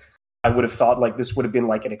why I would have thought like this would have been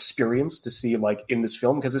like an experience to see like in this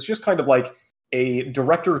film, because it's just kind of like a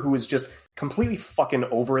director who is just completely fucking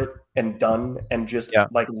over it and done, and just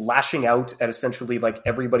like lashing out at essentially like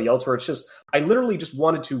everybody else, where it's just, I literally just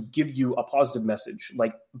wanted to give you a positive message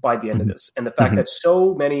like by the end of this. And the fact that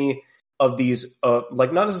so many of these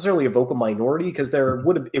like not necessarily a vocal minority, because it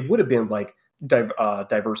would have been like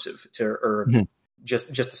diversive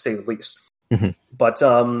just to say the least.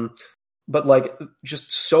 But like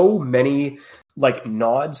just so many like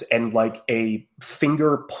nods and like a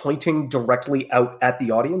finger pointing directly out at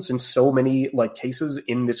the audience in so many like cases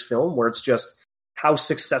in this film, where it's just how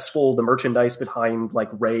successful the merchandise behind like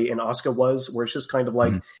Rei and Asuka was, where it's just kind of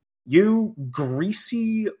like, you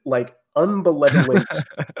greasy like unbenevolent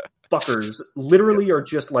fuckers literally are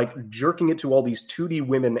just like jerking it to all these 2D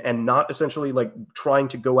women and not essentially like trying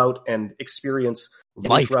to go out and experience and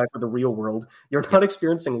interact with the real world. You're not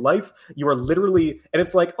experiencing life. You are literally, and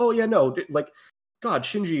it's like, oh yeah, no, like, God,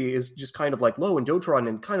 Shinji is just kind of like low and Jotron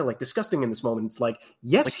and kind of like disgusting in this moment. It's like,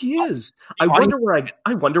 yes, like, he is. I wonder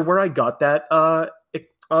where I got that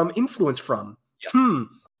influence from. Yes.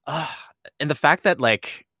 And the fact that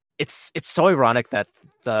like it's so ironic that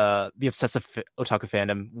the obsessive otaku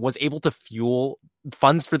fandom was able to fuel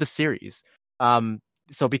funds for the series.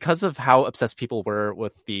 So because of how obsessed people were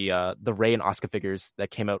with the Rei and Asuka figures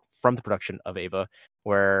that came out from the production of Eva,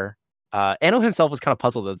 where Anno himself was kind of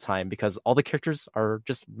puzzled at the time because all the characters are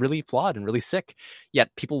just really flawed and really sick,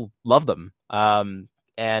 yet people love them.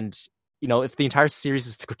 And you know, if the entire series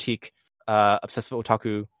is to critique obsessive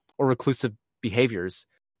otaku or reclusive behaviors,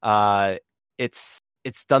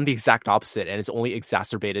 it's done the exact opposite, and it's only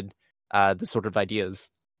exacerbated the sort of ideas.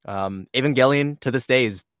 Evangelion to this day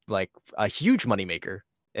is like a huge moneymaker.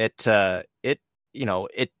 It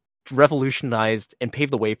revolutionized and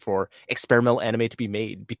paved the way for experimental anime to be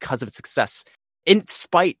made because of its success, in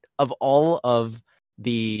spite of all of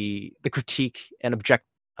the critique and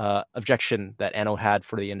objection that Anno had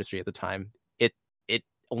for the industry at the time. It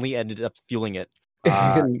only ended up fueling it.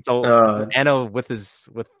 So Anno with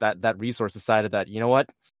that resource decided that, you know what,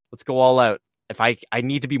 let's go all out. If I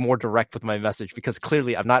need to be more direct with my message because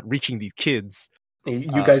clearly I'm not reaching these kids.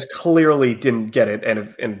 You guys clearly didn't get it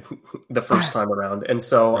and the first time around, and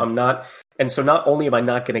so right. Not only am I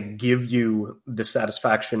not going to give you the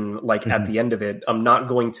satisfaction like at the end of it, I'm not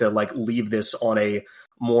going to like leave this on a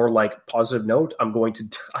more like positive note. I'm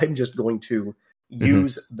just going to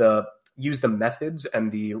use the methods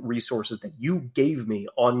and the resources that you gave me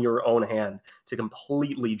on your own hand to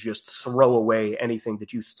completely just throw away anything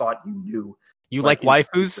that you thought you knew. You like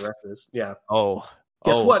waifus? Yeah.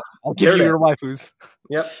 Guess what? I'll give you your waifus.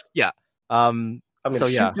 Yep. Yeah. I'm going to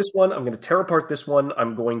shoot this one. I'm going to tear apart this one.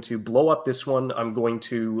 I'm going to blow up this one. I'm going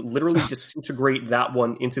to literally disintegrate that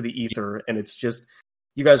one into the ether. And it's just,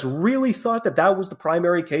 you guys really thought that was the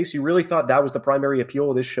primary case? You really thought that was the primary appeal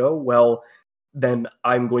of this show? Well, then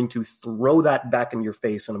I'm going to throw that back in your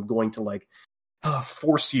face, and I'm going to like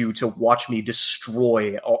force you to watch me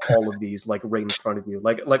destroy all of these like right in front of you.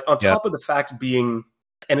 Like on top of the fact being,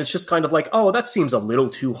 and it's just kind of like, oh, that seems a little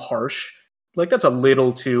too harsh. Like that's a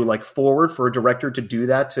little too like forward for a director to do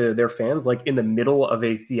that to their fans, like in the middle of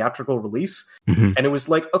a theatrical release. And it was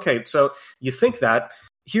like, okay, so you think that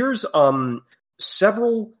here's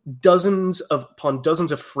several dozens of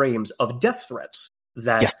frames of death threats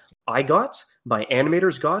that I got, my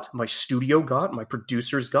animators got, my studio got, my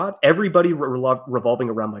producers got, everybody revolving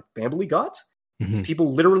around my family got.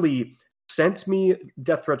 People literally sent me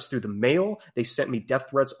death threats through the mail. They sent me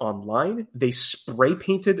death threats online. They spray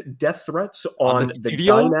painted death threats on the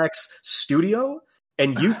Gainax studio.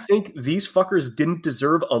 And you think these fuckers didn't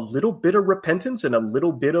deserve a little bit of repentance and a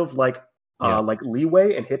little bit of like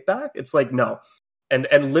leeway and hit back? It's like, no. And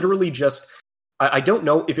literally just, I don't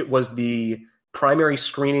know if it was the primary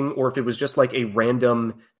screening or if it was just like a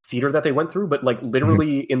random theater that they went through, but like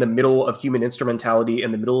literally in the middle of Human Instrumentality,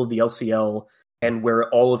 in the middle of the LCL, and where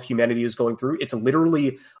all of humanity is going through, it's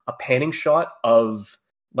literally a panning shot of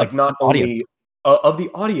like not only of the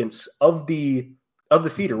audience of the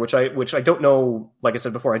theater, which I don't know. Like I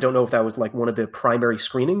said before, I don't know if that was like one of the primary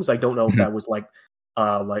screenings. I don't know if that was like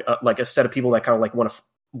a set of people that kind of like want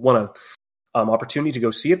a opportunity to go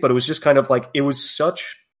see it. But it was just kind of like it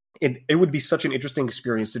would be such an interesting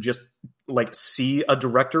experience to just like see a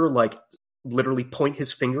director like literally point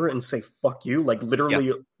his finger and say "fuck you," like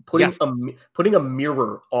literally putting a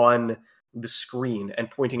mirror on the screen and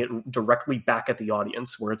pointing it directly back at the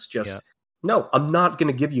audience, where it's just no, I'm not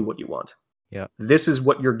going to give you what you want. Yeah, this is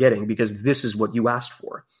what you're getting because this is what you asked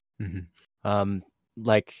for.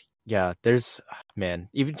 There's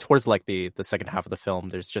even towards like the second half of the film,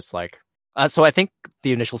 there's just like so I think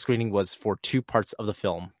the initial screening was for 2 parts of the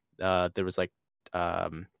film. There was like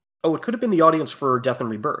it could have been the audience for Death and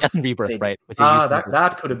Rebirth. Death and Rebirth, right?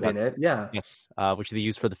 That could have been it. Yeah. Yes, which they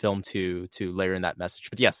used for the film to layer in that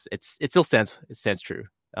message. But yes, it still stands. It stands true.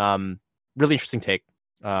 Really interesting take.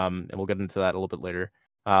 And we'll get into that a little bit later.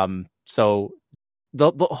 So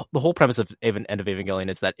the whole premise of End of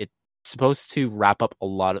Evangelion is that it's supposed to wrap up a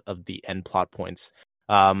lot of the end plot points.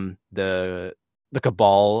 The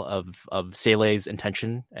cabal of Sele's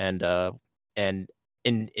intention and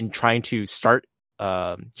in trying to start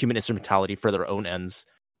Human Instrumentality for their own ends.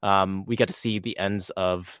 We get to see the ends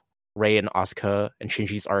of Rei and Asuka and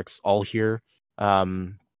Shinji's arcs all here.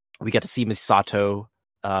 We get to see Misato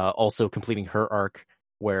also completing her arc,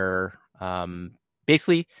 where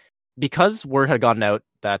Basically, because word had gotten out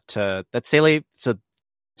that Seele.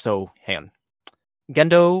 So hang on.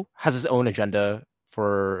 Gendo has his own agenda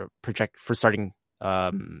for starting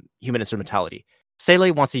human instrumentality.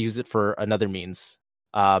 Seele wants to use it for another means.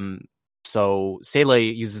 So Seele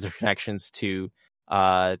uses their connections to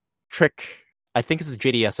trick, I think it's the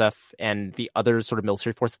JDSF and the other sort of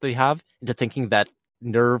military force that they have, into thinking that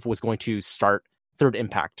NERV was going to start Third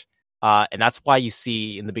Impact. And that's why you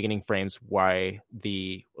see in the beginning frames why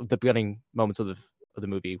the beginning moments of the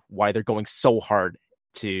movie, why they're going so hard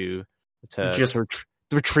to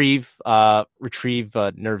retrieve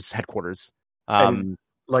NERV's headquarters. And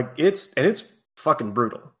it's fucking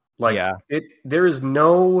brutal. Like, there is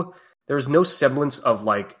no semblance of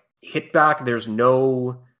like hit back. There's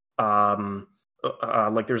no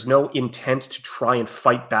there's no intent to try and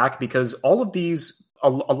fight back, because all of these, a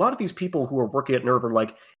lot of these people who are working at NERV are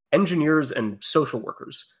like engineers and social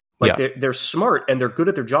workers. Like they're smart and they're good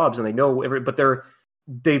at their jobs and they know but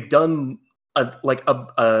they've done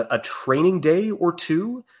a training day or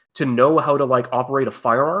two to know how to like operate a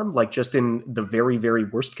firearm, like just in the very, very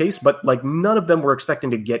worst case. But like none of them were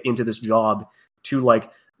expecting to get into this job to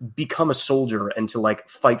like become a soldier and to like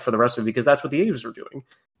fight for the rest of it, because that's what the Aves are doing.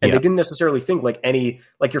 And they didn't necessarily think like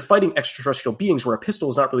you're fighting extraterrestrial beings where a pistol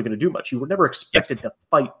is not really going to do much. You were never expected to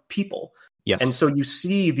fight people. Yes. And so you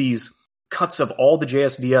see these cuts of all the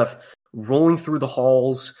JSDF rolling through the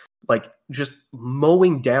halls, like just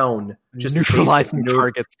mowing down, just neutralizing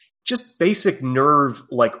targets, just basic NERV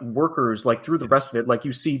like workers, like through the rest of it. Like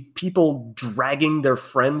you see people dragging their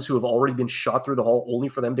friends who have already been shot through the hall only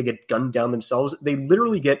for them to get gunned down themselves. They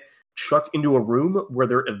literally get chucked into a room where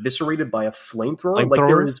they're eviscerated by a flamethrower. Like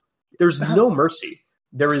there's no mercy.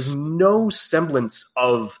 There is no semblance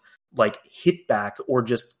of like hit back or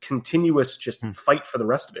just continuous fight for the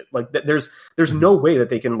rest of it. Like there's no way that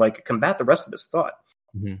they can like combat the rest of this thought.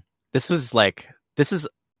 Mm-hmm. This is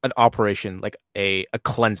an operation, like a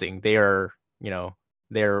cleansing. They're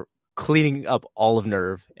cleaning up all of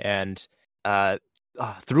NERV, and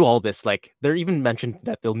through all this, like they're even mentioned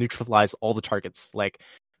that they'll neutralize all the targets. Like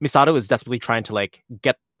Misato is desperately trying to like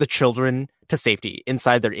get the children to safety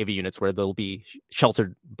inside their AV units, where they'll be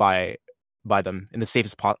sheltered by them in the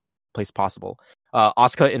safest place possible.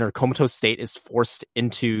 Asuka, in her comatose state, is forced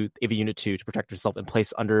into AV Unit 2 to protect herself and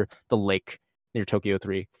placed under the lake near Tokyo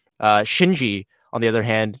 3. Shinji, on the other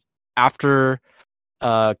hand, after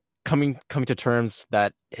coming to terms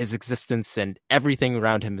that his existence and everything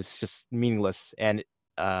around him is just meaningless and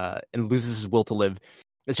loses his will to live,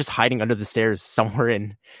 is just hiding under the stairs somewhere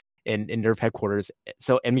in NERV headquarters.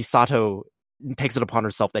 And Misato takes it upon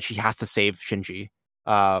herself that she has to save Shinji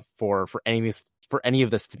for any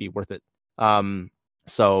of this to be worth it.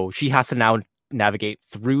 So she has to now navigate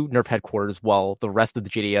through NERV headquarters while the rest of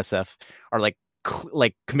the JDSF are like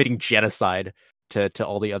committing genocide to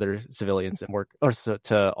all the other civilians and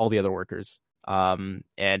to all the other workers. And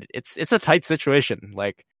it's a tight situation.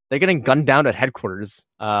 Like they're getting gunned down at headquarters.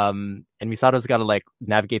 And Misato's got to like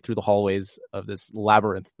navigate through the hallways of this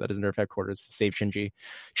labyrinth that is NERV headquarters to save Shinji.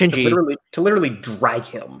 To literally drag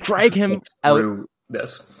him through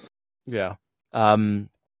this. Yeah.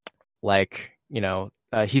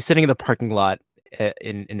 He's sitting in the parking lot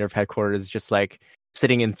in NERV headquarters, just like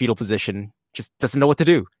sitting in fetal position, just doesn't know what to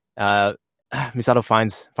do. Misato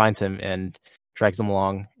finds him and drags him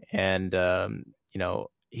along, and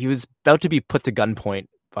he was about to be put to gunpoint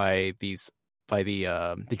by the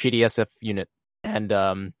JDSF unit, and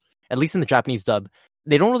at least in the Japanese dub,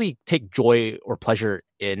 they don't really take joy or pleasure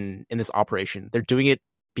in this operation. They're doing it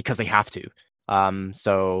because they have to.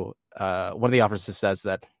 So one of the officers says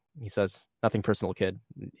that, he says, "Nothing personal, kid,"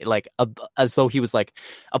 like as though he was like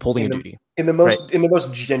upholding a duty in the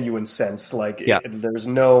most genuine sense. Like there's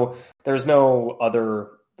no other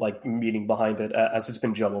like meaning behind it as it's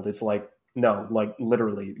been juggled. It's like, no, like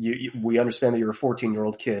literally, we understand that you're a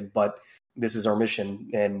 14-year-old kid, but this is our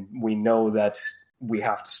mission, and we know that we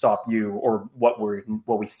have to stop you, or what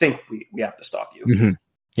we think we have to stop you. Mm-hmm.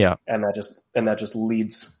 Yeah, and that just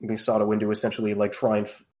leads Misato into essentially like try and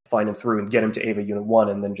find him through and get him to Ava Unit 1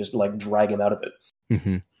 and then just like drag him out of it.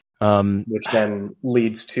 Mm-hmm. Which then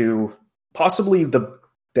leads to possibly the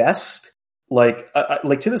best, like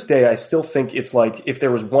to this day, I still think it's like, if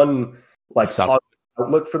there was one like positive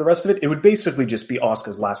outlook for the rest of it, it would basically just be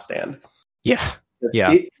Asuka's last stand. Yeah.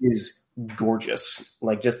 It is gorgeous.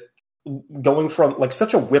 Like just going from like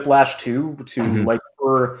such a whiplash to mm-hmm. like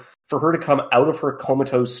for her to come out of her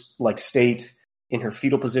comatose like state in her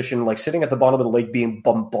fetal position, like sitting at the bottom of the lake being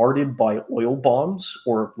bombarded by oil bombs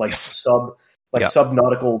or like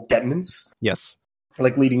subnautical detonants. Yes.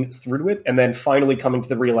 like leading through it, and then finally coming to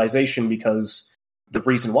the realization, because the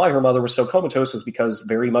reason why her mother was so comatose was because,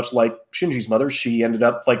 very much like Shinji's mother, she ended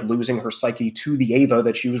up like losing her psyche to the Eva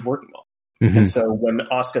that she was working on. Mm-hmm. And so when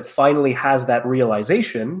Asuka finally has that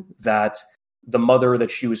realization that the mother that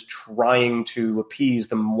she was trying to appease,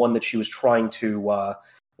 the one that she was trying to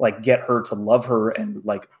like get her to love her and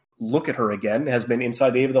like look at her again, has been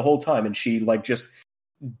inside the Eva the whole time, and she like just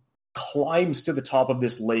climbs to the top of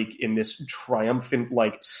this lake in this triumphant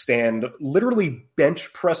like stand, literally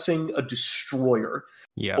bench pressing a destroyer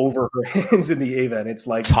over her hands in the Eva, and it's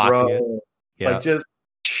like, like just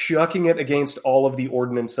chucking it against all of the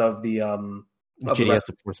ordnance of the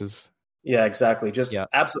JDS forces. Yeah, exactly. Just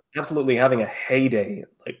absolutely having a heyday,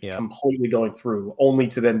 like completely going through, only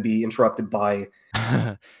to then be interrupted by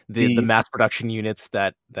the mass production units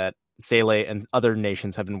that Sele and other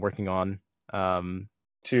nations have been working on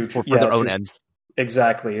for their own ends.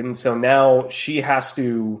 Exactly. And so now she has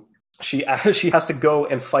to go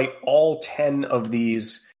and fight all 10 of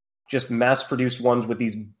these just mass produced ones with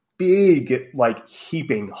these big like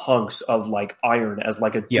heaping hunks of like iron as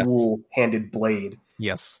like a dual-handed blade.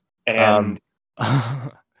 Yes. And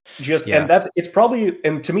and it's probably,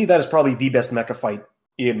 and to me that is probably the best mecha fight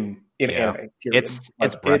in anime. Period.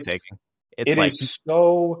 It's breathtaking. It is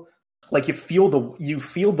so like you feel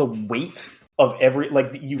the weight of every,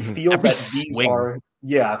 like you feel every that swing.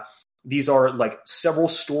 These are like several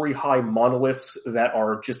story high monoliths that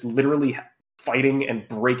are just literally fighting and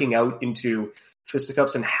breaking out into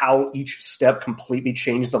fisticuffs, and how each step completely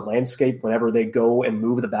changed the landscape whenever they go and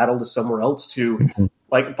move the battle to somewhere else. To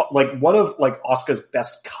like one of like Asuka's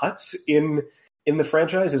best cuts in the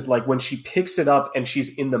franchise is like when she picks it up and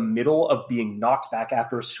she's in the middle of being knocked back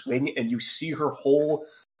after a swing, and you see her whole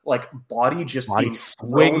like body just being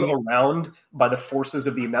thrown around by the forces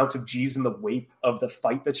of the amount of G's and the weight of the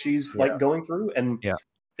fight that she's like going through. And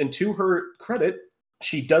to her credit,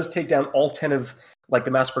 she does take down all 10 of like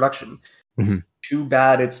the mass production. Mm-hmm. Too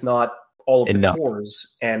bad it's not all of enough. The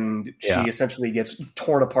cores, and she essentially gets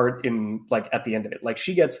torn apart in like at the end of it. Like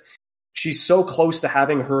she's so close to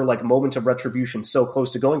having her like moment of retribution, so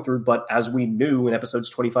close to going through, but as we knew in episodes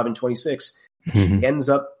 25 and 26, she ends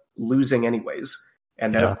up losing anyways.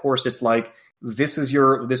 And then of course it's like, this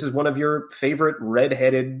is one of your favorite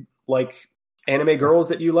redheaded like anime girls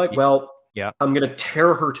that you like. Well, I'm gonna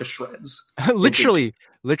tear her to shreds. literally,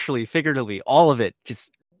 figuratively, all of it.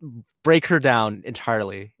 Just break her down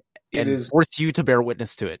entirely and force you to bear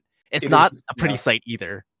witness to it. It's not a pretty sight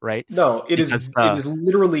either, right? No, it is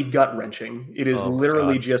literally gut-wrenching. It is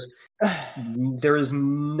literally just, there is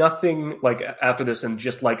nothing like after this, and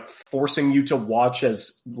just like forcing you to watch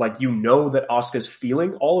as like, you know, that Asuka's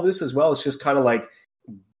feeling all of this as well. It's just kind of like,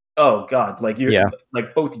 oh god, like you're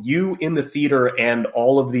like both you in the theater and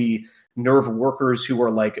all of the nerve workers who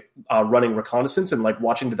are like running reconnaissance and like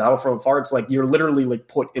watching the battle from afar. It's like you're literally like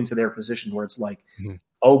put into their position where it's like,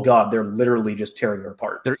 oh god, they're literally just tearing her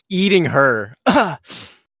apart. They're eating her.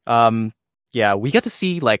 We get to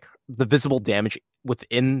see like the visible damage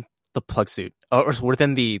within the plug suit, or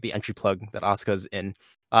within the entry plug that Asuka's in.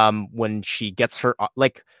 When she gets her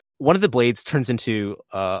like, one of the blades turns into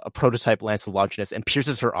a prototype Lance of Longinus and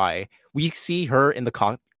pierces her eye. We see her in the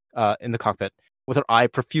cockpit with her eye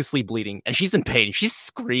profusely bleeding, and she's in pain. She's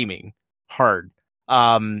screaming hard,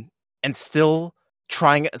 and still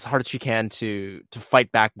trying as hard as she can to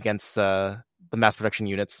fight back against the mass production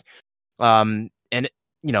units. And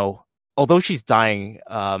you know, although she's dying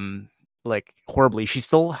like horribly, she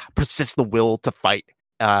still persists the will to fight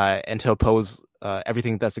and to oppose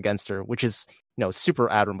everything that's against her, which is, you know, super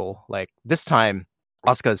admirable. Like this time,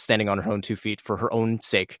 Asuka is standing on her own 2 feet for her own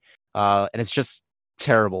sake, and it's just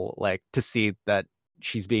terrible, like, to see that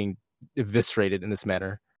she's being eviscerated in this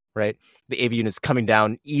manner. Right, the Eva unit is coming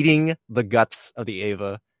down, eating the guts of the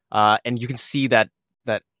Eva, and you can see that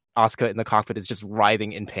Asuka in the cockpit is just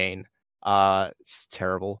writhing in pain. It's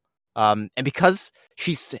terrible. And because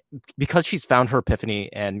she's found her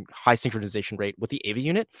epiphany and high synchronization rate with the Eva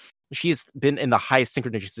unit, she has been in the highest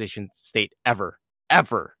synchronization state ever.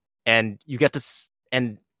 And you get to,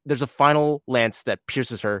 and there's a final lance that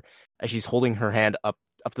pierces her as she's holding her hand up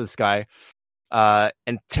to the sky,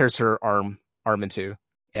 and tears her arm in two.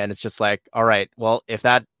 And it's just like, all right, well, if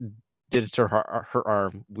that did it to her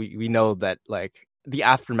arm, we know that, like, the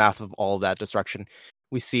aftermath of all of that destruction,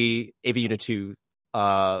 we see Eva Unit 2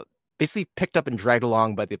 basically picked up and dragged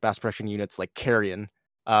along by the mass production units like Carrion.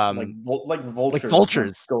 Like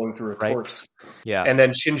vultures going through a corpse. Yeah. And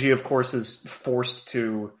then Shinji, of course, is forced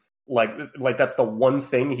to, like that's the one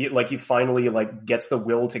thing he finally like gets the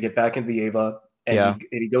will to get back into the Eva, and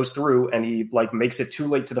he goes through and he like makes it too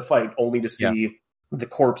late to the fight, only to see the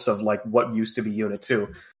corpse of like what used to be Unit 2.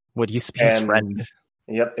 What used to be his friend.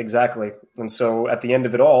 Yep, exactly. And so at the end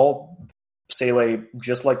of it all, Sele,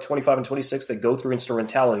 just like 25 and 26, they go through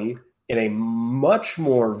instrumentality in a much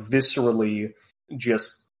more viscerally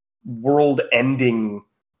just world-ending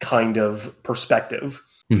kind of perspective.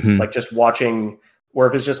 Mm-hmm. Like just watching, where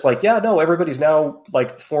if it's just like, yeah, no, everybody's now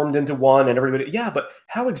like formed into one and everybody, yeah, but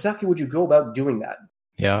how exactly would you go about doing that?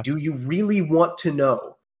 Yeah. Do you really want to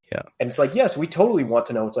know? Yeah. And it's like, yes, we totally want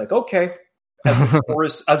to know. It's like, okay,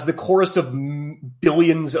 as the chorus of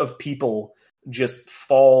billions of people just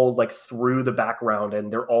fall like through the background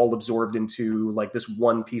and they're all absorbed into like this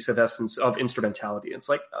one piece of essence of instrumentality. It's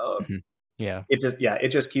like, yeah, it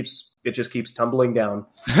just keeps tumbling down.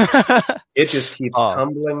 It just keeps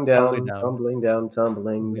tumbling down.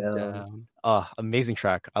 Oh, amazing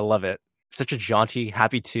track. I love it. Such a jaunty,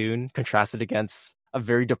 happy tune contrasted against a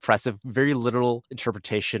very depressive, very literal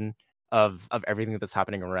interpretation of everything that's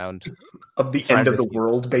happening around. Of the end of the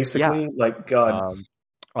world, basically. Yeah. Like, God.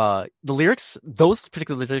 The lyrics, those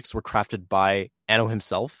particular lyrics were crafted by Anno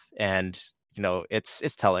himself, and you know,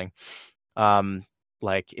 it's telling.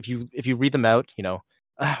 Like if you read them out, you know,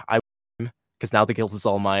 because now the guilt is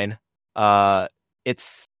all mine.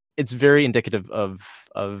 It's very indicative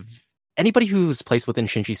of anybody who's placed within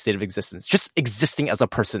Shinji's state of existence, just existing as a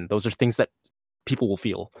person. Those are things that people will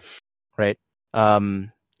feel, right?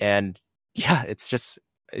 And yeah, it's just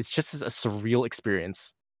a surreal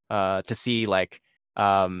experience to see like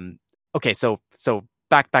okay, so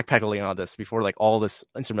backpedaling on this before like all this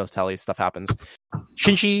instrumentality stuff happens.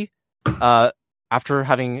 Shinji, after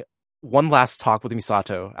having one last talk with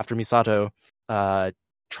Misato, after Misato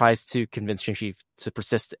tries to convince Shinji to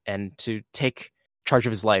persist and to take charge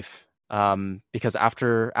of his life, because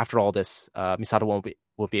after all this, Misato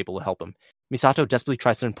won't be able to help him. Misato desperately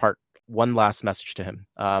tries to impart one last message to him,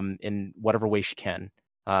 in whatever way she can.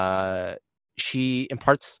 She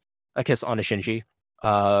imparts a kiss on Shinji.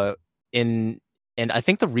 And I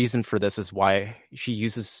think the reason for this is why she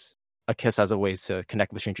uses a kiss as a way to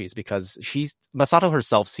connect with Shinji is because Misato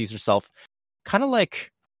herself sees herself kind of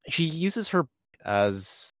like, she uses her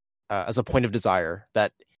as a point of desire,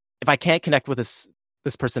 that if I can't connect with this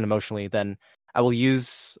person emotionally, then I will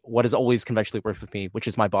use what has always conventionally worked with me, which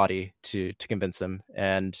is my body, to convince him.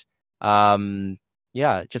 And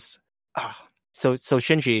yeah, just so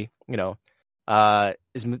Shinji, you know,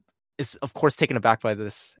 is of course taken aback by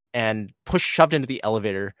this and shoved into the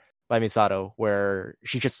elevator by Misato, where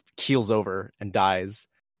she just keels over and dies.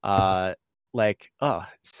 Like,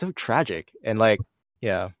 it's so tragic. And like,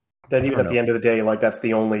 yeah. That even at the end of the day, like that's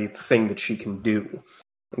the only thing that she can do.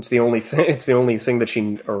 It's the only thing. It's the only thing that she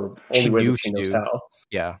way that she knows how.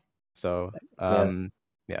 Yeah. So,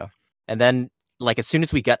 yeah. And then, like, as soon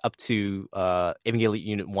as we get up to Evangelion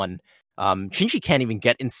Unit 1, Shinji can't even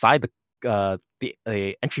get inside the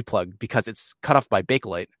entry plug because it's cut off by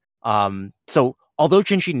Bakelite. So although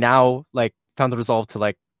Shinji now like found the resolve to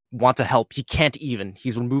like want to help, he can't even.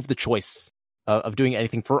 He's removed the choice of doing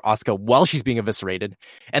anything for Asuka while she's being eviscerated.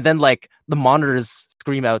 And then like the monitors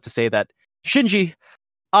scream out to say that Shinji,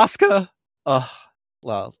 Asuka,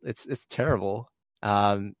 well, it's terrible.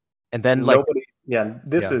 And then like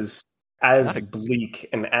this is as bleak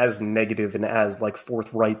and as negative and as like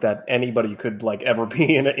forthright that anybody could like ever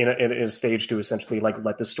be in a stage to essentially like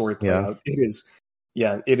let the story play out. It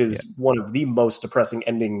is one of the most depressing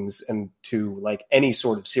endings and to like any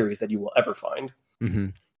sort of series that you will ever find. Mm-hmm.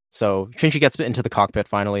 So Shinji gets into the cockpit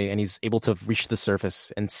finally, and he's able to reach the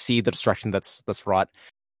surface and see the destruction that's wrought.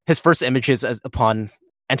 His first images upon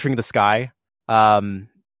entering the sky,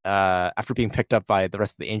 after being picked up by the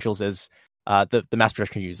rest of the angels, is the mass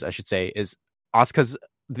production use, I should say, is Asuka's,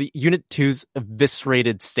 the Unit 2's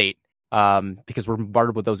eviscerated state, because we're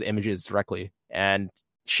bombarded with those images directly. And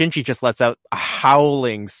Shinji just lets out a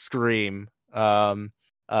howling scream upon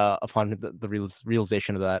the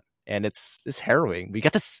realization of that. And it's harrowing. We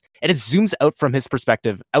get to, and it zooms out from his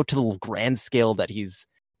perspective out to the grand scale that he's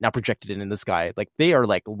now projected in the sky. Like they are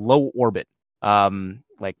like low orbit. And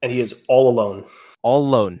he is all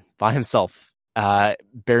alone by himself,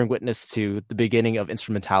 bearing witness to the beginning of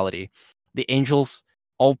instrumentality. The angels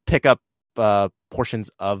all pick up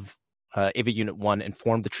portions of Eva Unit 1 and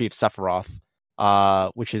form the Tree of Sephiroth,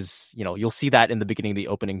 which is, you know, you'll see that in the beginning of the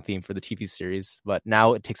opening theme for the TV series, but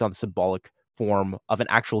now it takes on the symbolic form of an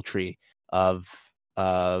actual tree of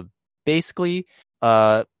basically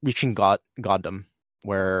reaching goddom,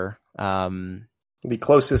 where the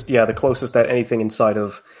closest that anything inside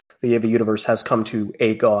of the Eva universe has come to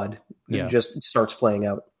a god. It just starts playing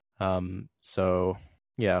out. Meanwhile,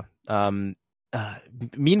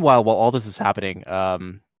 while all this is happening,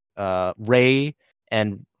 Rei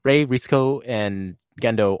And Rei, Ritsuko, and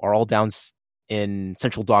Gendo are all down in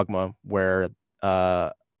Central Dogma, where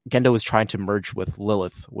Gendo is trying to merge with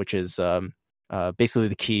Lilith, which is basically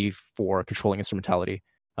the key for controlling instrumentality.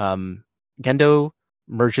 Gendo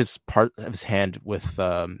merges part of his hand with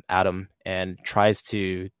Adam and tries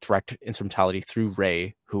to direct instrumentality through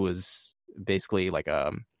Rei, who is basically like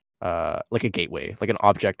a gateway, like an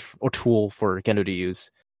object or tool for Gendo to use.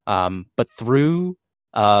 But through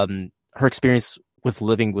her experience with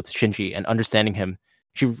living with Shinji and understanding him,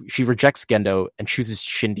 she rejects Gendo and chooses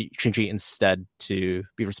Shinji instead to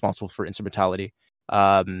be responsible for instrumentality,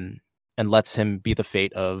 and lets him be the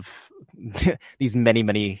fate of these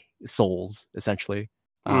many souls, essentially.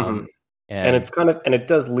 And it's and it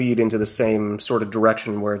does lead into the same sort of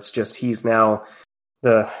direction where it's just he's now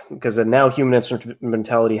because now human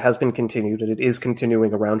instrumentality has been continued and it is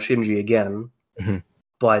continuing around Shinji again,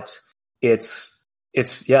 but it's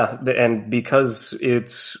and because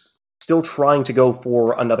it's still trying to go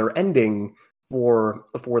for another ending for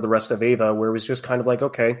the rest of Eva, where it was just kind of like,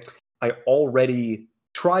 okay, I already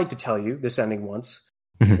tried to tell you this ending once.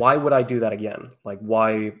 Why would I do that again? Like,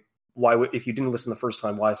 why would, if you didn't listen the first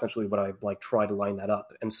time, why essentially would I like try to line that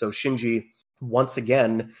up? And so Shinji once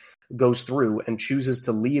again goes through and chooses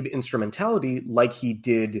to leave instrumentality like he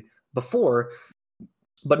did before,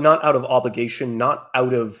 but not out of obligation, not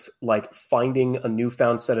out of like finding a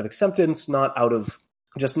newfound set of acceptance, not out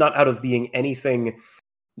of being anything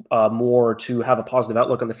more to have a positive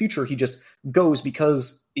outlook on the future. He just goes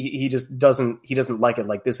because he doesn't like it.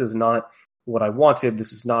 Like, this is not what I wanted.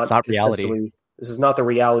 This is not reality. This is not the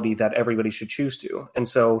reality that everybody should choose to. And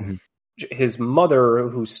so his mother,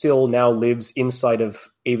 who still now lives inside of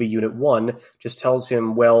Ava Unit 1, just tells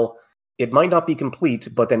him, well, it might not be complete,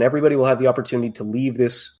 but then everybody will have the opportunity to leave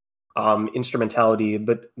this instrumentality,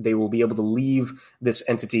 but they will be able to leave this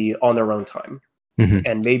entity on their own time.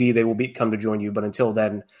 And maybe they will come to join you, but until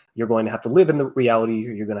then, you're going to have to live in the reality.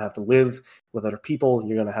 You're going to have to live with other people.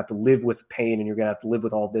 You're going to have to live with pain, and you're going to have to live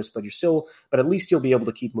with all this. But at least you'll be able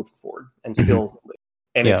to keep moving forward and still live.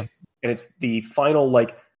 And it's the final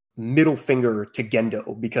like middle finger to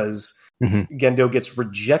Gendo, because Gendo gets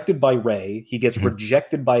rejected by Rei. He gets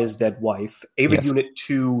rejected by his dead wife. Ava Unit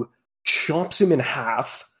 2 chomps him in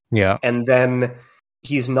half. Yeah, and then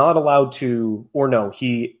he's not allowed to, or no,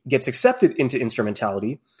 he gets accepted into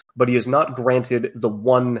instrumentality, but he is not granted the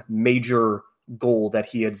one major goal that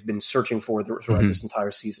he has been searching for throughout this entire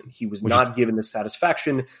season. He was not given the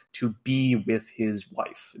satisfaction to be with his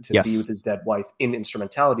wife, to be with his dead wife in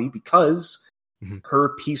instrumentality, because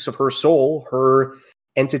her piece of her soul, her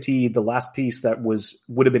entity, the last piece that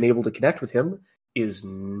would have been able to connect with him, is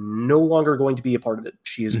no longer going to be a part of it.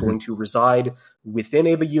 She is going to reside within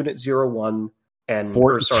Ava Unit 01, and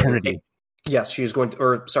eternity. Yes, she is going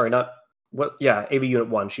to, Ava Unit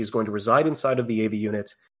 1. She's going to reside inside of the Ava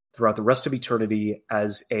Unit throughout the rest of eternity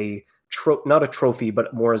as not a trophy,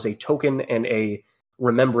 but more as a token and a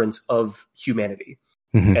remembrance of humanity.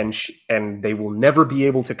 And they will never be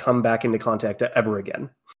able to come back into contact ever again.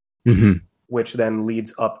 Which then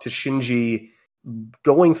leads up to Shinji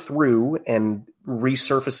going through and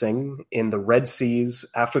resurfacing in the Red Seas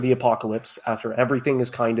after the apocalypse, after everything is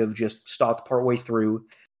kind of just stopped partway through,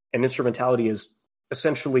 and instrumentality is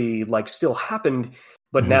essentially like still happened,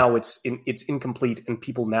 but now it's incomplete, and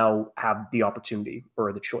people now have the opportunity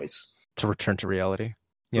or the choice to return to reality.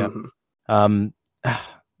 Yeah.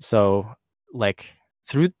 So like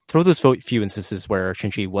through those few instances where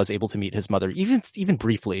Shinji was able to meet his mother, even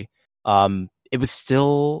briefly, it was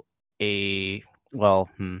still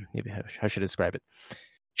maybe how should I describe it?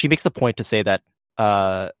 She makes the point to say that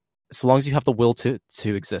so long as you have the will to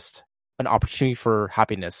exist, an opportunity for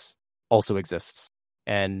happiness also exists.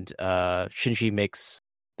 And Shinji makes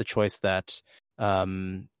the choice that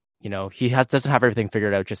he doesn't have everything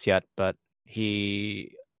figured out just yet, but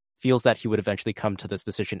he feels that he would eventually come to this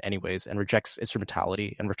decision anyways, and rejects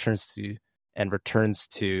instrumentality and returns to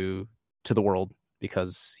the world,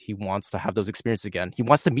 because he wants to have those experiences again. He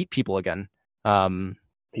wants to meet people again.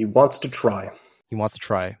 He wants to try.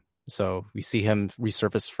 So we see him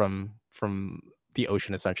resurface from the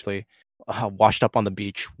ocean, essentially, washed up on the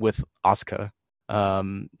beach with Asuka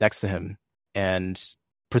next to him, and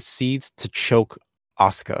proceeds to choke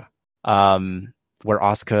Asuka, where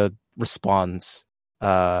Asuka responds,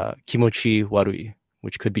 "Kimochi warui,"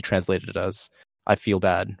 which could be translated as "I feel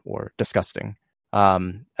bad" or "disgusting,"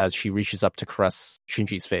 as she reaches up to caress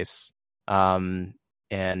Shinji's face, and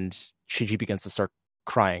Shinji begins to start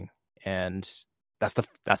crying, and that's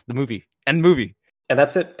the movie. End movie. And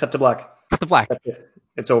that's it. Cut to black. That's it.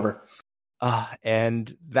 It's over.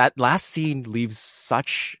 And that last scene leaves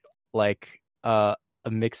such like a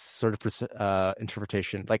mixed sort of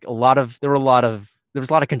interpretation. Like there was a lot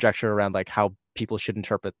of conjecture around like how people should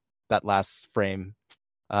interpret that last frame.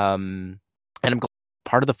 And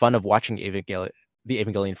part of the fun of watching the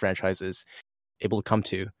Evangelion franchise is able to come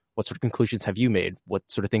to what sort of conclusions have you made? What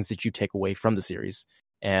sort of things did you take away from the series?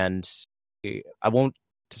 And I won't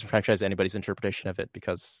disenfranchise anybody's interpretation of it,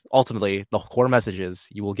 because ultimately the core message is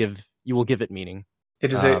you will give it meaning.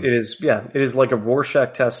 It is like a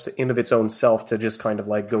Rorschach test in of its own self to just kind of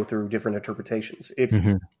like go through different interpretations.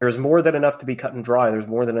 There's more than enough to be cut and dry. There's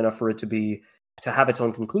more than enough for it to have its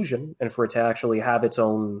own conclusion and for it to actually have its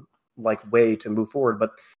own like way to move forward.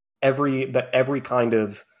 But every kind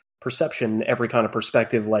of perception, every kind of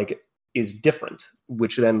perspective, like, is different,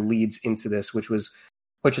 which then leads into this, which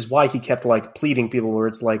is why he kept like pleading people where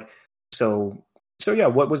it's like, so yeah,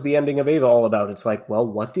 what was the ending of Eva all about? It's like, well,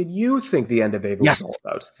 what did you think the end of Eva was all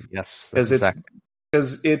about? Yes,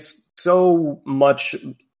 because it's so much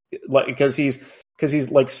like because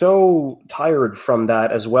he's like so tired from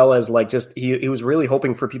that, as well as like just he was really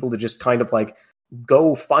hoping for people to just kind of like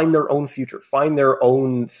go find their own future, find their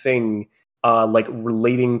own thing, like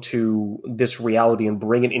relating to this reality and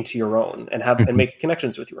bring it into your own and have and make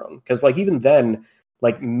connections with your own. Because like even then,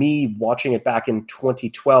 like me watching it back in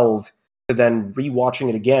 2012 to then rewatching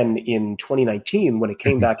it again in 2019 when it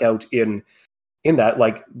came back out in that,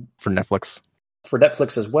 like, for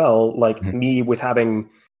Netflix as well, like me with having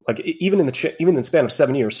like even in the span of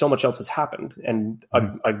 7 years, so much else has happened, and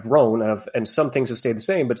I've grown, and some things have stayed the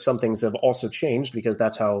same, but some things have also changed, because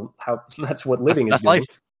that's how that's what living is. Life.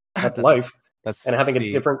 That's life. That's and having a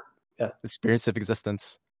different experience of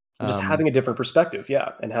existence. Just having a different perspective,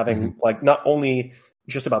 and having like not only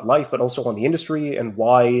just about life, but also on the industry and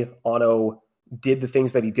why Anno did the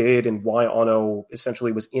things that he did, and why Anno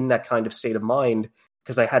essentially was in that kind of state of mind.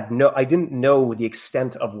 Because I didn't know the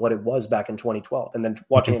extent of what it was back in 2012, and then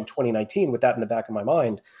watching in 2019 with that in the back of my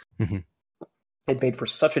mind, it made for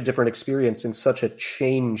such a different experience and such a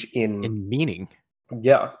change in meaning.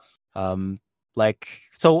 Yeah. Like,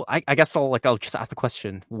 so I guess I'll just ask the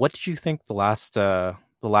question: what did you think the last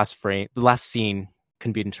scene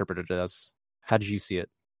can be interpreted as? How did you see it?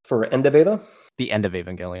 For End of Eva? The end of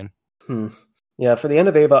Evangelion. Yeah, for the end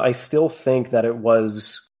of Eva, I still think that it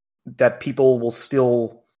was that people will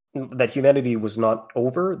still, that humanity was not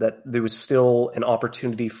over, that there was still an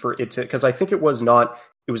opportunity for it to, because I think it was not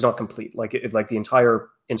complete. Like like the entire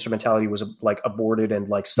instrumentality was like aborted and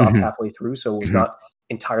like stopped halfway through, so it was not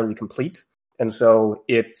entirely complete. And so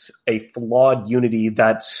it's a flawed unity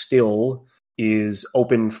that still is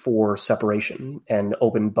open for separation and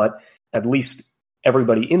open, but at least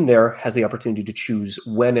everybody in there has the opportunity to choose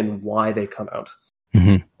when and why they come out.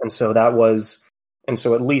 And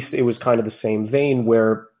so at least it was kind of the same vein,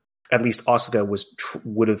 where at least Asuka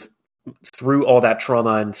would have, through all that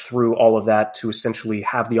trauma and through all of that, to essentially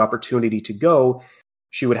have the opportunity to go,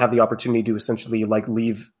 she would have the opportunity to essentially like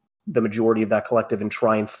leave the majority of that collective and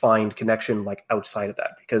try and find connection like outside of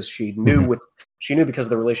that, because she knew because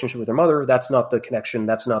of the relationship with her mother, that's not the connection,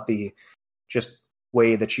 that's not the just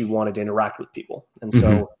way that she wanted to interact with people. And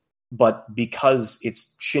so but because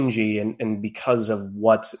it's Shinji and because of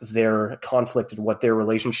what their conflict and what their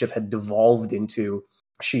relationship had devolved into,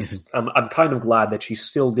 I'm kind of glad that she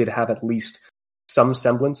still did have at least some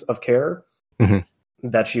semblance of care,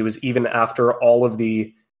 that she was, even after all of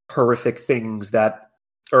the horrific things that,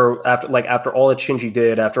 or after all that Shinji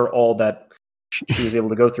did, after all that she was able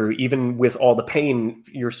to go through, even with all the pain,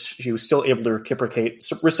 she was still able to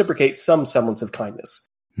reciprocate some semblance of kindness.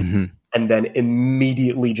 And then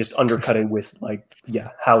immediately just undercut it with like,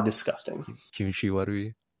 how disgusting. Kimichi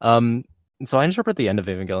Warui. So I interpret the end of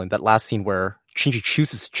Evangelion, that last scene where Shinji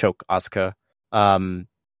chooses to choke Asuka,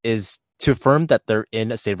 is to affirm that they're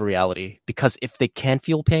in a state of reality. Because if they can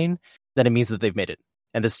feel pain, then it means that they've made it.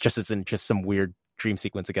 And this just isn't just some weird dream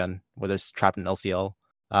sequence again, where they're trapped in LCL.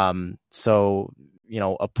 So,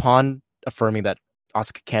 upon affirming that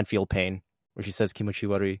Asuka can feel pain, where she says Kimichi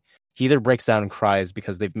Warui, he either breaks down and cries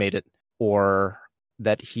because they've made it, or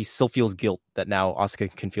that he still feels guilt that now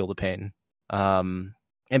Asuka can feel the pain. And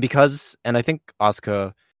I think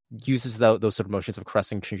Asuka uses those sort of motions of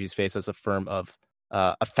caressing Shinji's face as a form of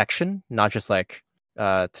affection, not just like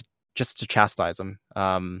to chastise him,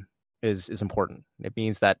 is important. It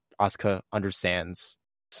means that Asuka understands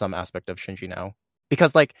some aspect of Shinji now,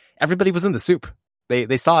 because like everybody was in the soup.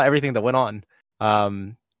 They saw everything that went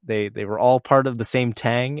on. They were all part of the same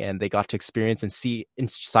tang, and they got to experience and see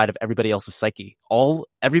inside of everybody else's psyche.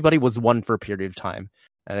 Everybody was one for a period of time,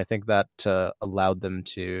 and I think that allowed them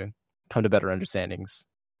to come to better understandings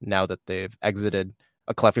now that they've exited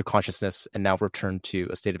a collective consciousness and now return to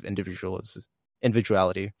a state of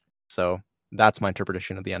individuality. So that's my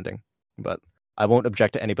interpretation of the ending. But I won't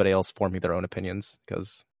object to anybody else forming their own opinions,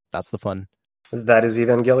 because that's the fun. That is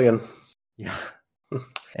Evangelion. Yeah.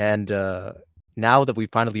 And now that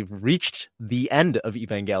we've finally reached the end of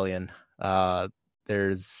Evangelion,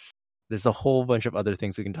 there's a whole bunch of other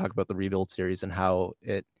things we can talk about the Rebuild series and how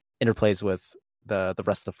it interplays with the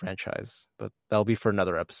rest of the franchise. But that'll be for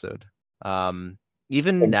another episode.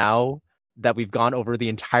 Even now that we've gone over the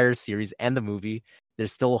entire series and the movie,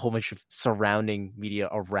 there's still a whole bunch of surrounding media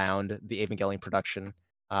around the Evangelion production.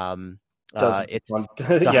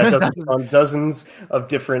 Dozens of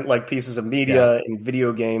different like pieces of media and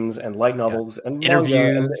video games and light novels and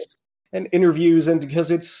interviews and interviews, and because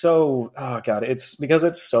it's so because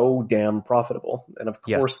it's so damn profitable, and of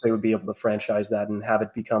course they would be able to franchise that and have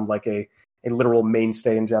it become like a literal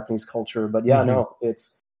mainstay in Japanese culture. But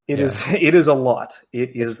it is a lot.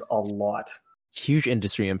 It's a lot. Huge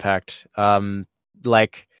industry impact.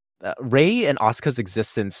 Rei and Asuka's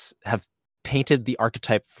existence have painted the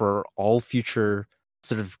archetype for all future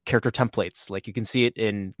sort of character templates. Like you can see it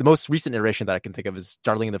in the most recent iteration that I can think of is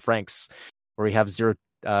Darling in the Franxx, where we have 02.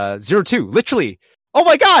 Literally, oh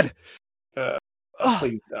my god!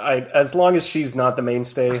 Please, as long as she's not the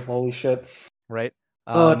mainstay, holy shit! Right?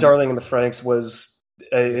 Darling in the Franxx was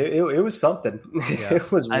it was something. Yeah.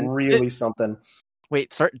 It was really something.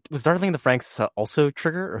 Wait, was Darling in the Franxx also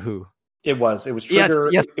Trigger or who? It was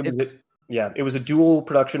Trigger. Yes, it was a dual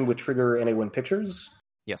production with Trigger and A1 Pictures.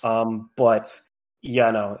 Yes. But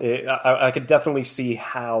I could definitely see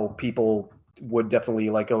how people would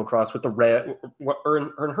definitely like go across with the red, or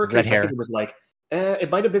in her case, I think it was like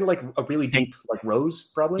it might have been like a really deep like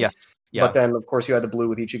rose, probably. Yes. Yeah. But then of course you had the blue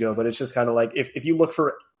with Ichigo. But it's just kind of like if you look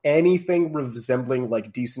for anything resembling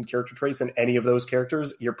like decent character traits in any of those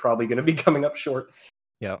characters, you're probably going to be coming up short.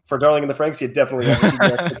 Yeah. For Darling in the Franxx, you definitely have to keep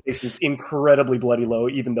your expectations incredibly bloody low,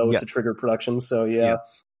 even though it's a Trigger production. So yeah.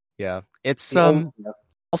 It's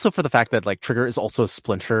also for the fact that like Trigger is also a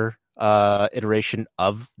Splinter iteration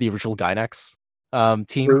of the original Gainax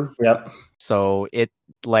team. True. Yeah. So it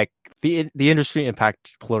like the industry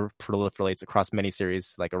impact proliferates across many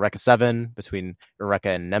series, like Eureka 7 between Eureka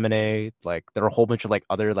and Nemone. Like there are a whole bunch of like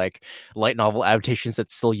other like light novel adaptations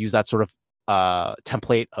that still use that sort of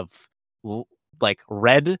template of like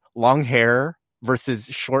red long hair versus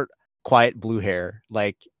short quiet blue hair.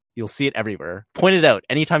 Like you'll see it everywhere. Point it out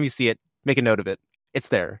anytime you see it. Make a note of it. It's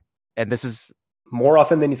there, and this is more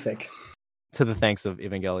often than you think. To the thanks of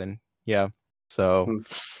Evangelion. Yeah. So.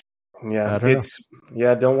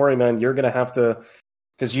 Don't worry, man. You're gonna have to,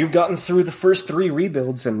 because you've gotten through the first 3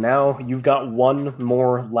 rebuilds, and now you've got one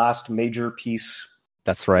more last major piece.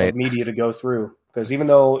 That's right. Of media to go through. Because even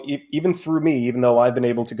though I've been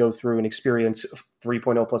able to go through and experience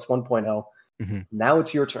 3.0 plus 1.0, now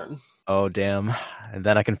it's your turn. Oh, damn. And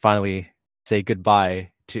then I can finally say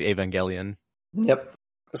goodbye to Evangelion. Yep.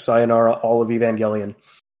 Sayonara, all of Evangelion.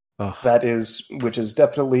 Oh. Which is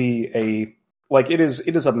definitely it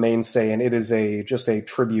is a mainstay, and it is just a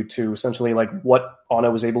tribute to essentially like what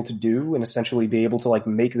Anno was able to do, and essentially be able to like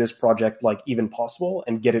make this project like even possible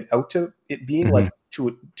and get it out to it being like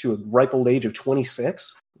to a ripe old age of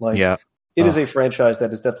 26. It is a franchise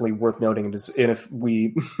that is definitely worth noting. And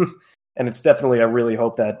it's definitely, I really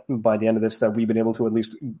hope that by the end of this that we've been able to at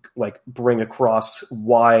least like bring across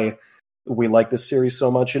why we like this series so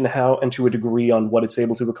much, and to a degree on what it's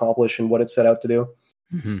able to accomplish and what it set out to do.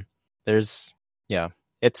 Mm-hmm. It was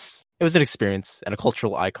an experience and a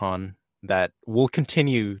cultural icon that will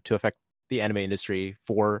continue to affect the anime industry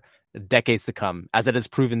for decades to come, as it has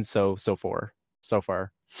proven so far.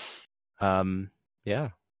 I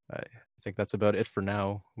think that's about it for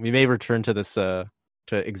now. We may return to this to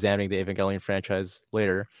examining the Evangelion franchise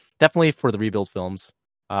later, definitely for the Rebuild films,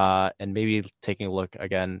 and maybe taking a look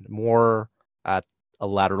again more at a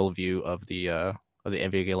lateral view of the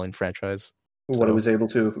Evangelion franchise. What it was able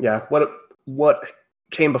to, what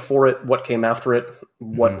came before it, what came after it,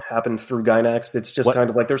 what happened through Gainax. It's just kind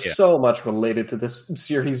of like there's so much related to this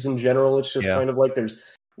series in general. It's just kind of like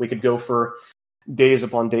we could go for days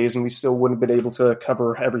upon days and we still wouldn't have been able to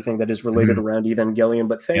cover everything that is related around Evangelion.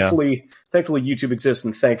 But thankfully YouTube exists,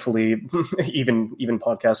 and thankfully even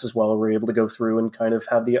podcasts as well, we're able to go through and kind of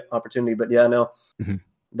have the opportunity. But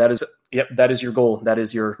that is your goal. That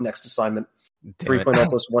is your next assignment. 3.0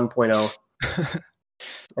 plus 1.0.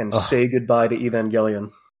 And say goodbye to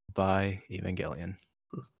Evangelion. Bye, Evangelion.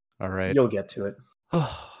 All right. You'll get to it. And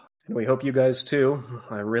we hope you guys too.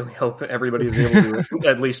 I really hope everybody is able to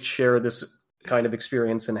at least share this kind of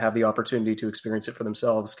experience and have the opportunity to experience it for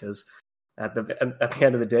themselves, because at the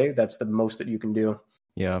end of the day, that's the most that you can do.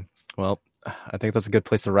 Yeah. Well, I think that's a good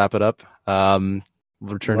place to wrap it up. We'll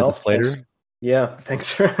return to this later. Thanks. Yeah, thanks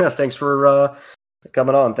for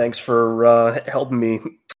coming on. Thanks for helping me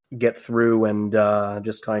get through and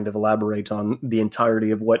just kind of elaborate on the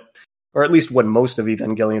entirety of what, or at least what most of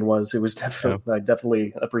Evangelion was. It was definitely, I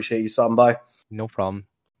definitely appreciate you stopping by. No problem.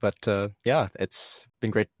 But yeah, it's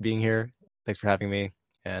been great being here. Thanks for having me.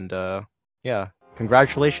 And yeah,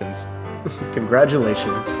 congratulations.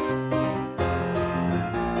 Congratulations.